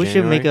the end should of we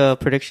should make January. a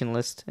prediction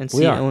list and We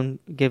see are. and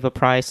give a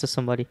prize to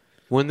somebody.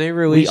 When they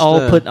release. We all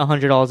the, put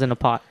 $100 in a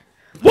pot.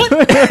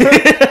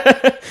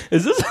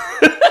 Is this?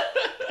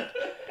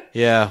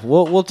 Yeah,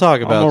 we'll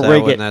talk about gonna that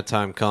rig when it. that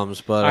time comes.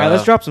 But All right,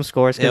 let's drop some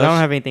scores because yeah, I don't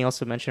let's- have anything else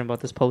to mention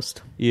about this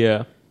post.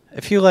 Yeah.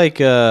 If you like,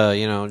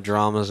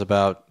 dramas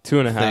about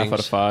 2.5 things- out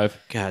of 5.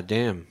 God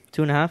damn.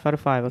 2.5 out of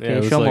 5. Okay, Yeah, it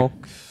was show like, Mo.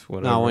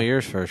 whatever. No, I want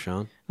yours first,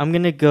 Sean. I'm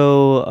gonna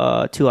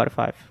go 2 out of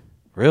 5.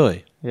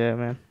 Really? Yeah,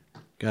 man.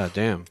 God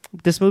damn.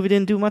 This movie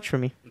didn't do much for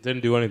me.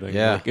 Didn't do anything.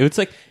 Yeah.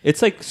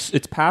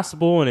 It's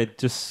passable, and it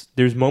just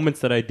there's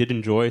moments that I did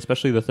enjoy,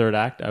 especially the third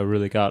act. I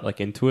really got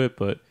like into it,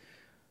 but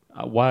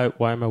why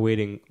am I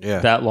waiting Yeah.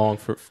 that long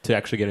to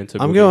actually get into?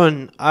 a I'm movie?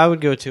 going. I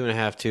would go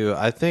 2.5 too.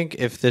 I think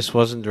if this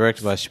wasn't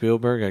directed by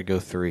Spielberg, I'd go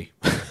 3.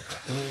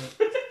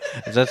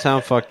 Does that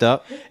sound fucked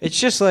up? It's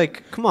just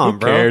like, come on, Who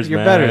bro. cares,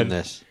 You're better man? than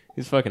this.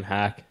 He's fucking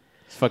hack.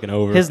 He's fucking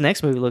over. His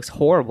next movie looks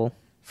horrible.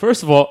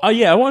 First of all,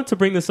 I wanted to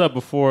bring this up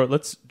before.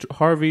 Let's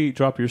Harvey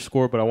drop your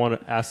score, but I want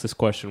to ask this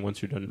question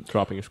once you're done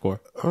dropping your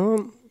score.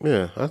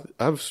 Yeah,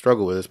 I've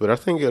struggled with this, but I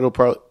think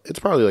it's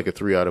probably like a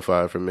 3 out of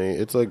 5 for me.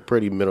 It's like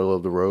pretty middle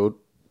of the road.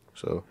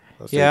 So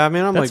Yeah, I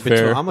mean, I'm That's like between,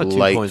 fair. I'm a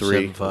light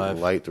 3, 2.75.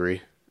 light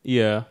 3.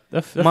 Yeah, that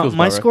My, feels my about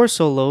right. score's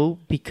so low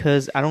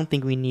because I don't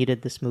think we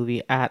needed this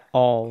movie at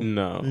all.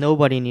 No.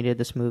 Nobody needed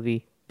this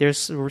movie. There's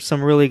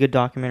some really good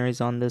documentaries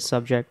on this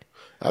subject.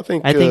 I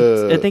think I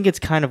think it's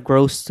kind of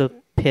gross to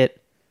pit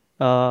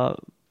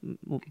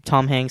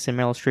Tom Hanks and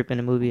Meryl Streep in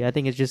a movie. I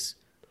think it's just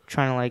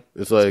trying to like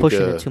it's like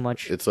pushing it too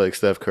much. It's like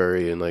Steph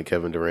Curry and like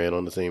Kevin Durant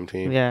on the same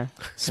team. Yeah,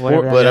 Sport,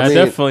 whatever. but yeah, I mean-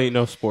 definitely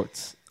no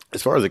sports.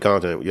 As far as the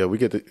content, yeah, we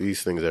get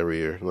these things every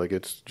year. Like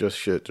it's just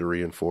shit to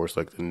reinforce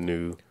like the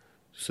new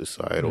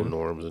societal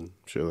norms and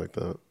shit like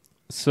that.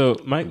 So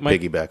my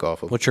Piggyback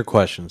off of. What's your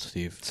question,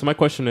 Steve? So my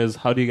question is,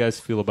 how do you guys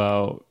feel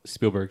about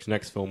Spielberg's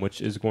next film,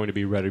 which is going to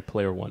be Ready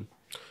Player One?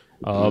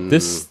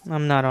 This,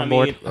 I'm not on I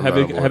board. mean, I'm have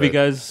not you on have you board.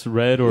 guys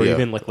read or Yeah.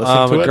 even like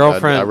listened to My it?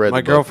 girlfriend. I read the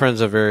My book.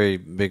 girlfriend's a very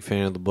big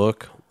fan of the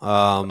book.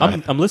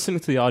 I'm listening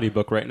to the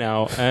audiobook right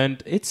now,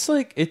 and it's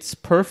like it's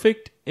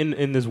perfect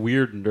in this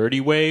weird nerdy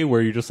way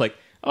where you're just like,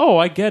 oh,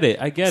 I get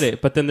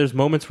it. But then there's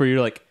moments where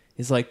you're like,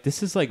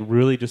 this is like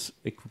really just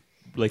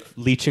like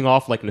leeching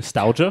off like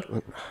nostalgia.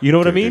 You know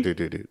what I mean?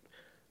 Dude.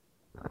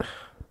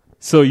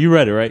 So you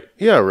read it, right?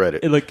 Yeah, I read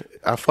it. It, like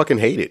I fucking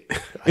hate it.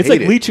 it's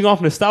like leeching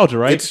off nostalgia,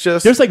 right? It's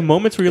just there's like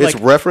moments where you're it's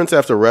like, reference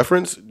after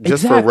reference,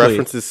 just for Exactly.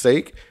 reference's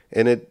sake,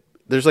 and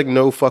there's like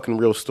no fucking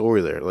real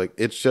story there. Like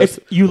it's just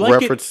you like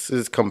it-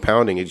 references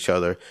compounding each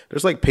other.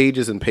 There's like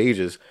pages and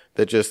pages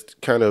that just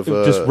kind of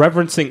just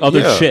referencing other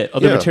yeah, shit,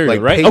 other yeah, material,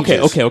 like right?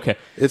 pages. Okay.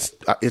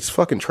 It's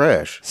fucking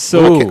trash.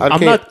 So I I'm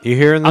can't- not You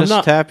hearing I'm this,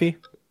 not- Tappy?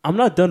 I'm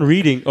not done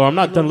reading, or I'm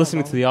not done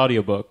listening to the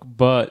audiobook,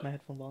 but My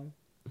headphone volume.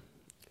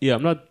 yeah,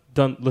 I'm not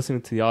done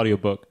listening to the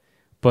audiobook.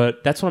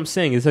 But that's what I'm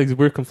saying. It's like this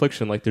weird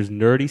confliction. Like there's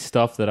nerdy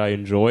stuff that I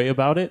enjoy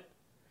about it,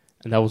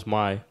 and that was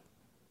my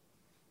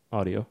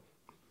audio.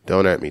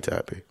 Don't at me,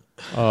 Tappy.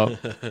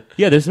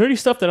 Yeah, there's nerdy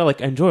stuff that I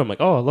like enjoy. I'm like,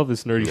 oh, I love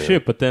this nerdy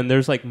shit. But then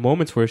there's like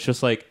moments where it's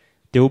just like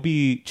there will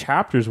be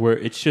chapters where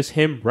it's just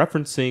him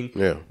referencing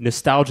Yeah.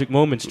 nostalgic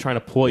moments, trying to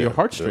pull your They're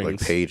heartstrings. like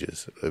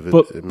pages. It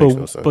But makes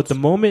no sense. but the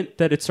moment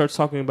that it starts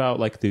talking about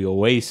like the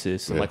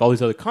Oasis and like all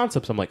these other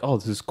concepts, I'm like, oh,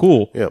 this is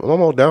cool. yeah, well,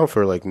 I'm all down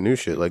for like new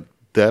shit. Like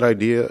that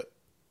idea.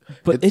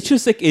 But it's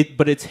just like it.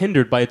 But it's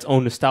hindered by its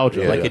own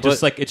nostalgia. Yeah, like yeah.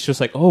 it's just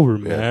like oh,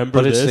 remember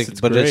But this?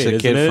 it's the great,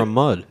 kid isn't it? from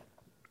Mud.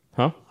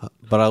 Huh?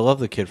 but I love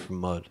the kid from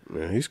Mud.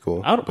 Yeah, he's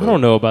cool. I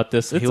don't know about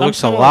this. He I'm looks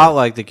a kinda lot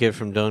like the kid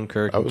from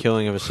Dunkirk and was-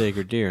 Killing of a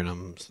Sacred Deer, and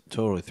I'm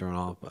totally thrown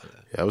off by that.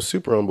 Yeah, I was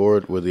super on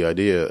board with the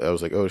idea. I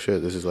was like, oh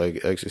shit, this is like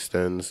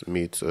Existenz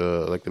meets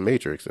like the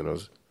Matrix, and I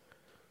was.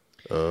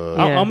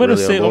 I'm gonna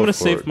really on board for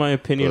save it, my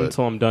opinion but-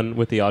 until I'm done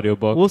with the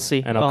audiobook. We'll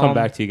see. And I'll come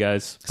back to you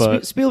guys.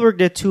 But Spielberg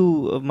did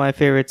two of my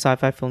favorite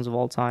sci-fi films of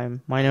all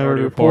time: Minority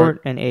Minority Report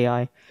Report. and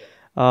AI.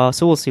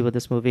 So we'll see with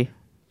this movie.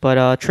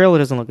 But trailer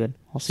doesn't look good.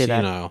 I'll say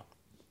that. Senile.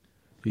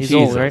 He's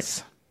old, right?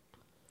 Jesus.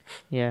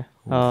 Yeah.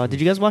 Did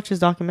you guys watch his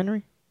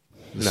documentary?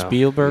 The No.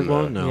 Spielberg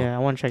one? No. Yeah, I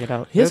want to check it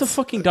out. He has a That's-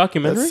 fucking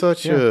documentary. That's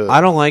such Yeah. a.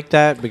 I don't like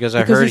that because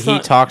I Because heard he's he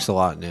not- talks a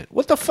lot in it.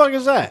 What the fuck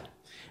is that?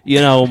 You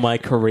know, my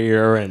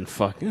career and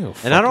fuck.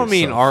 And I don't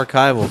mean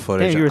archival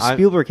footage. Damn, you're a I-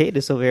 Spielberg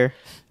haters over here.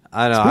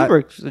 I know.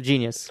 Spielberg's a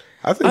genius.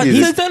 I think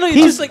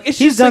He's he's.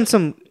 He's done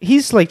some.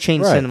 He's like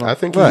changed Right. cinema. I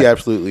think Right. he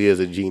absolutely is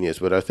a genius,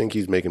 but I think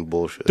he's making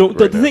bullshit. The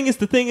right now.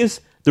 thing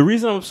is, the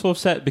reason I'm so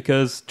upset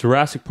because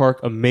Jurassic Park,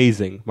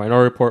 amazing.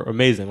 Minority Report,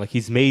 amazing. Like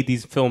he's made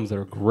these films that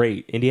are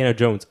great. Indiana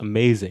Jones,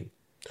 amazing.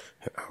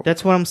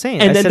 That's what I'm saying.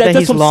 And I then said that that's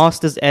he's what I'm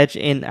lost his edge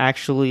in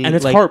actually And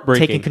it's like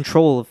heartbreaking. taking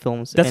control of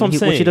films. That's and what I'm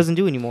which he saying. doesn't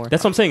do anymore.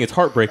 That's what I'm saying. It's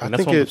heartbreaking.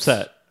 That's why I'm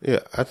upset. Yeah,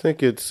 I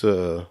think it's.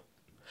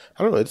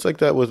 I don't know. It's like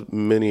that with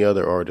many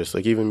other artists,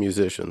 like even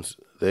musicians.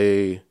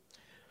 They,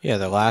 Yeah,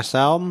 the last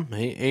album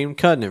ain't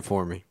cutting it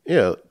for me.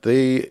 yeah,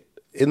 they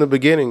in the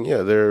beginning,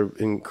 yeah, they're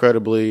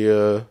incredibly.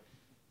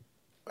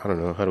 I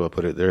don't know how do I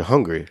put it. They're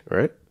hungry,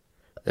 right?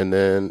 And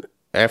then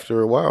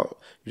after a while,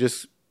 you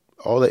just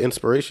all the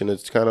inspiration,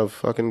 it's kind of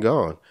fucking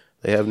gone.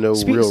 They have no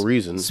real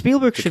reason.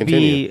 Spielberg to should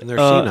continue. be And they're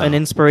senile. an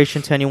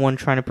inspiration to anyone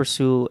trying to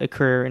pursue a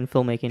career in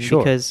filmmaking Sure.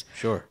 because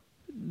Sure.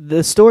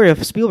 the story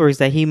of Spielberg is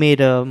that he made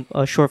a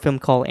short film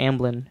called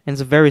Amblin, and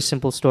it's a very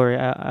simple story.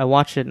 I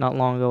watched it not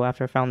long ago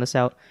after I found this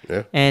out,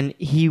 Yeah. and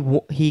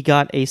he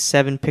got a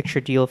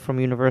 7-picture deal from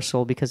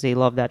Universal because they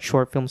love that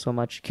short film so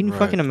much. Can you Right.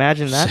 fucking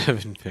imagine that?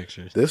 7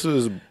 pictures. This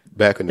was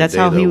back in the That's day.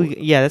 how though.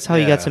 that's how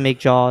he got Yeah. to make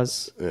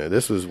Jaws. Yeah,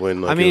 this was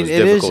when like, I mean, it was it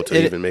is- difficult to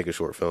it- even make a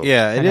short film.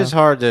 Yeah, it I is know.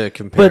 hard to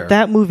compare. But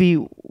that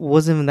movie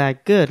wasn't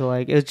that good.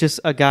 Like it was just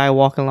a guy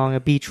walking along a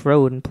beach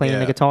road and playing the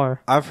Yeah.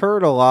 guitar. I've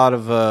heard a lot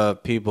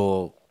of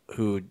people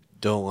who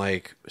don't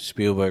like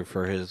Spielberg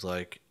for his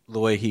like the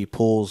way he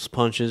pulls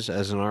punches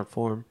as an art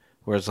form,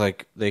 whereas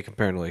like they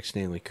compare him to like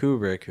Stanley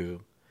Kubrick,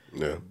 who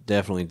Yeah.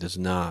 definitely does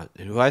not,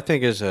 and who I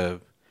think is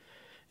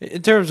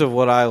in terms of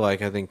what I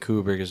like, I think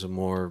Kubrick is a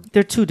more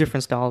They're two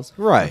different styles.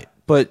 right,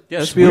 but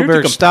Yeah, it's weird to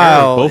Spielberg's compare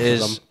style both of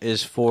them.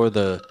 is for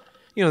the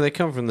they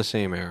come from the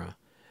same era,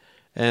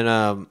 and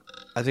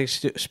I think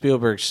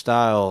Spielberg's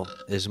style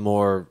is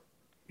more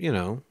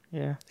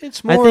Yeah.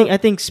 it's more I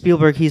think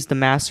Spielberg, he's the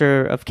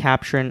master of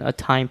capturing a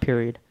time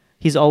period.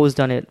 He's always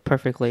done it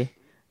perfectly.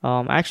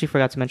 I actually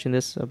forgot to mention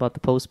this about the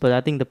Post, but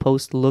I think the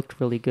Post looked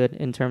really good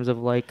in terms of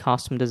like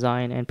costume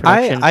design and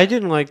production. I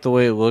didn't like the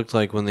way it looked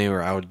like when they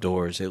were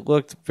outdoors. It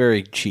looked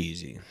very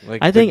cheesy.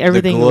 Like I think the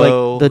everything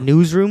glow. like the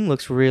newsroom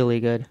looks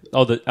really good.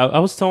 Oh, I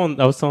was telling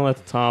at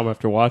the time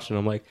after watching,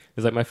 I'm like,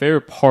 it's like my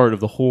favorite part of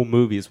the whole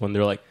movie is when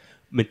they're like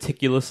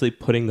meticulously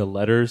putting the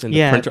letters in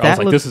the printer. I was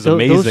like, this is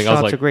amazing. Those I was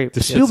shots like, are great.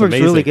 this shit's Spielberg's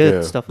amazing. really good Yeah,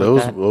 at stuff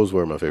those like that. those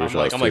were my favorite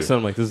shots. I'm like,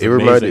 too. this is it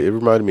amazing.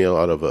 reminded me a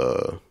lot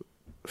of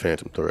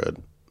Phantom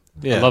Thread.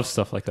 yeah. I love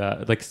stuff like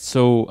that. Like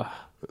so.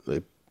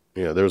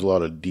 Yeah, there was a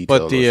lot of detail.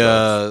 But in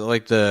those shots.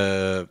 like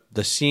the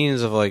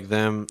scenes of like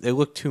them, it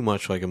looked too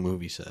much like a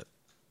movie set.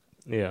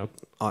 Yeah,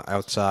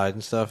 Outside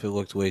and stuff, it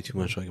looked way too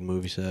much like a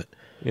movie set.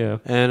 yeah.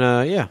 And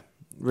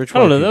rich. I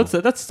don't white know.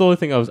 people. That's the only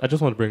thing I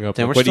just want to bring up.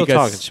 Damn, Like, we're what still you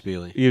guys, talking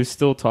Spiely. You're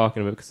still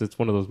talking about because it's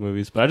one of those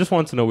movies. But I just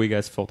wanted to know what you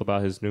guys felt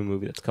about his new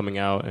movie that's coming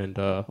out and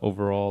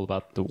overall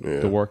about the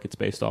work it's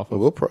based off of.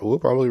 we'll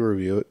probably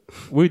review it.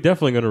 We're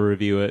definitely going to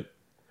review it.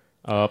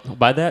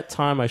 By that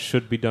time, I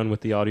should be done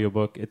with the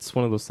audiobook. It's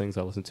one of those things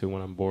I listen to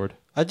when I'm bored.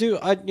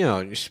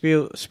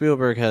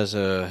 Spielberg has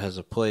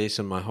a place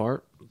in my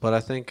heart, but I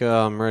think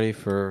I'm ready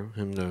for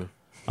him to.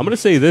 I'm going to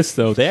say this,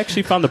 though. They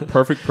actually found the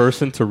perfect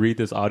person to read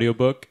this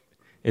audiobook.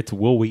 It's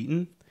Will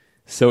Wheaton.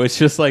 So it's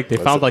just like they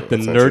found like the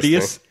that's nerdiest.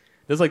 interesting.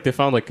 It's like they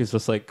found like it's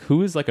just like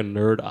who is like a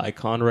nerd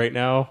icon right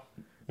now,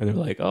 and they're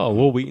like, oh,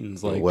 Will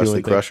Wheaton's like Wesley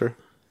doing things. Crusher,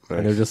 and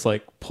they're Nice. just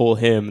like pull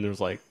him, and there's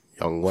like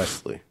Young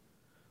Wesley.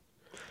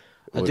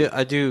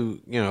 I do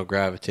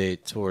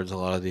gravitate towards a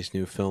lot of these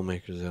new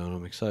filmmakers, though, and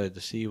I'm excited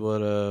to see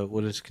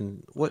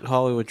what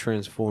Hollywood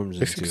transforms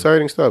It's into.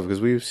 exciting stuff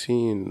because we've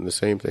seen the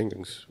same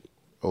things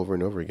over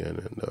and over again,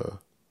 and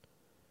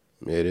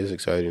it is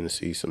exciting to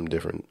see some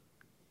different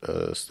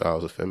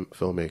styles of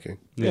filmmaking.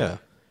 Yeah,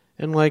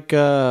 and like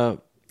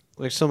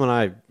someone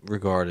I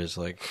regard as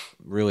like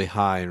really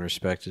high in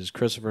respect is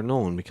Christopher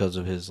Nolan because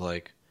of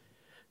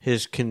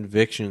his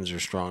convictions are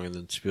stronger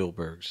than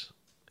Spielberg's.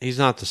 He's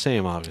not the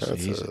same,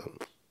 obviously.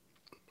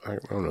 I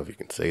don't know if you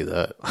can say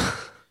that. I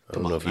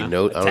don't know if you man.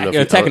 know. I don't know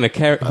if attacking you, a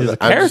character. His I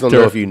just character. don't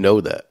know if you know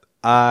that.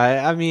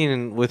 I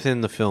mean, within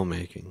the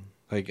filmmaking,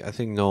 like I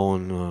think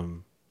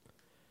Nolan,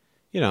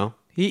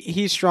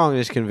 he's strong in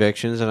his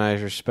convictions, and I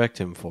respect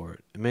him for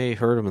it. It may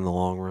hurt him in the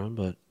long run,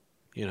 but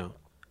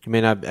He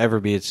may not ever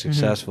be as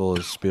successful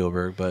as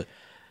Spielberg, but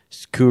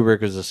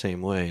Kubrick was the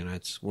same way, and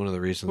that's one of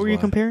the reasons Who were why. you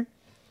comparing?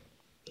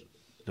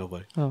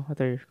 Nobody. Oh, I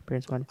thought you were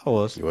comparing somebody. I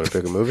was. You want to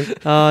pick a movie?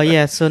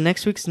 Yeah, so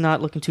next week's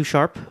not looking too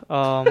sharp.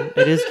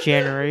 It is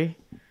January.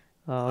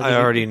 I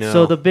already know.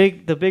 So the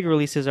big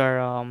releases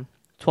are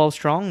 12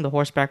 Strong, the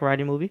horseback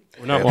riding movie.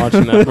 We're not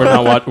watching that. We're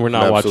not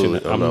watching Absolutely,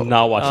 it. I'm I'm not.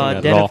 not watching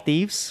that Den at all. of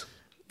Thieves.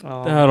 I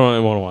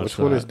don't want to watch Which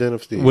that. one is Den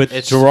of Thieves? With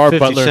It's Gerard 50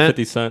 Butler Cent? and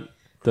 50 Cent.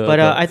 But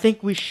I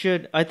think we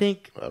should. I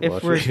think I'd if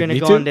watch we're it. going to Me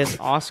go too. on this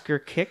Oscar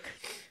kick,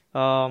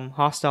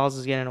 Hostiles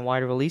is getting a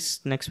wider release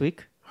next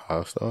week.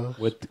 Hostile?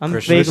 with I'm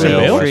Christian vaguely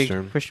Bale? intrigued.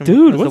 Western. Christian,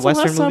 dude, it's when's a the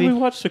Western last time movie. we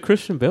watched a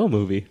Christian Bale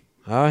movie?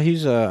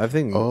 He's I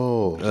think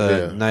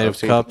Yeah. Night of I've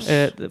seen- Cups.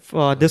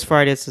 This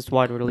Friday it's its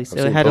wide release. I've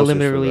It seen had a posters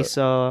limited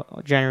for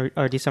release January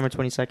or December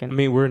 22nd. I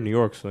mean, we're in New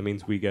York, so that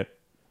means we have.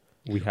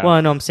 Well,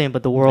 I know I'm saying,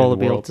 but the world In will the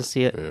be able world. to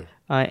see it.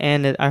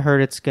 Yeah. I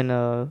heard it's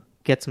gonna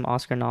get some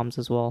Oscar noms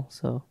as well.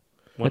 So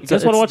You it's,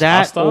 guys want to watch that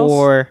Hostiles?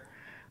 or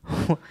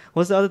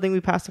what's the other thing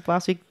we passed up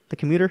last week? The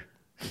Commuter.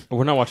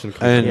 We're not watching.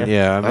 And Yeah.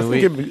 yeah, I I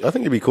mean, think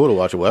it'd be cool to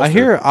watch a Western. I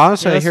hear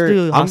honestly, Yeah, I let's hear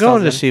do I'm Hostiles going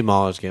to then. see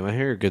Mahler's game. I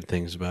hear good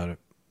things about it.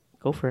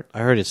 Go for it. I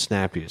heard it's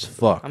snappy as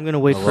fuck. I'm gonna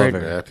wait I for love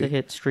it Happy. to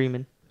hit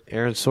streaming.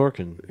 Aaron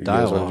Sorkin You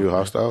guys want dialogue. to do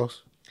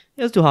Hostiles?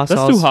 Yeah, let's do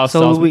Hostiles. do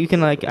Hostiles. So we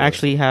can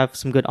actually have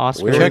some good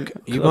Oscar Check.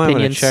 You might want to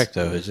opinions. check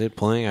though. Is it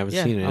playing? I haven't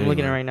Yeah, seen it. I'm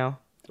looking at it anywhere. right now.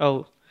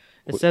 Oh,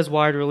 it says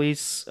wide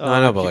release. No,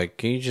 I know, but like,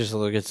 can you just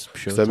look at some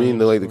shows? I mean,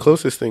 the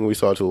closest thing we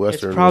saw to a it's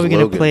Western probably was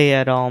gonna Logan. play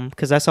at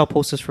because I saw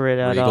posters for it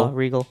at Regal?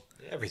 Regal.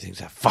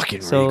 everything's a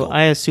fucking So Regal.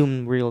 I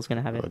assume Regal's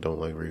gonna have I it. don't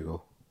like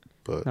Regal,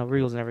 but No,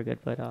 Regal's never good,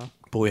 but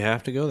But we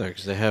have to go there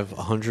because they have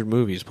 100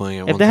 movies playing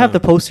at if one they have the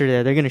time. poster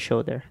there, they're gonna show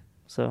it there.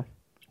 So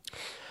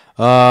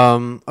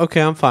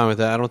Okay, I'm fine with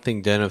that. I don't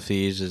think Den of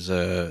Thieves is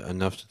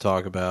enough to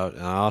talk about,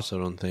 and I also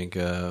don't think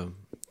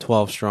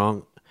 12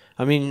 Strong.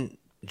 I mean,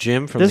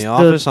 Jim from This- The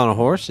Office on a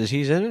horse. Is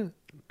he in it?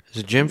 Is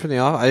it Jim from The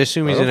Office? I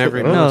assume he's I in don't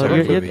every think- I no, don't military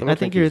think- movie. don't I think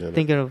think you're he's in it.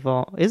 thinking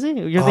of. Is it?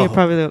 You're thinking Oh,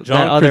 probably John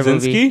that other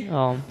Krasinski?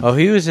 movie. Oh,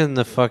 he was in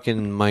the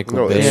fucking Michael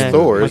No, Bay. it's yeah,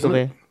 Thor, Michael isn't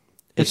it? Bay.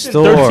 It's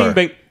Thor.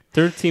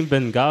 13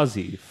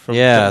 Benghazi. From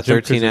Yeah, Jim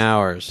 13 Krasinski.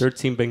 hours.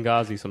 13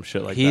 Benghazi, some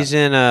shit like He's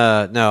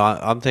that. in no.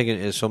 I'm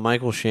thinking so.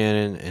 Michael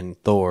Shannon and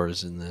Thor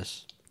is in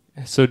this.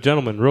 So,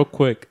 gentlemen, real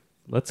quick,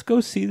 let's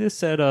go see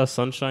this at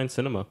Sunshine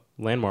Cinema,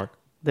 Landmark.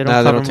 They don't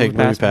Nah, they cover don't take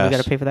movie movie pass. We pass.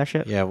 gotta pay for that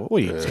shit. Yeah, what are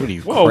you? What are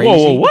you Whoa, crazy? whoa,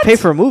 whoa, what? Pay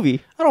for a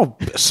movie. I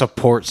don't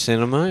support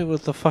cinema.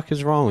 What the fuck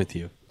is wrong with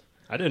you?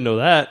 I didn't know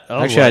that.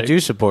 Actually, I do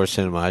support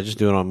cinema. I just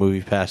do it on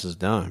Movie Pass's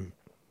dime.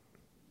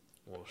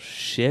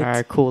 Shit. All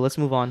right, cool. Let's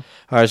move on.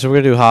 All right, so we're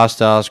gonna do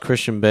Hostiles.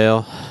 Christian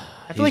Bale.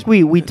 I feel like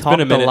we talked been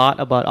a a minute. lot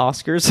about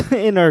Oscars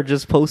in our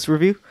just post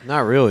review. Not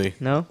really.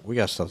 No. We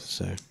got stuff to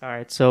say. All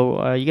right,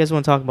 so you guys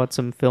want to talk about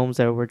some films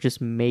that were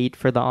just made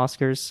for the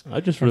Oscars?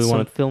 I just And really some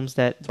want to. films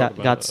that talk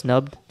about got that.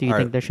 snubbed. Do you All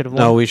think right. they should have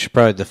won? No, we should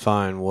probably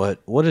define what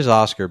is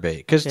Oscar bait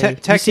because Yeah, you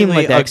seem technically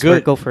like the a expert.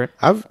 good. Go for it.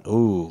 I've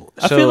Ooh,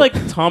 I feel like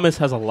Thomas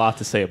has a lot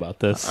to say about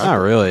this. not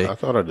really. I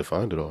thought I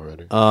defined it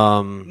already.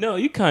 No,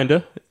 you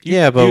kinda.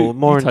 Yeah, but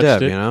more in touched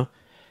depth, it. you know.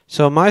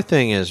 So my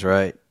thing is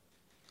right.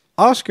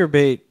 Oscar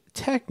bait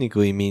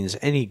technically means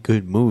any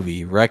good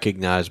movie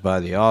recognized by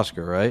the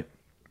Oscar, right?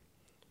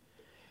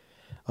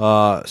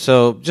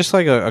 So just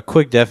like a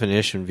quick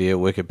definition via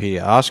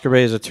Wikipedia, Oscar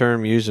bait is a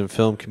term used in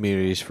film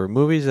communities for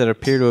movies that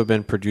appear to have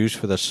been produced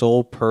for the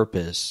sole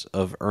purpose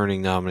of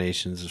earning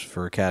nominations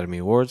for Academy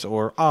Awards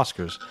or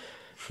Oscars.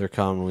 They're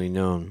commonly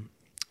known.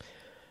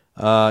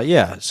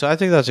 Yeah, so I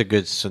think that's a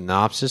good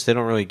synopsis. They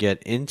don't really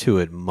get into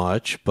it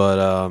much, but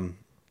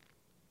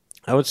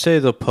I would say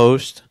The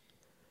Post.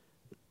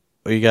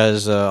 Are you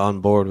guys on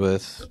board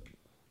with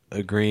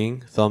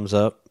agreeing? Thumbs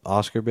up,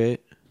 Oscar bait?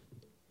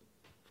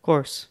 Of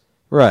course.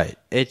 Right.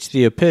 It's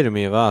the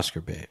epitome of Oscar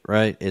bait,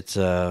 right? It's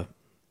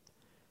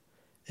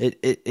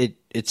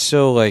it's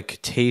so like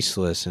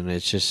tasteless and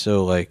it's just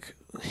so like,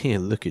 yeah,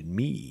 look at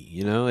me,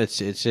 you know? It's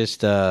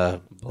just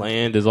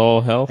Bland is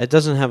all hell. it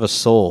doesn't have a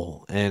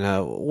soul. And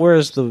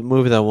whereas the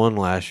movie that won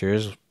last year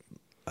is,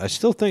 I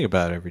still think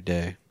about it every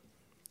day.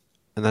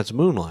 And that's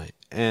Moonlight.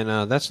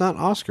 And that's not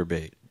Oscar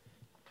bait.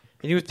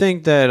 And you would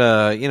think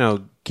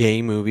that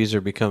gay movies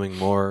are becoming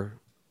more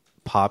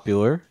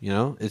popular. You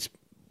know,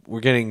 we're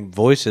getting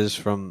voices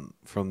from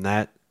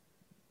that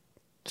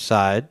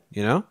side.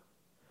 You know,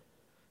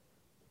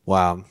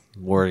 wow, I'm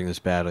wording this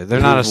badly.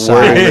 They're not a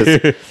Wording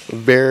side. this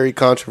very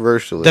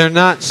controversially. They're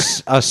not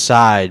a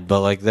side,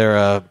 but like they're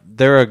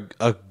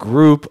a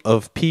group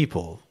of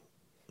people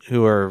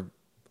who are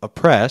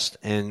oppressed,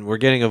 and we're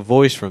getting a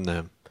voice from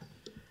them.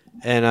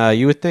 And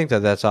you would think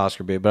that that's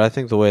Oscar bait, but I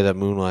think the way that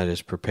Moonlight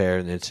is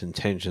prepared and its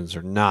intentions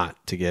are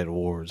not to get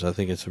awards. I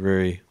think it's a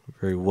very,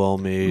 very well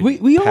made,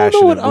 We all know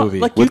passionate what movie.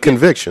 like you with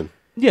conviction.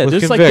 Yeah, With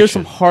there's conviction.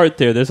 some heart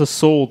there. There's a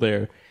soul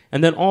there.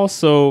 And then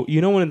also,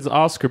 you know when it's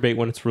Oscar bait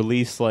when it's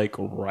released like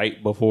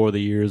right before the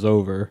year's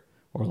over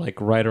or like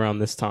right around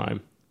this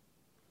time.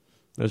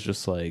 It's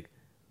just like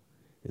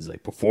his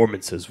like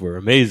performances were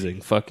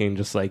amazing. Fucking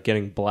just like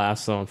getting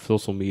blasted on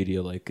social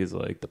media is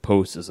like The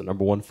Post is the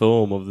 #1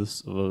 film of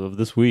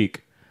this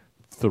week.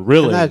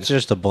 Thrilling. And that's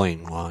just a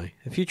blatant lie.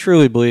 If you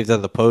truly believe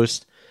that The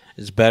Post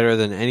is better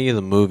than any of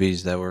the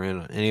movies that were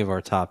in any of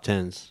our top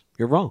 10s,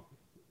 you're wrong.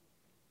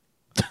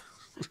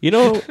 You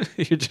know,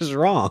 You're just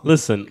wrong.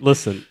 listen.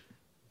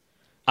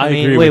 I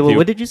mean, agree wait, with you.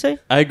 what did you say?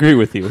 I agree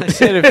with you. I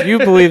said if you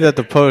believe that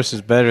The Post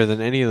is better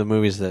than any of the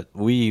movies that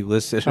we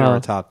listed in Oh. our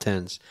top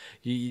 10s,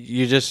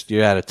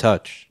 you're out of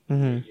touch.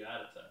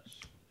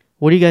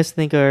 What do you guys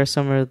think are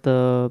some of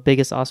the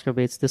biggest Oscar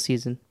baits this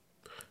season?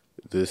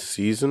 This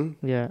season,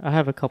 Yeah, I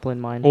have a couple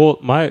in mind. Well,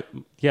 I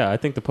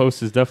think The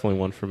Post is definitely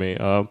one for me.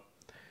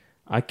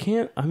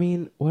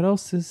 What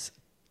else is?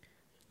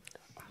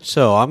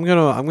 So I'm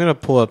gonna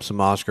pull up some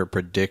Oscar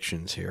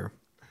predictions here.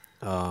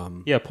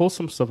 Yeah, pull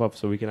some stuff up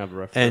so we can have a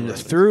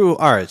reference. And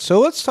all right, so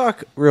let's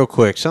talk real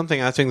quick.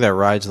 Something I think that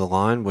rides the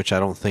line, which I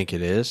don't think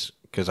it is,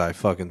 because I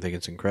fucking think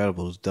it's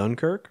incredible, is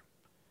Dunkirk.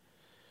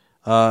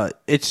 They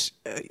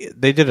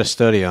did a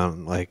study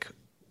on like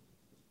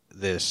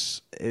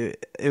this.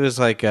 It was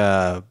like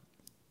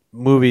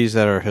movies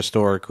that are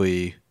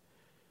historically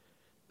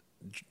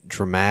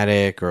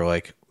dramatic or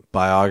like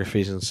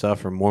biographies and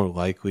stuff are more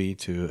likely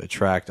to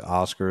attract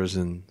Oscars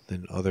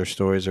than other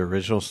stories or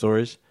original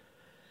stories.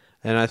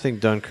 And I think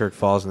Dunkirk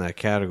falls in that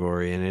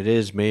category, and it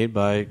is made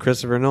by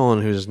Christopher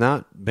Nolan, who's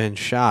not been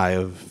shy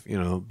of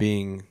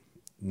being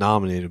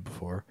nominated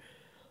before.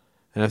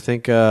 And I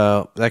think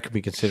that could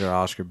be considered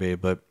Oscar bait,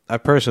 but I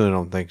personally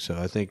don't think so.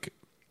 I think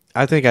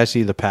I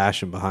see the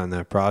passion behind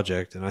that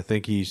project, and I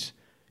think he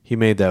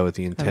made that with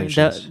the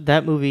intentions.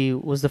 That movie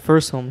was the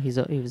first film he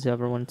was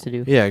ever wanted to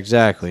do. Yeah,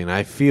 exactly, and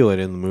I feel it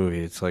in the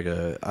movie. It's like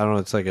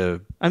it's like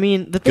a. I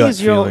mean, the thing gut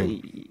is,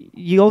 feeling.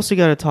 you also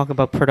got to talk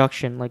about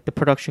production, like the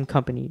production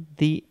company.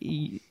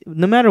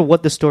 No matter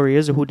what the story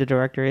is or who the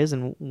director is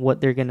and what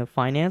they're going to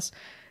finance,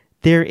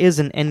 there is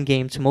an end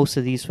game to most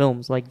of these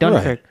films. Like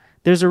Dunkirk, Right.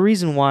 there's a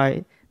reason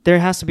why. There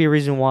has to be a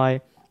reason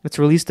why it's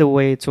released the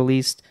way it's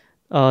released,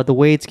 the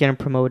way it's getting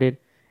promoted,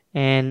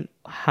 and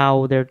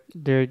how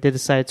they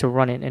decided to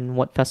run it and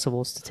what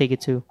festivals to take it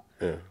to.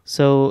 yeah.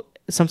 So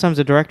sometimes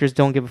the directors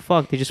don't give a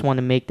fuck. They just want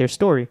to make their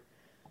story.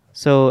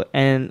 So,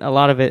 and a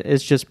lot of it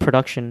is just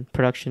production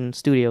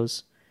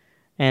studios.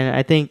 And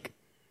I think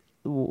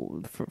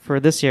for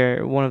this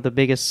year, one of the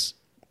biggest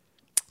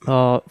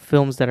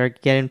films that are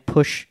getting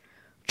pushed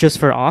just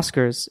for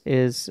Oscars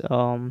is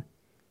what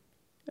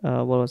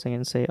was I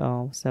going to say?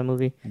 What's that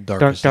movie?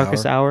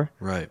 Darkest Hour.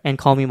 Right. And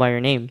Call Me by Your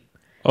Name.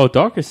 Oh,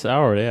 Darkest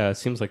Hour. Yeah, it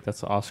seems like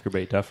that's an Oscar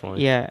bait,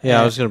 definitely. Yeah.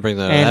 Yeah, I was going to bring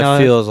that up. and, That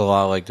feels a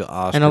lot like the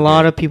Oscar. And a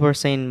lot bait. of people are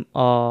saying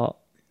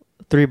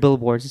Three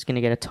Billboards is going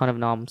to get a ton of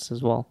noms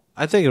as well.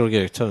 I think it'll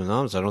get a ton of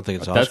noms. I don't think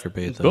it's That's- Oscar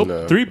bait though.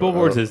 Nope. Three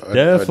Billboards is I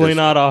definitely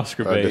not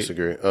Oscar I bait.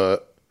 disagree.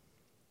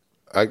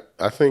 I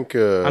think.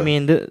 I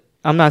mean,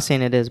 I'm not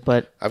saying it is,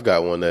 but I've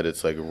got one that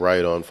it's like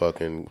right on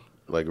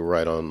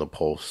the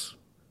pulse,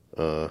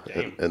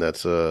 and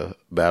that's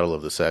Battle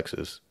of the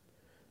Sexes.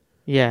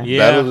 yeah. Yeah.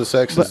 Battle of the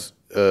Sexes.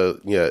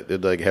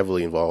 It like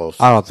heavily involves.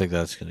 I don't think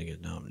that's going to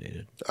get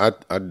nominated.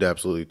 I'd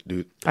absolutely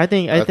do. I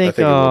think it would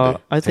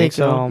be. I think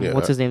so? Yeah.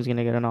 what's his name's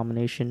gonna get a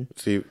nomination.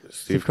 Steve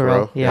Steve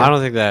Carell. Carell, yeah. I don't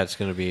think that's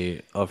going to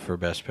be up for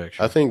Best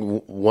Picture. I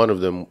think one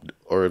of them,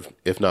 or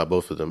if not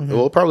both of them, Mm-hmm.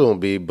 well, it probably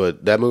won't be.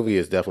 But that movie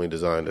is definitely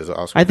designed as an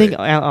Oscar. I think bait.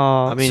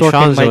 I mean, Sorkin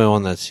Sean's the only might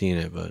one that's seen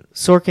it, but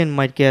Sorkin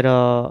might get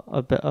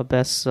a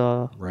best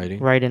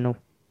writing write-in.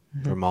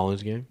 for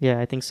Molly's Game. Yeah,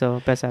 I think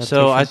so. Best adaptation.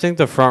 So I think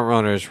the front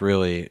runners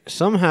really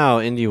somehow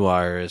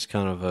IndieWire is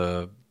kind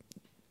of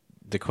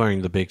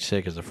declaring The Big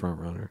Sick as a front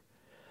runner,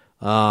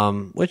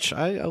 which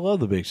I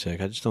love The Big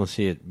Sick. I just don't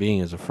see it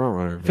being as a front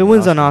runner. if it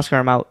wins an Oscar,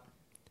 I'm out.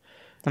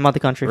 I'm out the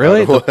country.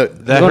 Really, What? that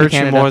I'm going to hurts you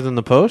Canada. more than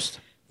The Post.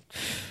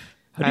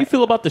 How do you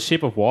feel about The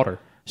Shape of Water?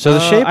 So The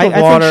Shape of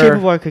I Water, think Shape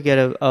of Water could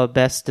get a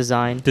best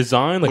design.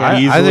 Design, like Yeah.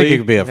 easily. I think it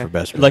could be up for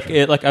Best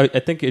Picture. I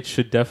think it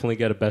should definitely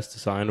get a Best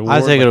Design award.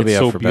 I think it'll it's be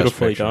up so for Best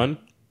beautifully Picture. done.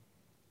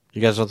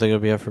 You guys don't think it'll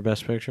be up for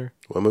Best Picture?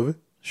 What movie?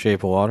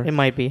 Shape of Water. It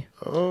might be.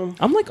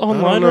 I'm like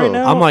online know. right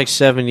now. I'm like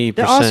 70%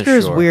 The Oscar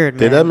is sure. weird, man.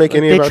 Did that make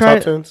any They of our tried-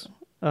 top tens?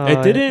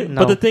 It didn't,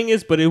 no. but the thing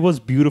is, it was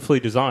beautifully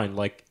designed.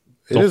 Like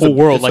It the is whole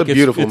world, it's like a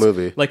beautiful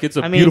movie. Like it's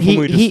a I mean, beautiful he-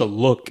 movie he- just to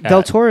look at.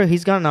 Del Toro,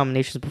 he's gotten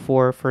nominations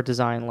before for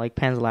design, like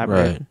Pan's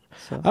Labyrinth. Right.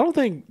 So. I don't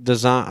think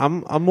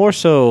design. I'm more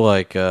so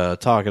like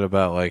talking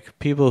about like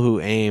people who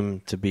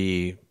aim to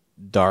be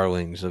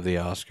darlings of the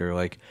Oscar,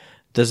 like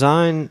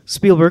design.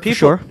 Spielberg, People,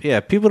 for sure. Yeah,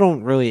 people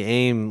don't really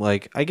aim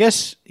like. I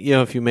guess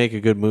if you make a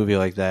good movie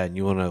like that and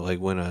you want to like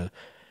win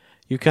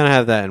you kind of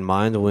have that in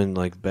mind to win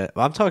like.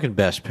 I'm talking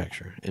Best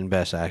Picture and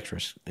Best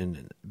Actress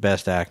and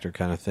Best Actor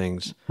kind of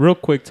things. Real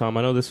quick, Tom.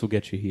 I know this will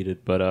get you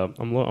heated, but I'm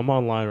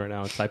online right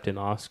now. I typed in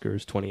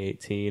Oscars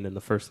 2018, and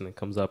the first thing that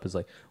comes up is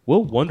like,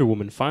 will Wonder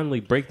Woman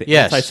finally break the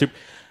Yes. anti-super?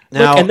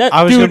 Now, and that,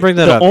 I was dude, gonna bring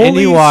that the up.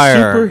 only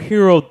IndieWire-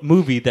 superhero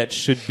movie that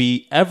should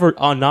be ever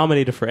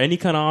nominated for any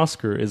kind of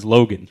Oscar is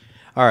Logan.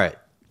 All right,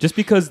 Just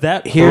because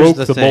that here's broke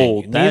the the thing.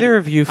 mold. Neither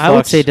of you. I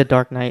would fucks- say The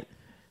Dark Knight.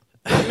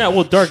 No,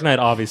 well, Dark Knight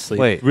obviously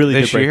Wait, really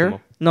this did break year? them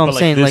all. No, I'm But,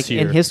 saying this like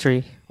year. in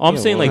history. Oh, I'm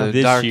saying like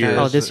this Dark year. Knight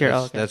Oh, is- this year,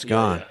 that's- okay. That's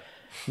gone.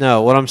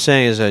 No, what I'm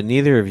saying is that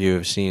neither of you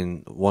have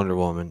seen Wonder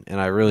Woman, and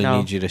I really No,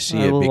 need you to see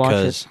I it will watch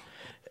because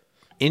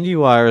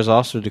IndieWire is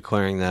also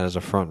declaring that as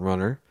a front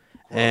runner,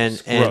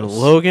 and Gross.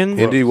 Logan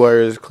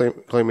IndieWire is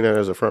claiming that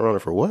as a front runner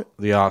for what?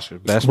 the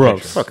Oscars best Gross.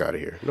 picture. Fuck out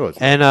of here. No, it's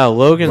not. And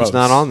Logan's Gross.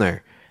 not on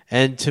there.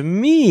 And to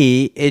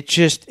me,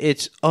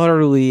 it's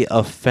utterly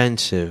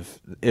offensive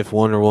if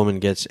Wonder Woman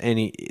gets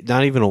any,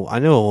 not even I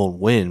know it won't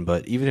win,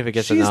 but even if it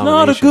gets a She's nomination.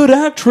 not a good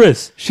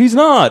actress. She's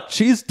not.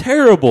 She's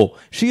terrible.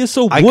 She is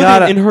so I wooden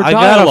gotta, in her I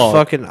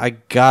dialogue.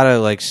 gotta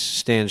like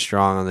stand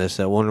strong on this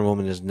that Wonder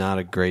Woman is not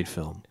a great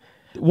film.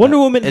 Wonder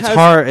Woman It's has,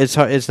 hard.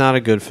 It's not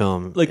a good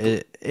film. Like,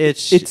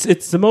 it's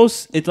the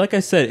most. It's like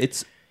I said.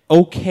 It's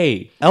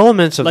okay.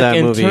 elements of Like that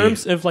in movie.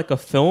 terms of like a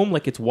film,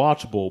 like it's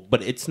watchable,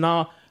 but it's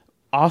not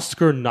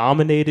Oscar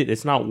nominated.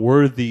 It's not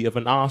worthy of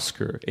an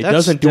Oscar. It that's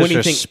doesn't do anything.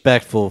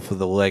 disrespectful for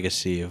the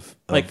legacy of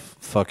Like,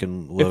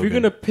 fucking Logan. If you're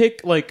gonna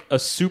pick like a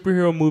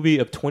superhero movie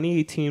of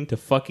 2018 to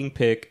fucking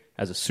pick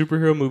as a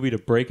superhero movie to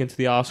break into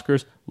the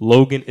Oscars,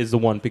 Logan is the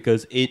one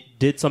because it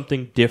did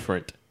something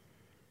different.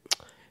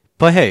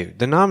 But hey,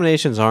 the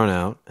nominations aren't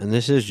out, and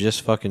this is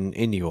just fucking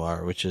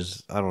IndieWire, which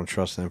is I don't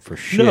trust them for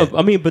shit. No,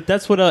 I mean, but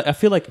that's what I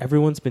feel like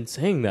everyone's been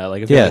saying that.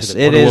 Like, I feel yes, like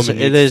it Wonder is.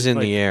 Woman It needs- is in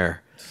like, the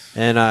air,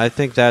 and I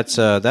think that's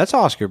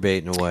Oscar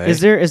bait in a way. Is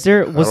there I was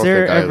don't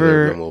there think either of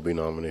ever them will be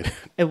nominated.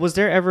 was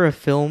there ever a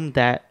film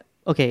that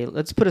okay,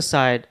 let's put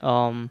aside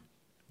this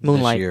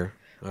Moonlight. year?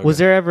 Okay. Was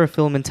there ever a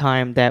film in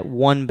time that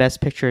won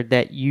Best Picture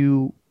that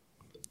you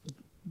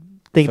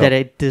think that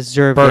it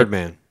deserved it?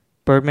 Birdman?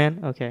 Birdman?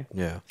 Okay.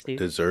 Yeah. Steve?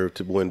 Deserve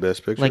to win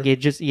Best Picture? Like it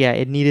just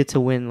it needed to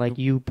win. Like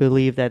you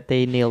believe that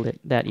they nailed it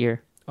that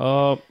year.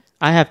 Uh,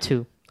 I have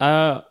two.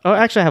 Oh,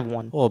 actually I have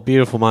one. Well,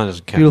 Beautiful Mind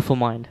doesn't count. Beautiful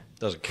Mind.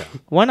 Doesn't count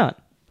Why not?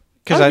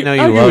 because I know I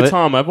you agree love with it.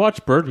 Just I've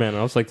watched Birdman and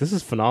I was like, this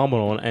is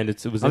phenomenal, and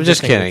it was. I'm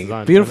just interesting kidding.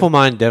 design. Beautiful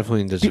Mind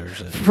definitely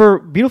deserves it. For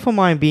Beautiful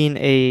Mind being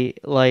a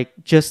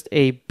just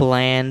a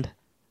bland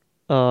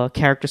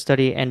character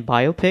study and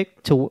biopic,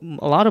 to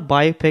a lot of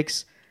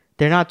biopics,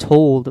 they're not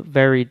told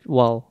very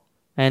well.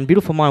 And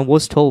Beautiful Mind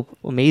was told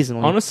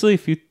amazingly. Honestly,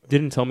 if you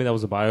didn't tell me that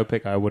was a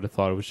biopic, I would have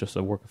thought it was just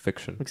a work of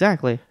fiction.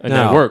 Exactly. And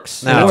No. that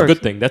works. No. That's It a good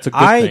works. thing. That's a good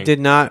I thing. did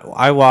not.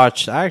 I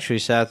actually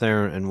sat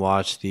there and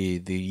watched the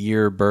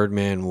year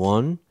Birdman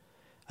won.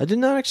 I did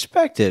not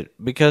expect it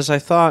because I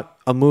thought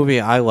a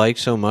movie I like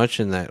so much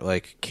and that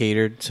like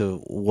catered to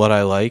what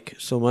I like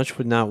so much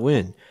would not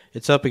win.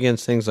 It's up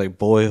against things like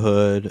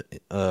Boyhood,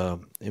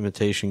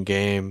 Imitation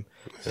Game,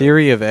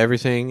 Theory of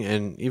Everything,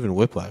 and even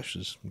Whiplash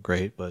is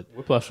great. But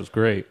Whiplash was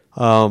great.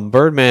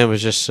 Birdman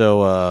was just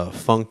so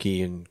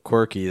funky and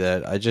quirky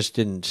that I just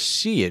didn't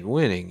see it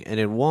winning, and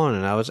it won,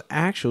 and I was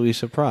actually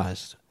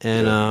surprised.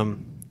 And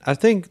I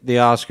think the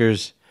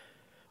Oscars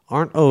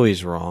aren't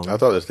always wrong. I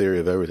thought the Theory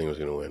of Everything was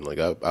going to win. Like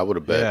I would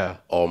have bet Yeah.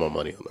 all my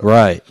money on that.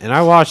 Right, and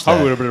I watched I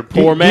that. would have been a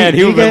poor man.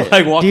 He would have been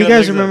like walking. Do you up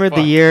guys like, remember "Fuck."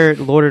 the year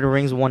Lord of the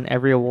Rings won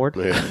every award?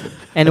 Yeah.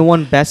 And it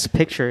won Best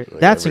Picture.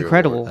 That's every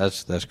incredible.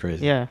 That's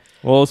crazy. Yeah.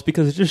 Well, it's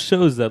because it just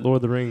shows that Lord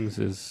of the Rings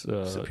is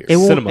Superior.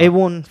 It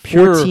won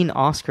Pure- 14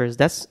 Oscars.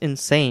 That's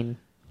insane.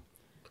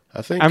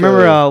 I think I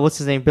remember what's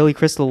his name? Billy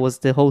Crystal was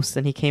the host,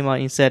 and he came out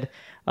and he said,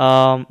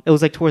 it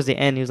was like towards the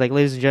end. He was like,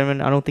 "Ladies and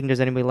gentlemen, I don't think there's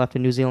anybody left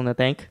in New Zealand to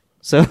thank."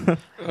 So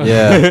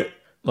Yeah.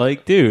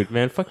 Like, dude,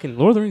 man, fucking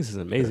Lord of the Rings is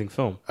an amazing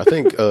film. I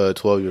think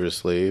 12 Years a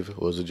Slave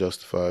was a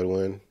justified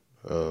win.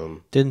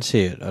 Didn't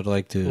see it. I'd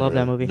like to Love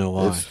that movie. know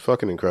why. It's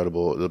fucking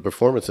incredible. The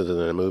performances in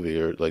that movie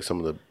are like some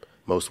of the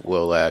most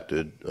well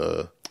acted.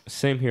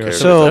 Same here. Okay,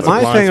 So That's a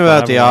my blind thing spot.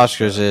 about I the haven't watched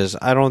Oscars is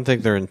I don't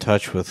think they're in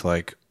touch with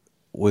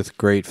with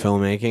great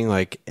filmmaking.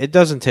 Like it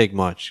doesn't take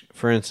much.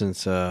 For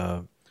instance,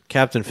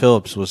 Captain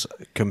Phillips was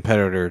a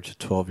competitor to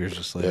 12 Years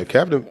a Slave. Yeah,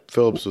 Captain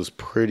Phillips was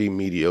pretty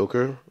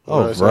mediocre when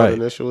Oh, I saw right. it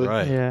initially.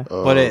 Right. Yeah.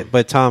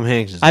 But Tom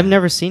Hanks is I've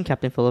never seen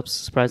Captain Phillips.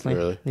 Surprisingly,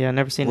 Really? Yeah, I've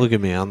never seen Look it.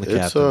 at me, I'm the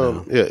It's captain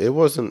now. yeah, it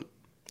wasn't.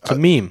 It's a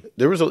meme.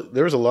 There was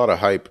a lot of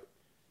hype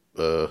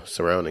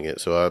surrounding it,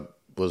 so I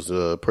was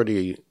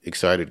pretty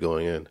excited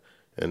going in,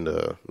 and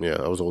yeah,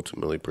 I was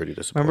ultimately pretty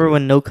disappointed. Remember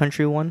when No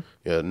Country won?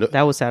 Yeah, no,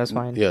 That was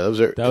satisfying. yeah, that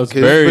was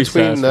very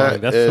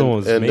satisfying. That film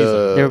was amazing.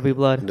 There Will Be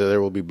Blood.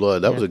 There Will Be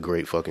Blood. That was Yeah. a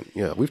great fucking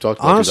yeah. We've talked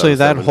about Honestly,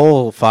 that 2007.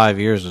 whole 5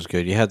 years was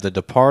good. You had The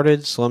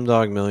Departed,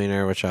 Slumdog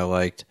Millionaire, which I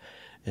liked,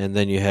 and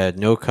then you had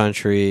No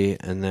Country,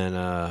 and then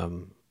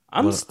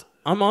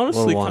I'm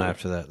honestly one kinda,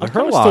 after that? I'm The kind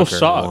Hurt of still Locker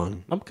shocked.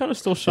 won. I'm kind of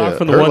still shocked Yeah,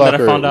 from the Hurt one that I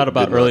Locker found out did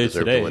about not earlier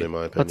deserve to today. win, in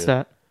my opinion. What's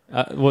that?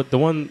 What the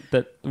one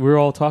that we were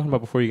all talking about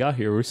before you got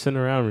here? We were sitting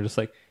around, we're just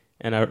like,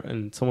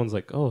 and someone's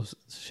like, "Oh,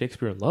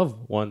 Shakespeare in Love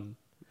won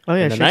Oh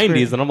yeah, in the Shakespeare.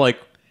 '90s," and I'm like,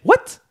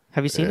 "What?"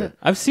 Have you seen Yeah. it?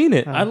 I've seen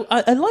it. I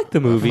like the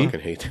movie, fucking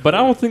hate that but I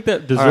movie. don't think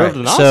that All deserved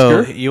right, an so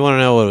Oscar. you want to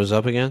know what it was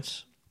up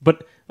against?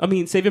 But I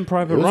mean, Saving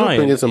Private It was up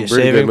Ryan. against some pretty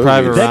Saving good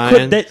Private movies. That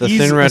Ryan, that The easy-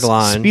 Thin Red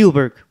Line.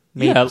 Spielberg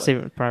made Yeah,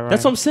 Saving Private Ryan.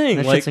 that's what I'm saying,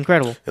 That like- shit's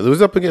incredible. It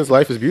was up against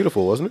Life is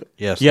Beautiful, wasn't it?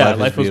 Yes, Yeah,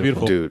 Life was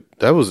Beautiful. Dude,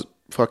 that was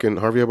fucking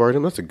Harvey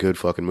Bardem. That's a good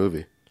fucking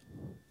movie.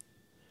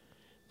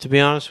 To be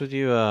honest with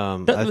you, I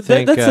That's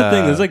think the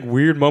thing. There's like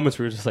weird moments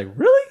where you're just like,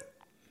 really?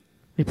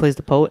 He plays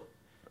the poet.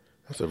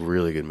 That's a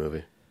really good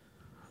movie.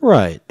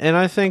 right, and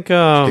I think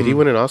Did he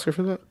win an Oscar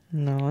for that?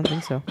 No, I don't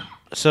think so.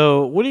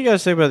 So, what do you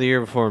guys think about the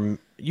year before?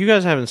 You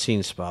guys haven't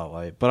seen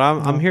Spotlight, but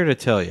I'm here to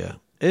tell you,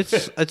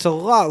 it's a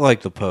lot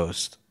like The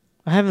Post.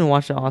 I haven't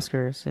watched the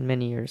Oscars in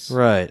many years.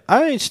 Right,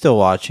 I still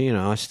watch it.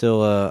 I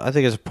still I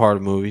think it's a part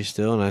of movies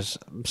still, and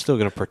I'm still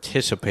going to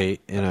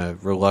participate in a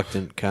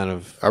reluctant kind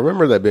of. I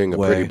remember that being a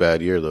Way. pretty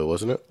bad year, though,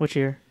 wasn't it? Which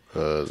year?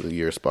 The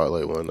year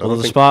Spotlight won. I Well, don't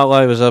the think.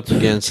 Spotlight was up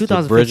against The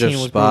Bridge of 2015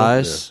 was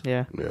Spies,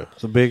 Yeah. Yeah,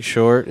 The Big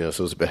Short, yeah.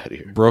 So it was a bad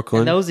year.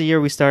 Brooklyn. And that was the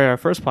year we started our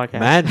first podcast.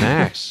 Mad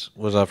Max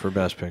was up for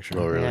Best Picture.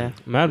 Oh, really? Yeah.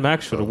 Mad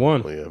Max should have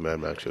won. Well, yeah, Mad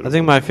Max should. I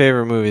think my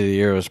favorite movie of the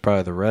year was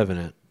probably The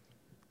Revenant.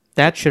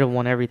 That should have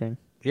won everything.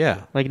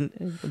 Yeah. Like,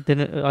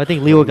 didn't I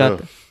think Leo got?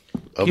 know.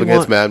 Up He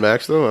against won- Mad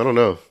Max, though. I don't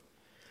know.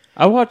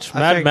 I watched I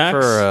Mad think Max.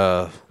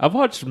 for I've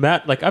watched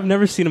I've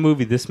never seen a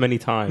movie this many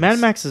times. Mad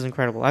Max is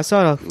incredible. I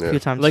saw it a Yeah. few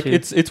times. Like too.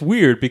 it's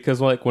weird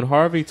because like when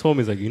Harvey told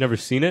me, he's like, "You never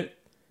seen it,"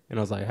 and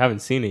I was like, "I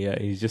haven't seen it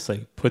yet." He's just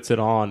like puts it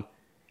on,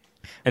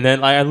 and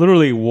then I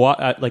literally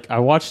I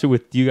watched it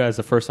with you guys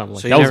the first time.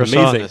 Like so you that never was saw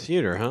it in amazing. the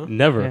theater, huh?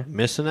 Never. Yeah.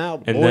 Missing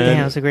out, And boy. then-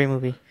 Damn, it's a great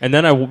movie. And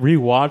then I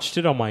rewatched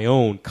it on my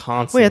own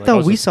constantly. Wait, I Like, thought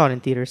was we just- saw it in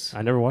theaters.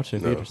 I never watched it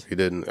in No, theaters. he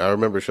didn't. I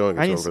remember showing it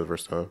I to him just- for the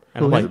first time. And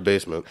I'm Who, like, In the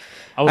basement.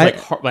 I was I-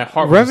 like, my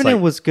heart was Revenant just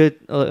like, was good,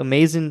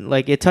 amazing.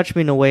 Like it touched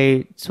me in a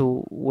way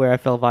to where I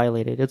felt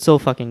violated. It's so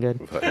fucking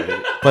good.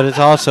 But it's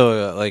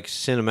also like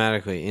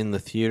cinematically in the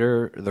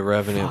theater. The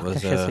Revenant Fuck, was.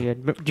 that shit's so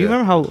good. Do you yeah.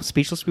 remember how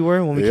speechless we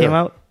were when we Yeah. came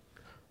out?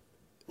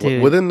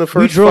 Dude, Within the we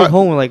first drove five-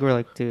 home. We're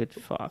like, dude,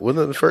 fuck.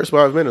 Within the first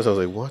 5 minutes, I was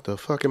like, "What the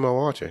fuck am I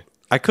watching?"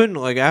 I couldn't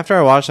like after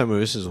I watched that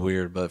movie. This is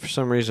weird, but for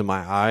some reason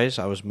my eyes,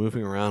 I was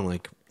moving around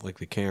like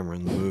the camera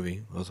in the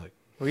movie. I was like,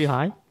 Were you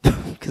high?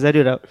 Because I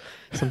do that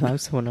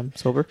sometimes when I'm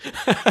sober.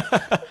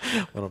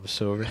 when I'm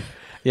sober.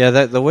 Yeah,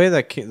 that the way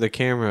that the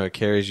camera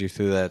carries you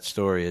through that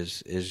story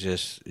is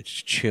just it's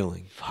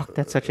chilling. Fuck,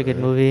 that's such a good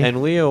movie.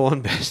 And Leo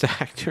won Best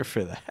Actor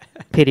for that.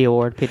 Pity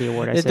award. I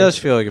It said. does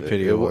feel like a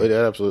pity It award.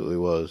 absolutely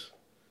was.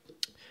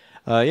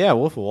 Yeah,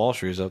 Wolf of Wall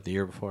Street was up the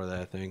year before that,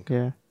 I think.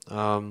 Yeah.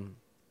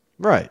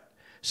 Right.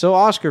 So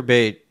Oscar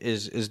bait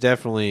is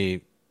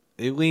definitely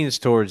it leans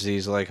towards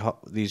these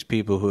these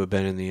people who have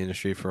been in the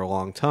industry for a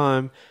long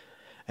time,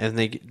 and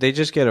they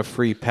just get a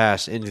free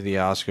pass into the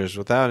Oscars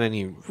without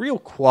any real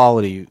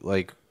quality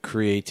like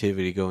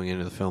creativity going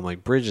into the film,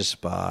 like Bridge of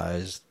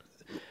Spies,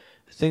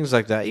 things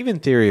like that. Even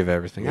Theory of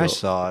Everything. I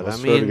saw it. Let's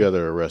I throw mean,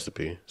 together a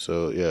recipe.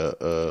 So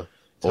yeah,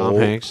 Tom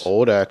Hanks.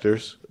 old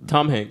actors,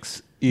 Tom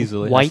Hanks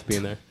easily has White. to be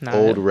in there. Nah,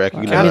 old Andy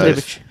recognized,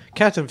 Leibovitz.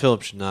 Captain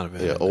Phillips should not have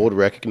been. yeah, in there. old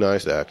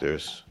recognized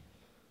actors.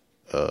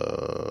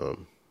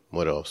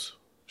 What else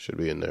should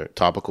be in there?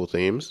 Topical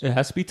themes, It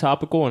has to be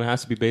topical and it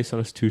has to be based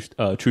on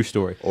a true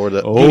story. or the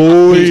The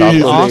topical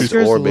themes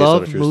Oscars or based on a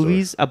love true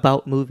movies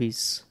about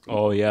movies.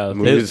 Oh yeah,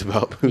 Movies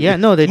about movies. Yeah,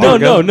 no, they do.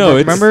 No, no,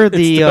 it's- Remember it's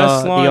the the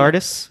best line.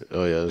 artists?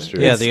 Oh yeah, that's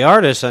true. Yeah, the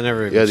artist I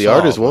never. Even yeah, the saw,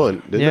 artist but- won.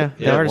 Didn't Yeah, it?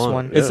 the Yeah, artist one.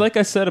 one. It's like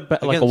I said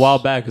like a Against- while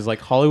back. Is like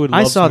Hollywood I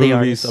loves saw The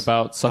movies Artist.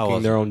 about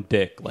sucking their own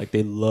dick. Like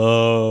they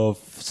love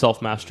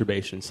self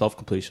masturbation, self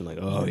completion. Like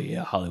oh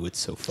yeah, Hollywood's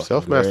so fucking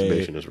Self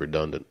masturbation great. is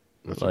redundant.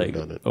 That's Like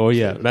redundant. oh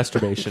yeah, It's a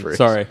masturbation. phrase.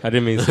 Sorry, I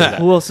didn't mean to say that.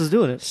 Who else is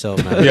doing it?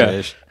 Self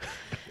masturbation.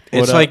 What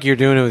It's up? like you're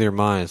doing it with your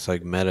mind. It's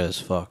like meta as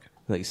fuck.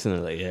 Like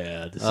sitting there like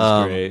yeah, this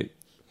is great.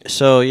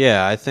 So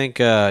yeah, I think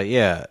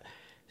yeah,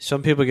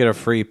 some people get a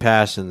free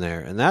pass in there,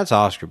 and that's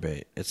Oscar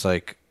bait. It's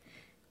like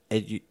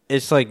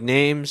it's like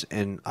names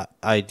and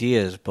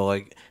ideas, but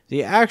like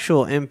the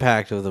actual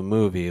impact of the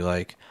movie,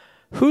 like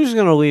who's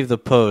gonna leave the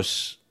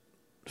post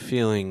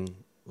feeling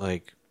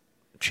like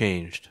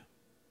changed?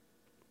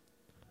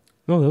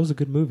 No, that was a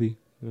good movie.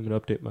 I'm gonna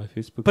update my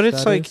Facebook. But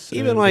it's like status,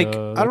 even and, like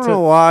I that's don't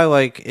know it. why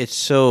like it's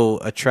so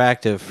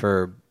attractive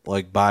for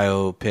like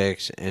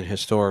biopics and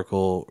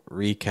historical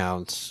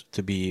recounts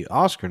to be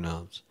Oscar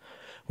noms,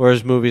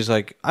 whereas movies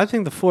like I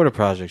think The Florida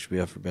Project should be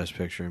up for Best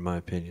Picture in my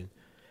opinion.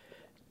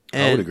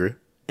 And, I would agree.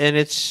 And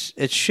it's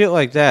shit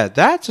like that.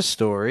 That's a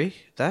story.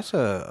 That's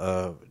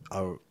a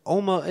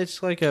almost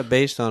it's like a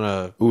based on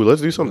a Ooh,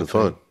 let's do something Okay.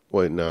 fun.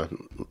 Wait, nah,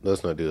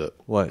 let's not do that.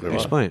 what? Never mind.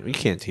 Explain. You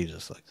can't tease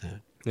us like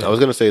that. Yeah. I was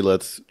gonna say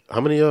let's. How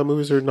many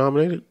movies are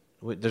nominated?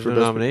 Wait, there's For no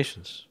Best-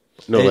 nominations.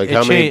 No, like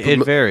how many?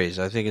 It varies.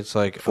 I think it's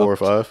like 4 or up-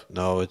 5.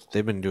 No,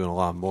 they've been doing a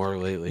lot more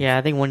lately. Yeah,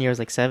 I think one year was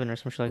like 7 or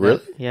something like Really?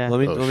 that. Yeah. Let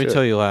me Oh, let me shit.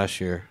 tell you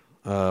last year.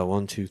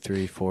 1, 2,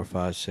 3, 4,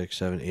 5, 6,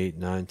 7, 8,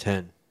 9,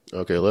 10.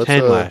 Okay, let's.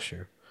 10 last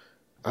year.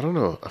 I don't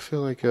know. I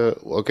feel like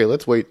okay.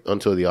 Let's wait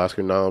until the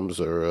Oscar noms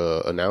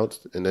are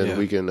announced, and then Yeah.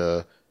 we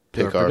can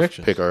pick our our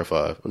predictions. pick our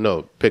 5.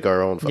 No, pick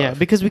our own 5. Yeah,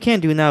 because we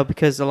can't do it now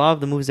because a lot of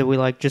the movies that we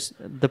like, just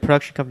the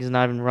production company's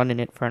not even running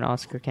it for an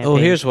Oscar campaign. Oh,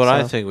 here's what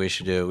I so- think we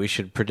should do. We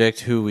should predict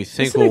who we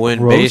think Isn't will it win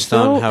gross, based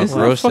on though? how Isn't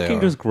gross that they fucking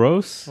are. just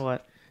gross.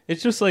 What?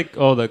 It's just like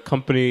oh, the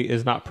company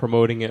is not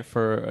promoting it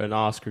for an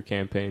Oscar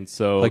campaign,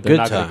 so Like they're Good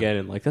not Time. gonna get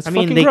in. Like that's I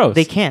mean, fucking gross.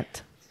 they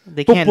can't.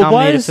 They But- can't but why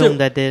nominate a is film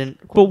there- that didn't.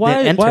 But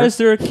why? didn't Why enter. is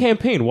there a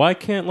campaign? Why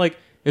can't like?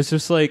 It's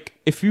just like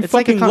if you It's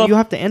like fucking love, you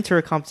have to enter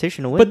a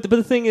competition to win. but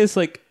the thing is,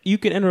 like, you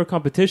can enter a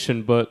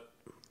competition, but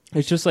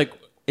it's just like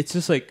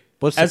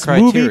What's the as a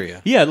movie-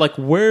 criteria? yeah, like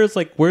where's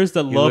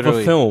the love of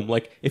literally- film?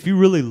 Like, if you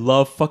really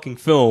love fucking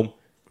film,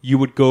 you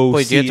would go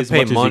Wait, do see you have to as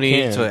pay much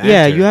money as you can. to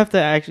yeah,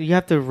 enter? you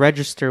have to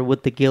register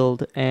with the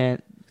guild,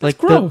 and like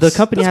gross. the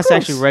company That's has to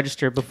gross. actually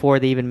register before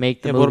they even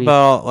make the Yeah, movie. what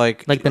about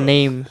like the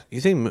name?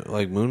 You think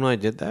like Moonlight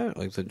did that?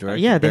 Like the director?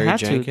 Yeah, they Barry have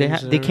to. Jenkins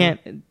and They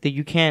everything? can't.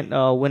 You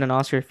can't win an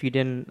Oscar if you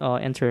didn't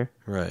enter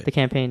Right. the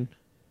campaign.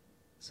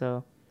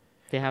 So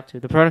they have to.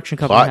 The production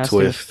company Plot has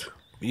twist.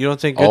 You don't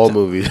think All Good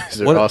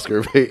movies are What-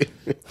 Oscar bait.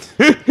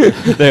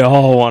 They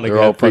all want to They're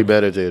get. all fucking-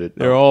 premeditated.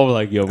 They're all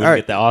like, yo, we All right.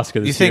 get the Oscar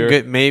this You think year.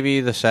 good,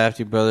 maybe the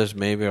Safdie brothers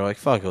maybe are like,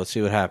 fuck it, let's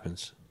see what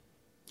happens.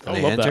 I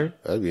They love that. enter?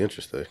 That'd be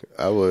interesting.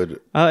 I would.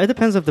 It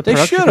depends if the They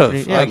production should've.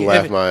 company. Yeah, Like, I'd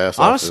laugh if- my ass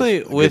honestly,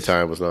 off. If with- Good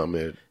Time was not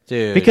made.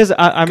 Dude. because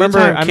I Good remember.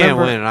 Time I can't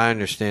remember. win, and I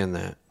understand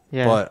that.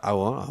 Yeah. But I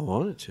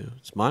want it to.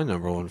 It's my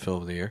number one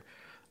film of the year.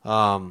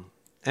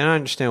 And I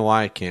understand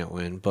why it can't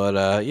win.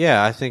 But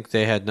yeah, I think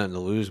they had nothing to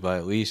lose by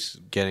at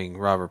least getting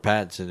Robert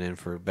Pattinson in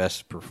for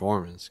best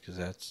performance. Because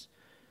that's.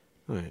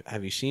 I mean,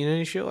 have you seen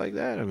any shit like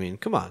that? I mean,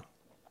 come on.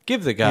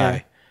 Give the guy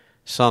Yeah.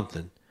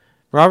 something.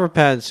 Robert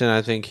Pattinson,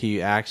 I think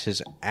he acts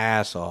his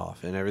ass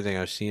off in everything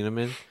I've seen him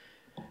in.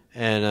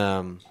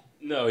 And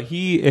No,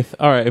 if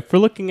we're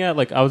looking at,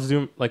 like, I was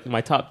doing like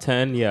my top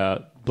 10, yeah,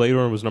 Blade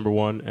Runner was number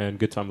 1 and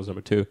Good Time was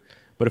number 2.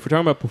 But if we're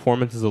talking about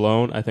performances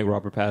alone, I think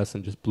Robert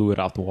Pattinson just blew it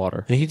out the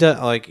water. he does,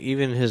 like,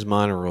 even his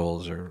minor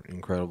roles are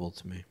incredible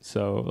to me.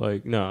 So,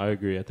 like, no, I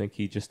agree. I think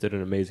he just did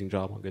an amazing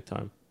job on Good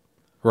Time.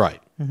 Right.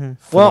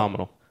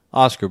 Phenomenal.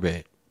 Oscar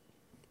bait.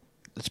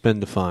 It's been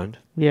defined.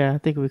 Yeah, I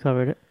think we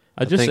covered it.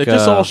 It think,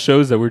 just all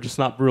shows that we're just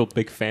not real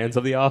big fans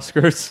of the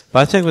Oscars. But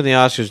I think when the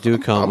Oscars do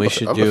come, we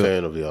should I'm do a it.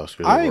 fan of the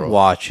Oscars. I overall.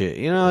 watch it.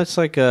 You know, it's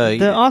like The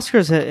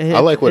Oscars. I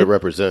like what it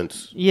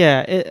represents.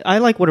 Yeah, I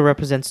like what it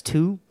represents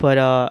too, but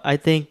I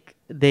think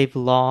they've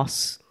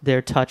lost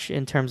their touch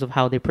in terms of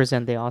how they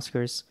present the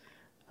Oscars.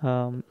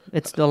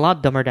 It's a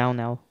lot dumber down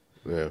now.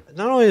 Yeah.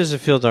 Not only does it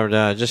feel dumbed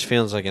down, it just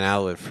feels like an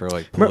outlet for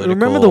like political.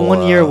 Remember the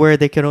one year where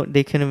they couldn't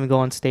even go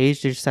on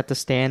stage; they just had to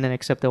stand and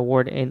accept the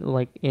award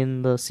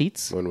in the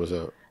seats. When was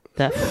that?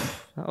 That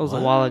was a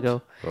while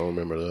ago. I don't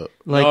remember that.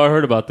 Like I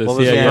heard about this. What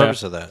was yeah, the yeah.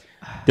 purpose of that?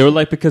 They were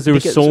like, because there were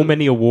Because- so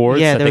many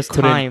awards yeah, that there they was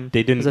couldn't. time.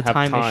 They didn't it was a have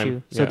time, time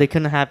issue, so Yeah. they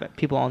couldn't have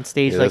people on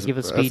stage Yeah, like that's- give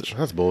a speech.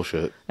 That's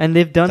bullshit. And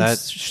they've done That-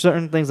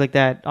 certain things like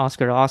that,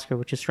 Oscar to Oscar,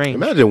 which is strange.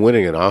 Imagine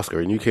winning an Oscar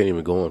and you can't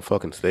even go on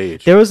fucking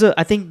stage. There was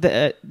I think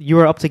that you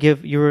were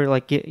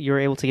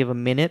able to give a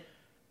minute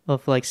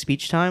of like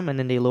speech time, and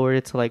then they lowered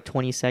it to like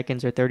 20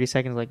 seconds or 30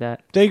 seconds like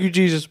that. Thank you,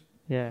 Jesus.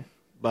 Yeah.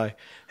 Bye.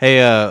 Hey,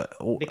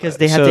 Because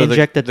they had to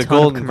inject a the ton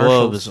of Golden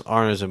commercials. Globes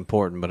aren't as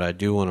important, but I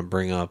do want to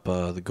bring up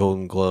the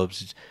Golden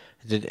Globes.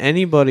 Did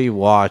anybody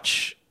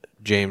watch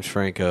James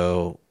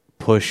Franco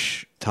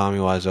push Tommy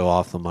Wiseau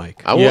off the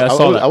mic? Yeah, I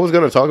saw that. I was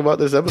going to talk about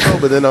this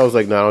episode, but then I was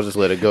like, nah, I'll just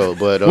let it go.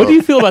 But What do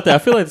you feel about that? I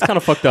feel like it's kind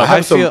of fucked up.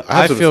 have some-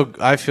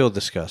 I feel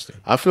disgusting.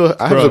 I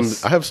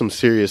gross. have some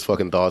serious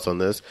fucking thoughts on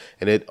this,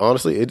 and it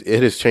honestly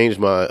it has changed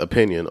my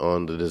opinion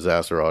on the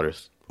Disaster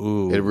Artist.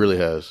 Ooh, It really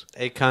has.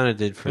 it kind of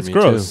did for It's me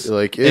gross. too.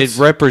 Like It it's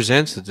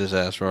represents the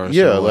disaster artist.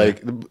 in yeah, a way.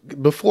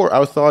 like before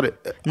I thought it.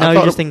 Now I you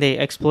thought just it- think they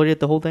exploited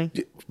the whole thing?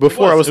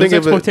 before I was It was thinking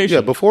of it. exploitation.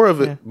 Yeah,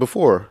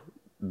 before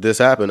this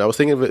happened, I was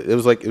thinking of it.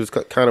 It was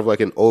kind of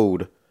like an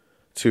ode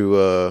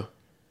to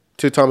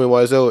Tommy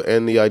Wiseau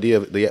and the idea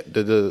of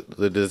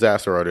the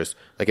disaster artist,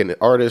 like an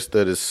artist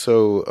that is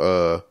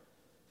so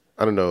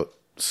I don't know,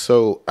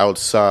 so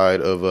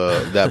outside of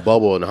that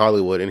bubble in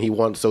Hollywood, and he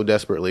wants so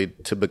desperately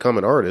to become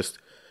an artist.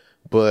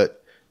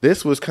 But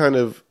this was kind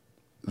of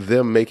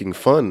them making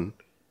fun.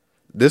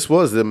 This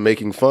was them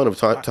making fun of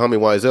Tommy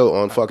Wiseau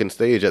on fucking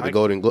stage at the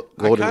Golden I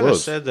Globes. kind of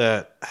said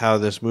that how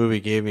this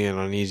movie gave me an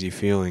uneasy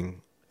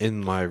feeling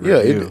in my Yeah,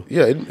 review.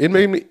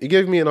 it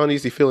gave me an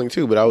uneasy feeling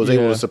too, but I was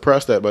able Yeah. to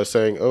suppress that by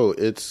saying, "Oh,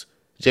 it's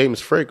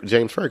James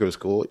Franco's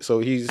cool." So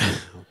he's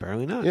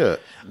Apparently not. yeah,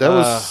 that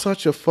was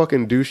such a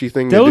fucking douchey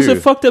thing That to was do. a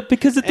fucked up,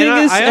 because the thing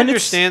And is, I and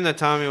understand that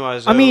Tommy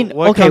Wiseau. I mean,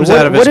 what okay, comes what,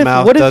 out of what his if,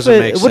 mouth what if, doesn't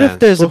make what sense. if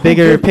there's a Well, who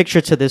bigger cares?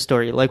 picture to this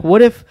story? Like,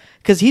 what if,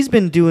 because he's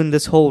been doing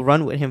this whole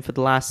run with him for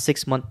the last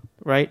 6 months,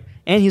 right?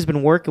 And he's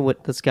been working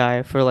with this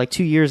guy for like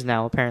 2 years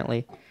now,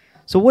 apparently.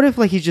 So what if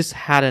like he's just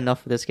had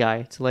enough of this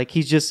guy? So like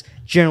he's just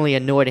generally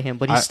annoyed at him,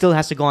 but he still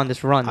has to go on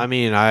this run. I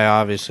mean, I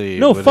obviously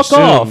no, would fuck assume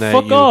off, that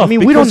fuck you- off. I mean,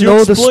 we because don't you're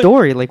know the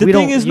story, like, the we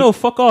thing don't- is, you- no,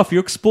 fuck off.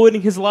 You're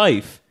exploiting his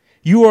life.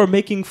 You are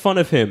making fun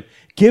of him.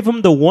 Give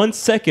him the 1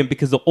 second,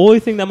 because the only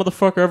thing that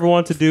motherfucker ever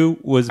wanted to do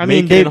was I make mean,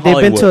 it in they've been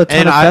Hollywood. to a ton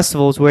And of I-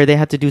 festivals where they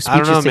had to do I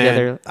don't speeches know, man.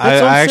 together. I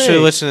what I'm actually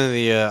saying. listened to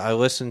the I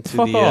listened to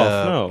Fuck the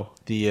off, no.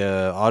 the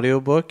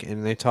audiobook,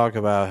 and they talk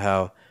about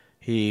how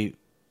he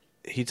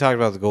talked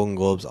about the Golden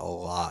Globes a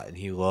lot, and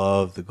he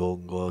loved the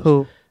Golden Globes.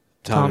 Who?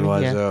 Tommy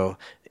Tommy, yeah. Wiseau,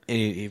 and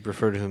he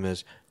referred to him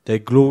as the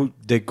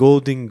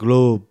Golden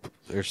Globe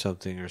or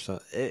something.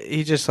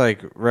 He just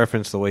like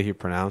referenced the way he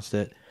pronounced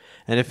it,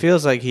 and it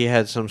feels like he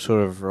had some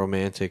sort of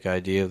romantic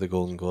idea of the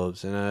Golden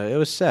Globes, and it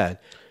was sad.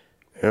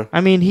 Yeah.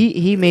 I mean,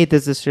 he made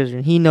this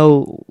decision. He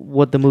know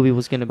what the movie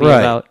was going to be Right,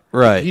 about.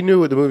 right. He knew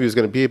what the movie was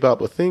going to be about,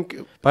 but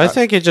But I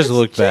think it just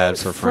looked bad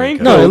for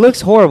Franco. No, it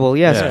looks horrible.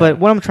 Yes, Yeah. but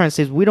what I'm trying to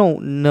say is we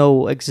don't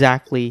know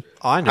exactly.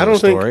 I know I the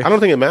don't think story. I don't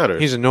think it matters.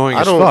 He's annoying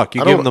I as don't- fuck.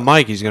 You I give him don't- the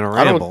mic, he's gonna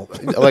I ramble.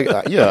 don't like.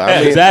 Yeah, I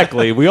mean,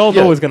 Exactly. We all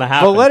know Yeah. what's gonna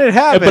happen. But let it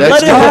happen. But let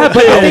That's it not- happen.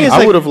 But the thing is, I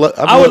like, would have. I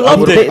I would love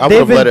would've- it. I They've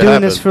would've been let it doing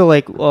happen. this for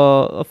like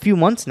a few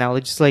months now.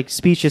 Like, just like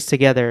speeches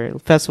together,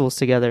 festivals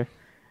together.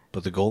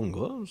 But the Golden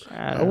Globes. I,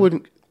 don't I know.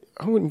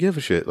 wouldn't give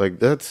a shit. Like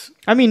that's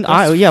I mean,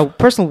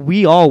 personally,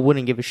 we all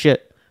wouldn't give a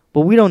shit,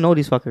 but we don't know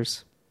these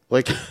fuckers.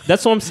 like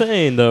That's what I'm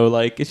saying though.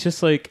 Like it's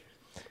just like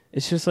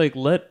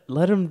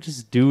let him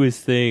just do his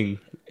thing.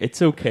 It's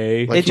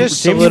okay. Like, It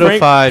just James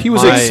solidified. he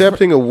was my-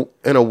 accepting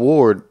an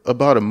award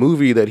about a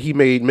movie that he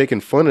made making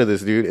fun of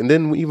this dude, and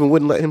then even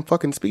wouldn't let him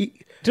fucking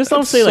speak. Just don't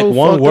That's say like so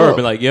one fucked word, up.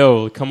 but like,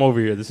 "Yo, come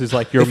over here. This is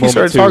like your If he moment."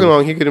 started too. talking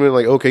long, he could have been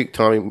like, "Okay,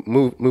 Tommy,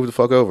 move the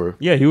fuck over,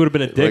 Yeah, he would have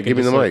been a dick. and give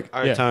me just the like- mic."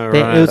 All right, yeah. time,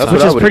 They, Ryan. it was, That's which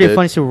what I is would've pretty did.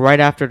 funny. So right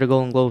after the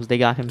Golden Globes, they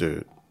got him.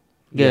 dude.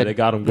 Yeah, Good. they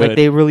got him Like good.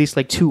 they released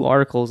like 2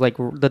 articles like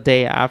the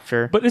day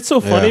after. But it's so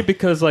funny Yeah.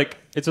 because like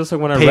it's just like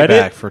when I read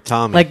Payback it. for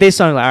Tommy. Like they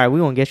started like, all right, we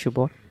won't get you,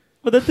 boy.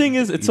 But the thing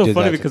is, it's You so did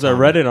funny that to because I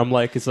Tommy. read it. And I'm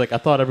like, it's like I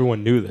thought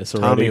everyone knew this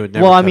already. Tommy would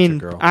never. Well, I touch mean, a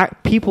girl.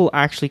 people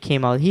actually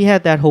came out. He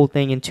had that whole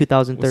thing in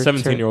 2013.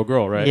 17-year-old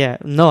girl, right? Yeah,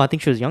 no, I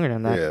think she was younger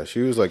than that. Yeah, she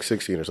was like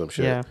 16 or some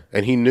shit, Yeah.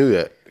 and he knew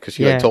that because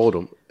she Yeah. like told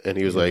him, and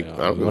he was like, "I You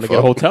don't want to give get a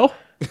a fuck." hotel?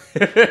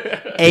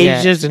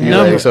 Ages and Yeah.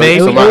 numbers, Like, so- baby.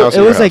 so It, my house it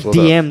and your was like house, what's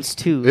up? DMs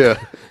too. Yeah,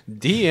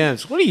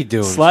 DMs. What are you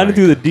doing? Sliding Frank?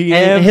 through the DMs.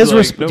 And his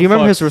like, no do you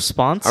remember his fucks.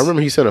 response? I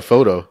remember he sent a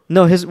photo.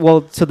 No,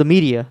 to the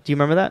media. Do you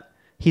remember that?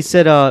 He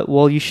said,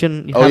 "Well, you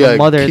shouldn't Oh have yeah, a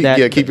mother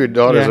that keep your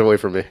daughters yeah. away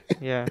from me.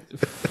 Yeah,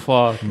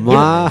 Fuck.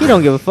 he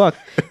don't give a fuck.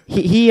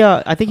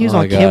 I think he was Oh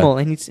on my God. Kimmel,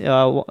 and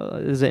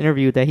there's an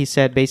interview that he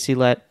said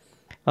basically that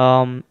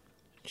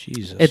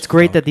Jesus. it's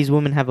great fuck. that these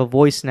women have a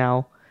voice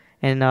now,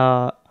 and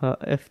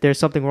if there's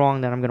something wrong,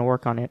 then I'm gonna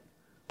work on it.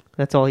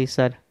 That's all he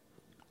said.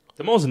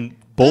 The most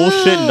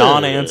bullshit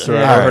non-answer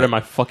I've Yeah. ever heard in my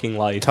fucking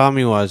life.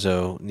 Tommy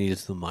Wiseau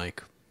needs the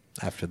mic.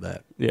 After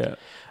that. Yeah.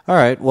 All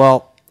right.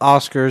 Well,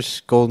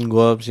 Oscars, Golden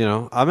Globes. You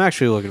know, I'm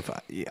actually looking for.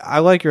 I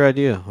like your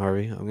idea,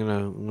 Harvey. I'm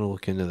gonna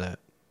look into that.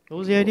 What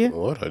was the idea?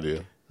 What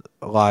idea?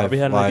 Live Harvey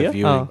had an idea?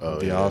 viewing Oh. of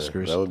the yeah,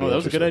 Oscars, that would be Oh, that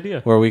was a good interesting.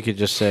 idea. where we could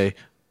just say,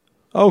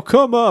 "Oh,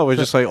 come on!" We're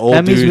just like old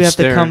That means dudes we have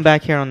to staring. come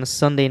back here on the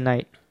Sunday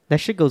night. That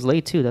shit goes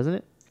late too, doesn't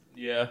it?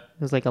 Yeah. It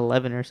was like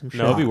 11 or some shit.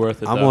 No, it'd be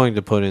worth it. I'm though. willing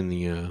to put in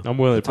the. I'm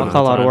willing to put I'll in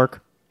call the out time. of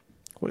work.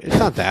 It's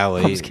not that I'm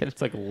late. just kidding.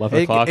 It's like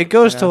 11 o'clock. It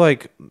goes I to know.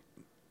 like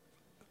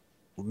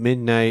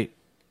midnight,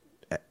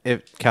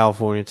 if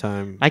California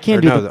time. I can't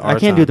Or do no, the our I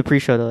can't do time. the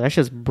pre-show though. That's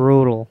just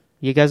brutal.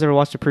 You guys ever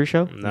watch the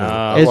pre-show?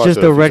 Nah. It's watched just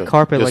it the a few red times.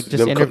 carpet, like just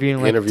them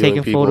interviewing, like interviewing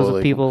taking people, photos of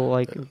like, people,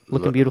 like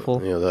looking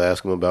beautiful. You know, they'll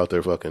ask them about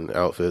their fucking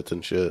outfits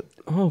and shit.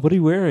 Oh, what are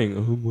you wearing? Oh,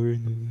 I'm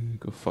wearing.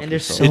 Go fuck And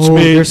there's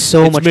yourself.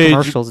 so much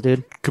commercials,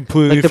 dude.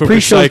 completely Like the from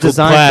pre-show is recycled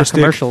designed plastic. for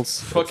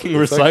commercials. Fucking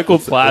It's recycled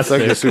like, plastic. It's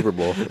like the Super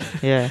Bowl.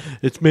 Yeah.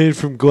 It's made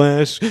from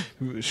glass,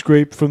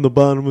 scraped from the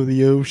bottom of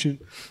the ocean.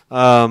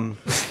 All right,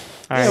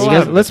 Yeah, you we'll guys,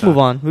 have a let's good move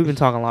time. on. We've been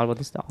talking a lot about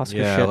this Oscar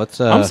Yeah, shit. let's.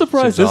 I'm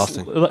surprised it's this.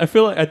 exhausting. I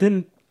feel like I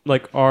didn't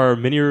like our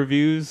mini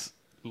reviews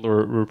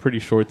were pretty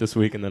short this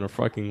week, and then a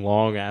fucking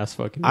long ass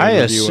fucking. I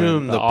mini review and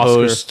assumed the Oscar.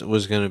 post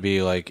was going to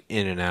be like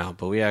in and out,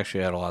 but we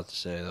actually had a lot to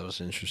say. That was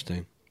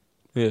interesting.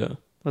 Yeah.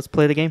 Let's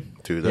play the game.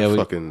 Dude, that Yeah, we-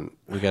 fucking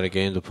We got a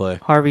game to play.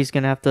 Harvey's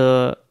gonna have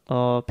to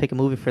pick a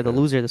movie for the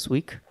loser this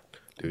week.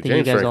 dude. think you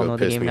James guys all Franco know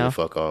the pissed game me now. the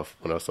fuck off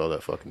when I saw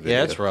that fucking video.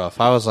 Yeah, it's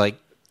rough. I was like,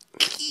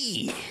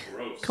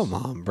 come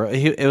on, bro.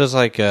 It was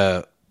like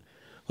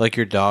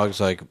your dog's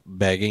like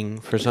begging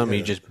for something.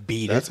 You just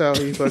beat That's it. how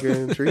he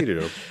fucking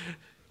treated him.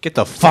 Get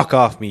the fuck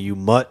off me, you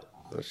mutt.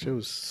 That shit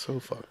was so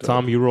fucked up.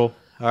 Tom, you roll.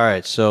 All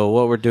right, so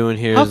what we're doing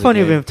here How is a funny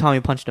would it game. have been if Tommy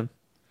punched him?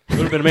 It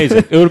would have been amazing.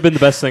 It would have been the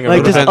best thing I've Like,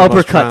 ever just had. Been the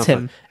most uppercuts triumphant.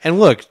 him. And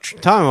look,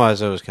 Tommy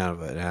Wiseau was kind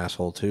of an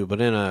asshole too,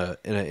 but in a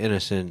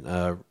innocent,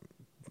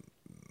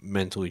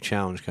 mentally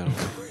challenged kind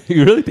of way.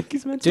 You really think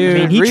he's meant to? Dude, I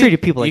mean, he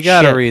treated people like you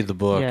gotta shit. read the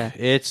book. Yeah.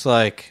 It's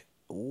like,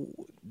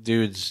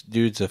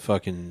 dude's a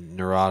fucking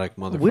neurotic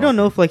motherfucker. We don't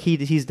know if like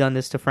he's done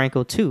this to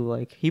Franco too.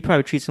 Like he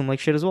probably treats him like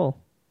shit as well.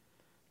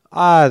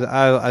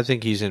 I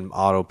think he's in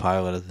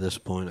autopilot at this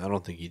point. I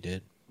don't think he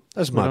did.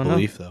 That's We my don't know.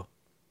 belief, though.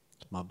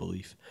 It's my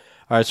belief.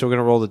 All right, so we're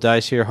gonna roll the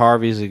dice here.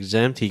 Harvey's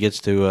exempt. He gets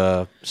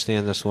to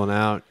stand this one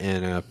out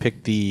and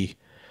pick the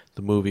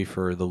movie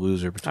for the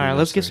loser. Between All right,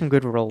 let's us get three. some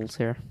good rolls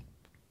here.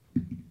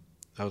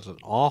 That was an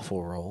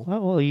awful roll. Oh,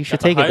 well, you should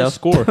Got the take it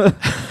though.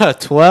 highest score.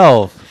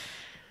 12.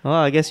 Well,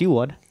 I guess you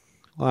would,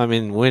 Well, I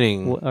mean,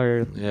 winning.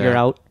 or Yeah. you're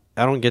out.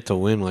 I don't get to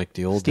win like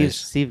the old days.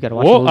 Steve got to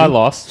watch. the Whoa, movie. I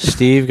lost.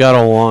 Steve got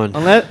a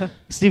 1.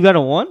 Steve got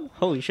a 1.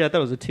 Holy shit! I thought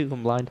it was a 2.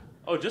 I'm blind.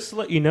 Oh, just to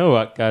let you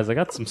know, guys, I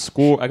got some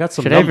score. I got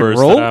some Should I even numbers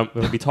roll? that I'm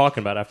going to be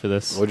talking about after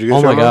this. What'd you get?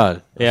 Oh my Sherman?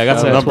 god. Yeah, I got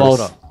some got numbers.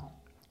 12.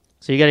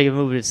 So you got to give a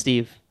movie to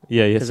Steve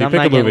Yeah, yeah. because So you I'm pick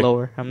not a getting movie.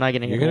 lower. I'm not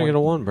getting. You're gonna get a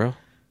 1, bro.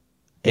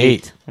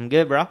 8. I'm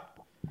good, bro.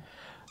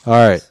 All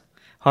right.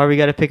 Harvey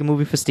got to pick a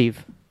movie for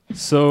Steve.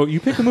 So you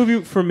pick a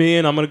movie for me,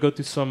 and I'm gonna go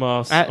through some.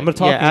 I'm gonna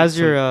talk. as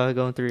you're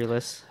going through your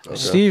list.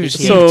 Steve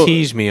So-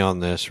 teased me on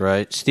this,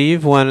 right?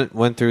 Steve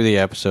went through the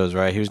episodes,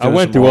 right? He was. I Doing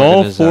went some through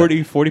all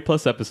organiza- 40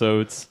 plus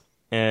episodes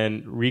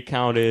and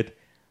recounted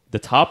the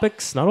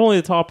topics, not only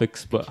the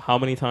topics, but how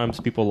many times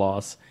people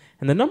lost,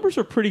 and the numbers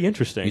are pretty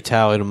interesting. You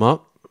tallied them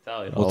up.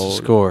 Tallied. What's the Oh,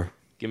 score?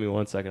 Give me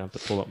 1 second. I have to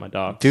pull up my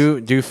docs.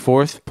 Do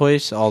fourth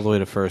place all the way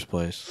to first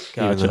place.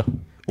 Even Gotcha. though-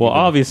 Well, even-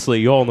 obviously,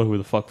 you all know who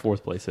the fuck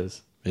fourth place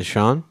is. Is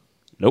Sean?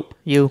 Nope.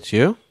 You. It's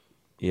you?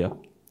 Yeah.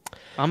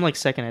 I'm like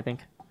second, I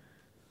think.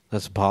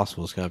 That's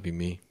impossible. It's got to be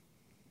me.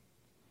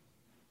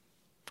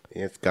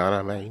 It's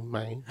gonna be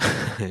mine.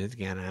 It's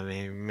gonna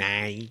be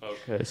me.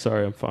 Okay.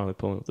 Sorry, I'm finally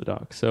pulling up the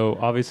doc. So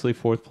obviously,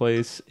 fourth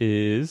place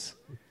is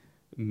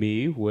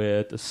me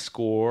with a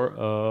score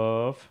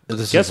of.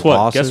 This Guess is what?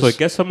 losses? Guess what?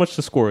 Guess how much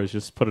the score is.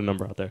 Just put a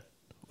number out there.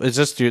 Is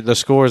this the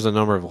score? Is the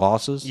number of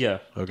losses? Yeah.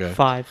 Okay.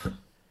 5.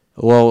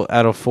 Well,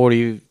 out of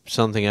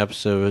 40-something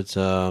episodes,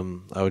 I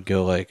would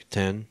go like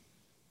 10.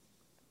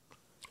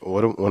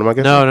 What am I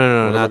guessing? No, What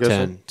am I not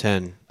guessing?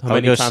 10. How I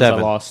would many go times 7.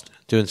 I lost?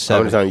 Doing How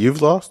 7. many times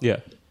you've lost? Yeah.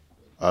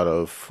 Out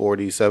of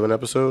 47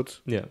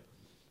 episodes, Yeah.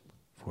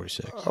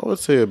 46. I would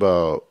say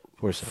about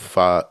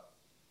 47.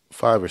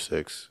 five or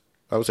 6.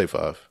 I would say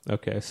 5.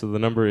 Okay. So the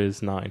number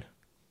is 9.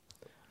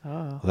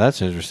 Well,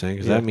 that's interesting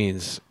because Yeah. that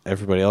means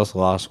everybody else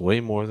lost way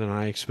more than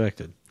I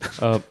expected.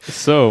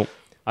 So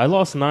I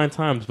lost 9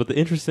 times, but the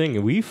interesting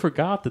thing, we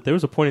forgot that there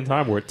was a point in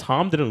time where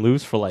Tom didn't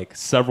lose for like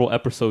several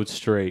episodes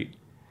straight.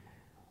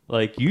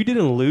 Like you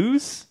didn't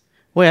lose.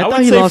 Wait, I I thought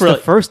would he say lost for, the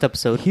like- first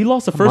episode. He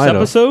lost the first Might have.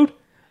 episode,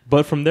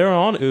 but from there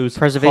on it was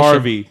Preservation.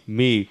 Harvey,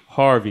 me,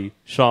 Harvey,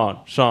 Sean,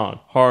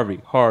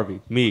 Harvey,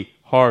 me,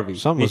 Harvey.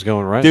 Something me. was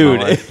going right in dude.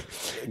 my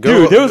life.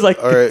 Dude, there was like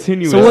all right.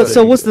 continuous.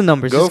 So what's the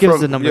numbers? Go Just give us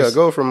from the numbers. yeah,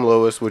 go from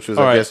lowest, which was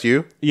All I right. guess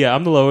you, Yeah,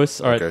 I'm the lowest.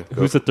 All right, Okay,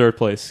 go. who's the third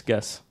place?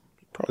 Guess.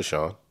 probably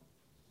Sean.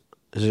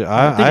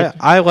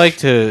 I like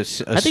to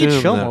assume I think it's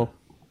Shomo.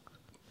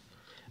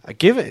 that,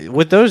 given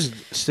with those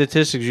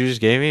statistics you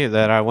just gave me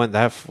that I went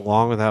that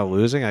long without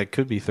losing, I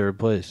could be third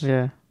place.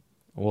 Yeah.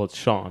 Well, it's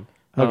Sean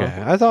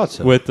Okay, I thought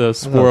so. with a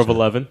score of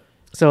 11.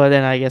 So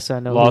then I guess I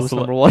know Lost who was ele-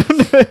 number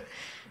 1.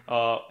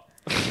 Uh,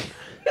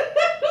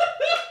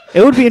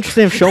 It would be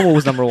interesting if Shomo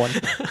was number 1.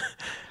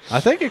 I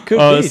think it could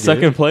be dude.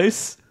 second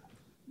place.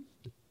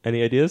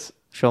 Any ideas?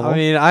 Shomo. I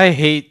mean, I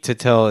hate to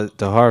tell it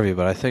to Harvey,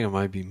 but I think it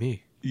might be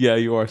me. Yeah,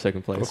 you are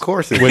second place. Of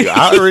course, it's you.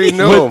 I already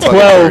know. with I'm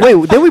 12.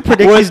 Wait, didn't we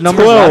predict these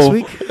numbers 12. last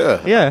week?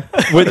 Yeah.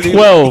 Yeah. With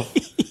 12.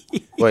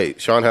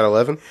 Wait, Sean had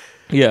 11,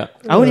 Yeah.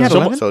 I only had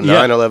 11. so Yeah.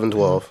 9, 11,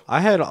 12. I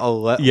had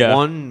Yeah.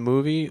 one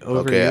movie over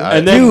Okay, you.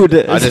 And then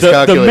Dude, I just the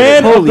calculated.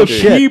 man of Holy the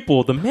shit.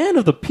 people. The man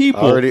of the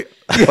people. I already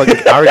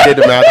did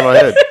the math in my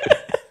head.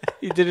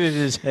 He did it in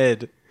his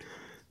head.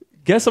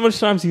 Guess how much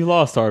times he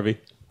lost, Harvey?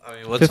 I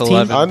mean, what's 15?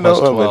 11 I know plus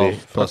how 12 many.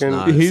 plus Fucking-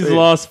 9? He's see.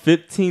 lost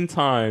 15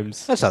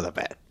 times. That's not that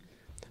bad.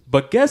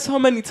 But guess how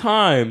many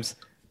times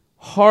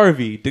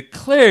Harvey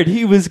declared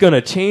he was going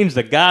to change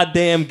the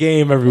goddamn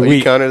game every You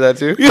week? counted that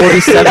too?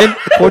 47,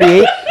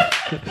 48.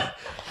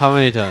 How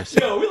many times?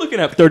 Yo, we're looking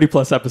at 30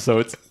 plus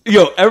episodes.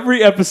 Yo,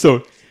 every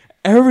episode,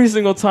 every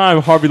single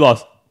time Harvey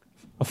lost.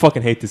 I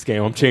fucking hate this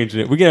game. I'm changing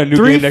it. We get a new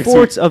game next week.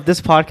 3/4 of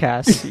this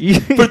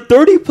podcast. For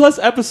 30 plus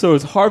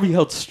episodes, Harvey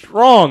held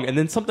strong, and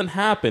then something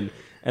happened.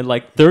 And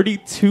like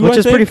 32, Which I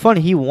is think, pretty funny.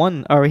 He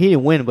won, or he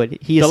didn't win,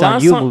 but he the assigned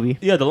last you a time, movie.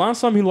 Yeah, the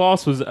last time he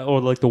lost was, or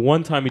like the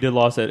one time he did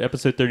lost at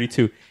episode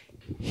 32.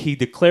 He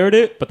declared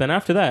it, but then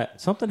after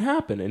that, something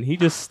happened, and he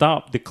just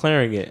stopped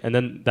declaring it. And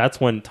then that's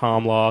when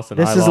Tom lost, and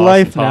This I is lost,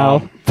 life and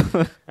now.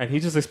 Tom- and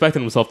he just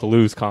expected himself to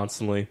lose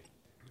constantly.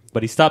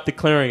 But he stopped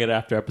declaring it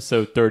after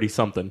episode 30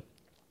 something.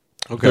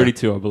 Okay.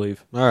 32, I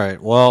believe. All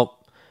right. Well,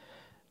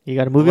 You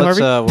got a movie, let's,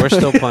 Harvey? we're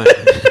still playing.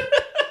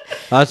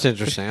 That's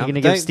interesting. You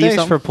gonna give Steve thanks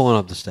something? for pulling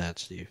up the stats,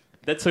 Steve.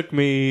 That took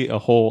me a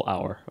whole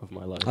hour of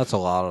my life That's a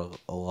lot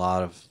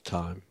of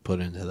time put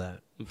into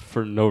that.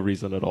 for no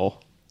reason at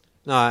all.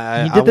 No,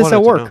 I You did this wanted at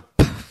to work.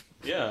 know.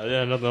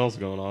 Yeah, nothing else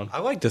going on.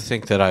 I like to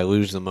think that I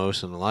lose the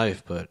most in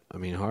life, but I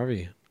mean, Harvey,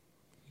 you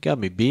got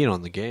me beat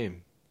on the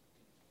game.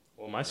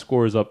 Well, my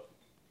score is up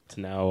to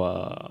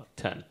now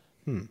 10.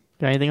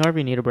 Got anything,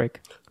 Harvey? Need a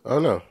break? Oh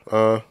no,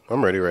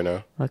 I'm ready right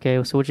now.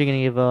 Okay, so what you gonna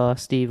give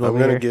Steve I'm over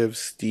gonna here? give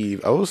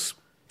Steve.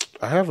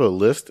 I have a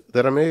list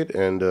that I made,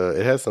 and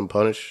it has some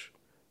punishing.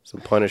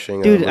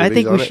 Dude, I movies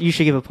think on it. you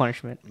should give a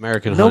punishment.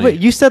 American No, Honey. but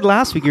you said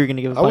last week you were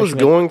gonna give a I was punishment.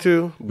 going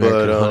to, but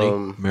American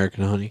Honey.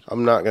 American Honey.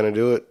 I'm not gonna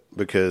do it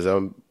because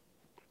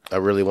I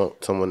really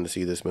want someone to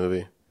see this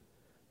movie.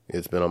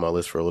 It's been on my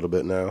list for a little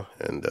bit now,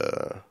 and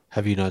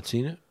Have you not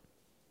seen it?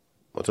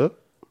 what's up?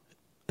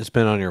 It's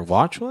been on your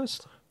watch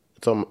list?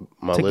 It's on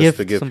my To list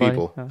to give somebody.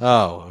 people Oh.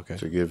 Oh, okay.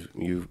 to give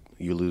you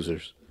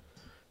losers.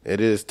 It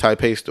is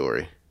Taipei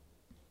Story.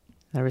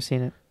 Never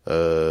seen it.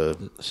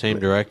 Same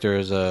director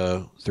as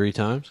 3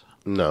 Times?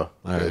 No, All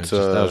right, it's that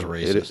was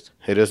racist.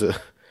 It is a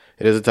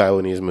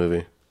Taiwanese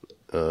movie,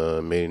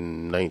 made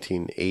in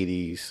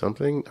 1980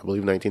 something. I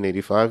believe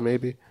 1985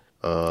 maybe.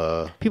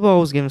 People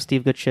always give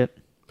Steve good shit.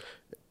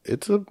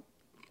 It's a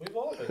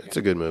It's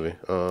a good movie.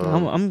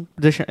 I'm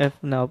dishing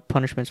no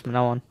punishments from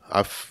now on.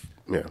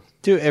 Yeah.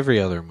 Do every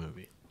other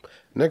movie.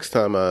 Next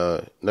time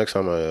I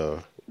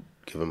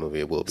give a movie,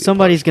 it will be.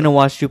 Somebody's gonna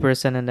watch Jupiter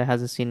Ascending that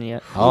hasn't seen it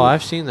yet. Oh,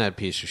 I've seen that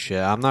piece of shit.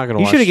 I'm not gonna.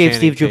 You watch should have gave Channing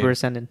Steve Tatum. Jupiter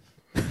Ascending.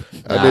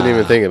 I didn't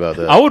even think about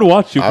that. I would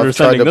watch Jupiter I've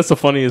tried Ascending. to- That's the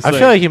funniest I thing.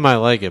 feel like you might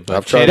like it, but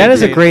I've tried Channing That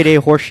is a Tatum- grade A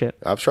horseshit.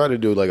 I've tried to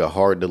do like a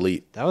hard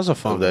delete That was a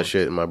fun of that one.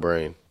 shit in my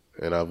brain,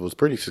 and I was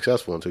pretty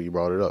successful until you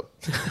brought it up.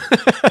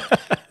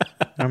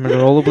 Remember the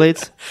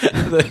rollerblades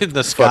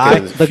the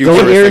sky. Fucking The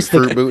goat ears, futuristic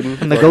fruit the- booting,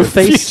 and the goat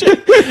face.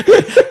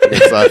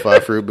 sci-fi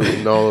fruit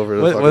booting all over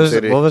the fucking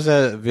city. What was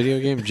that video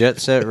game? Jet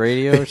Set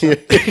Radio or something?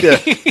 Yeah,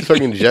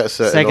 fucking jet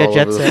set Sega all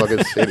Jet over Set. the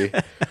fucking city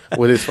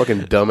with his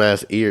fucking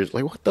dumbass ears.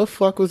 Like, what the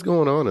fuck was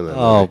going on in that?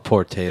 Oh, movie?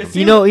 poor Tatum.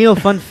 You know.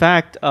 Fun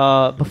fact.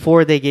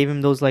 Before they gave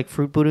him those like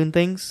fruit booting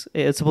things,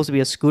 it's supposed to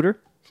be a scooter.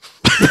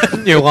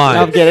 You're lying.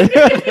 I'm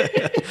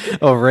kidding.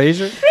 Oh,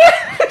 Razor?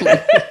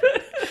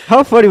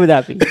 How funny would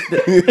that be?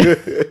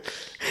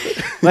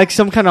 Like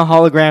some kind of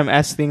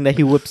hologram-esque thing that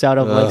he whips out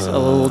of like a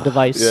little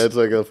device. Yeah, it's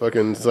like a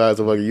fucking size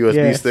of like a USB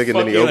Yeah. stick, and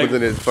then he Fucking, opens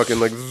like- it, and it's fucking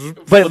like.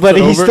 zzz. But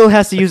he over. still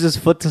has to use his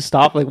foot to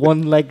stop, like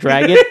one leg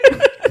drag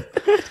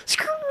it.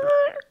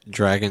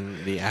 Dragging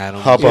the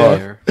atoms Hop in the off.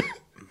 air.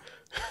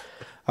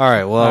 All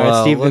right, well, All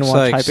right, Steve looks didn't watch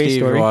like Type A Steve's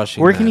Story.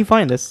 watching Where can that. you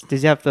find this?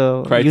 Does he have to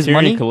use Criterion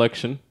money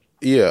Collection.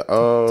 Yeah,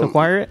 to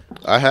acquire it?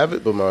 I have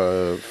it, but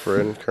my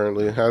friend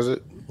currently has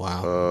it.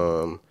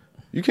 Wow.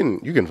 You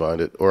can find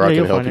it, or Yeah, I can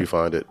you'll help find you it.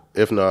 find it.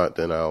 If not,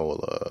 then I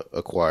will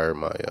acquire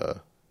my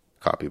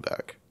copy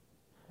back,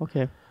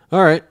 Okay.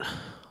 All right.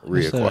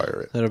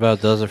 reacquire it. That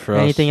about does it for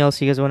Anything us.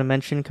 else you guys want to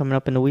mention coming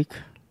up in the week?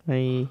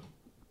 Any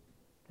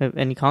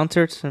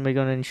concerts? Anybody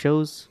going to any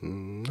shows?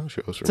 No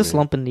shows for It's a me.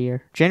 slump in the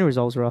year. January's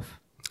always rough.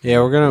 Yeah,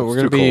 we're gonna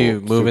It's too be cold.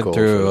 It's too moving cold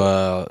through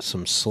for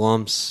some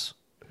slumps,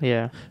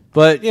 Yeah.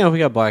 but we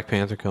got Black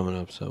Panther coming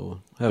up, so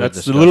we'll have a That's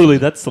discussion. literally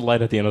that's the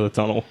light at the end of the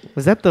tunnel.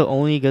 Was that the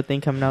only good thing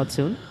coming out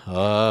soon?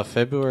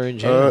 February and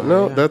January.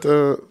 No, yeah.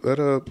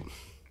 that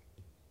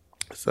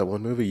it's that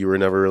one movie You Were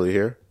Never Really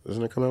Here.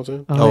 Doesn't it come out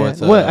soon? Oh, yeah.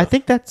 it's, Well, I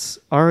think that's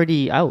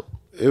already out.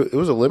 It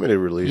was a limited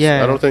release.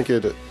 Yeah. I don't think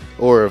it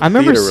or a I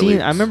remember theater seeing.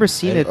 release. I remember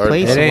seeing it Or-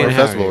 play It or ain't somewhere. out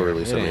festival here.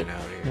 release, It I mean. ain't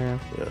out here.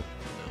 Yeah.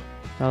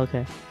 Yeah.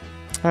 Okay.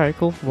 All right.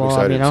 Cool. Well, I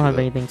excited mean, I to don't see have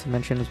that. anything to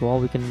mention as well.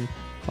 We can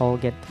all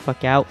get the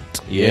fuck out.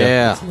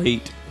 Yeah. It's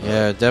late.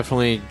 Yeah,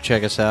 definitely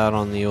check us out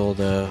on the old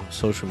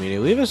social media.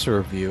 Leave us a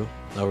review.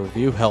 A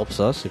review helps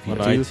us if you On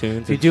do.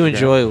 iTunes, If you do Instagram.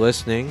 enjoy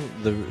listening,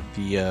 the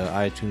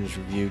iTunes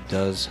review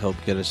does help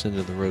get us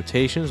into the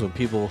rotations when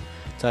people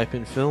type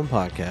in film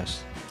podcast.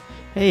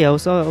 Hey, I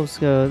was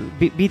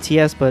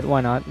BTS, but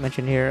why not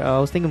mention here? I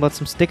was thinking about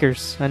some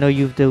stickers. I know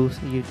you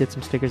did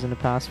some stickers in the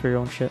past for your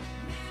own shit.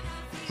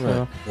 So,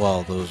 Right.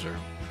 Well,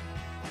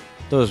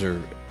 those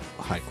are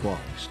high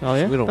quality. Stuff. oh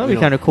yeah, We don't. that'd we be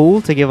don't- kind of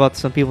cool to give out to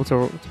some people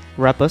to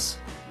rep us.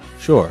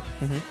 Sure.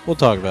 Mhm. We'll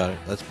talk about it.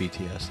 That's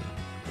BTS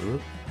then.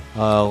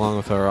 Along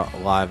with our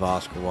live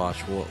Oscar watch,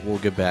 we'll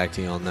get back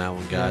to you on that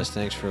one, guys.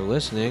 Thanks for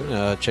listening.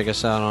 Check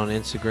us out on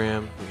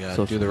Instagram. We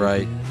got Do the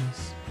Right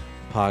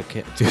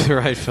podcast, Do the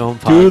Right Film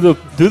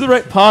podcast. Do the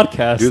right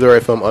podcast. Do the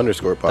Right Film _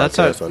 podcast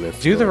That's how, on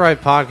Instagram. Do the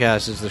Right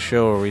podcast is the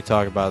show where we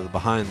talk about the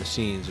behind the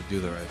scenes of Do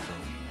the Right Film.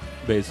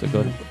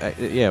 basically.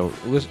 Yeah,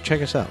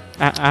 check us out.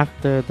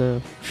 After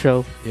the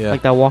show, Yeah.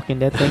 like that Walking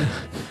Dead thing.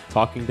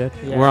 Talking Dead.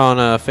 Yeah. We're on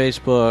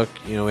Facebook.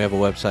 We have a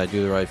website,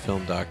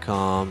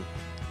 dotherightfilm.com.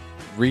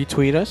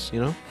 Retweet us.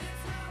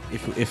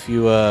 If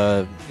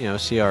you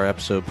see our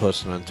episode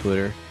posted on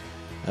Twitter.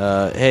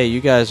 Hey,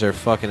 you guys are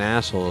fucking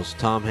assholes.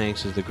 Tom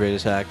Hanks is the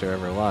greatest actor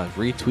ever alive.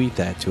 Retweet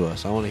that to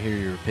us. I want to hear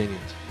your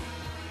opinions.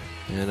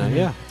 And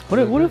yeah. What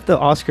if the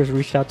Oscars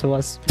reached out to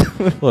us?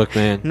 Look,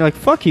 man, And they're like,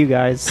 fuck you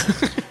guys.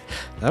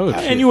 that would.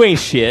 And you ain't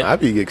shit. I'd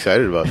be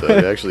excited about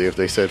that actually if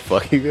they said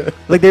fuck you guys.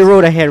 Like they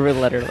wrote a handwritten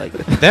letter. Like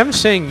them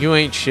saying you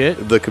ain't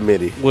shit The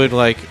committee. would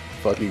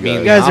Fuck you Mean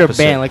you guys. guys are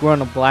opposite. banned. Like we're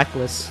on a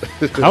blacklist.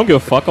 I don't give a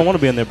fuck. I want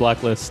to be on their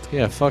blacklist.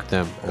 yeah, fuck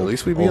them. At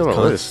least we be Old on a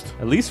cunts. list.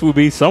 At least we'll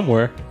be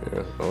somewhere.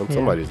 Yeah, on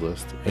somebody's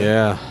list.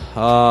 Yeah.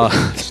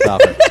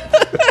 Stop it.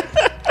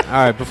 All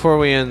right. Before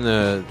we end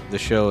the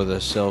show with a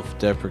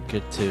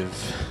self-deprecative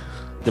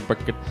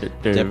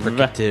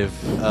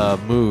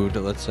mood,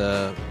 let's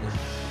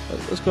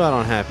go out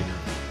on a happy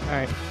note. All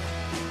right.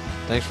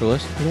 Thanks for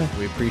listening. Yeah.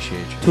 We appreciate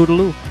you.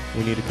 Toodaloo.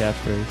 We need a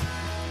catchphrase.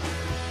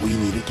 We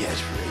need a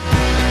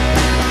catchphrase.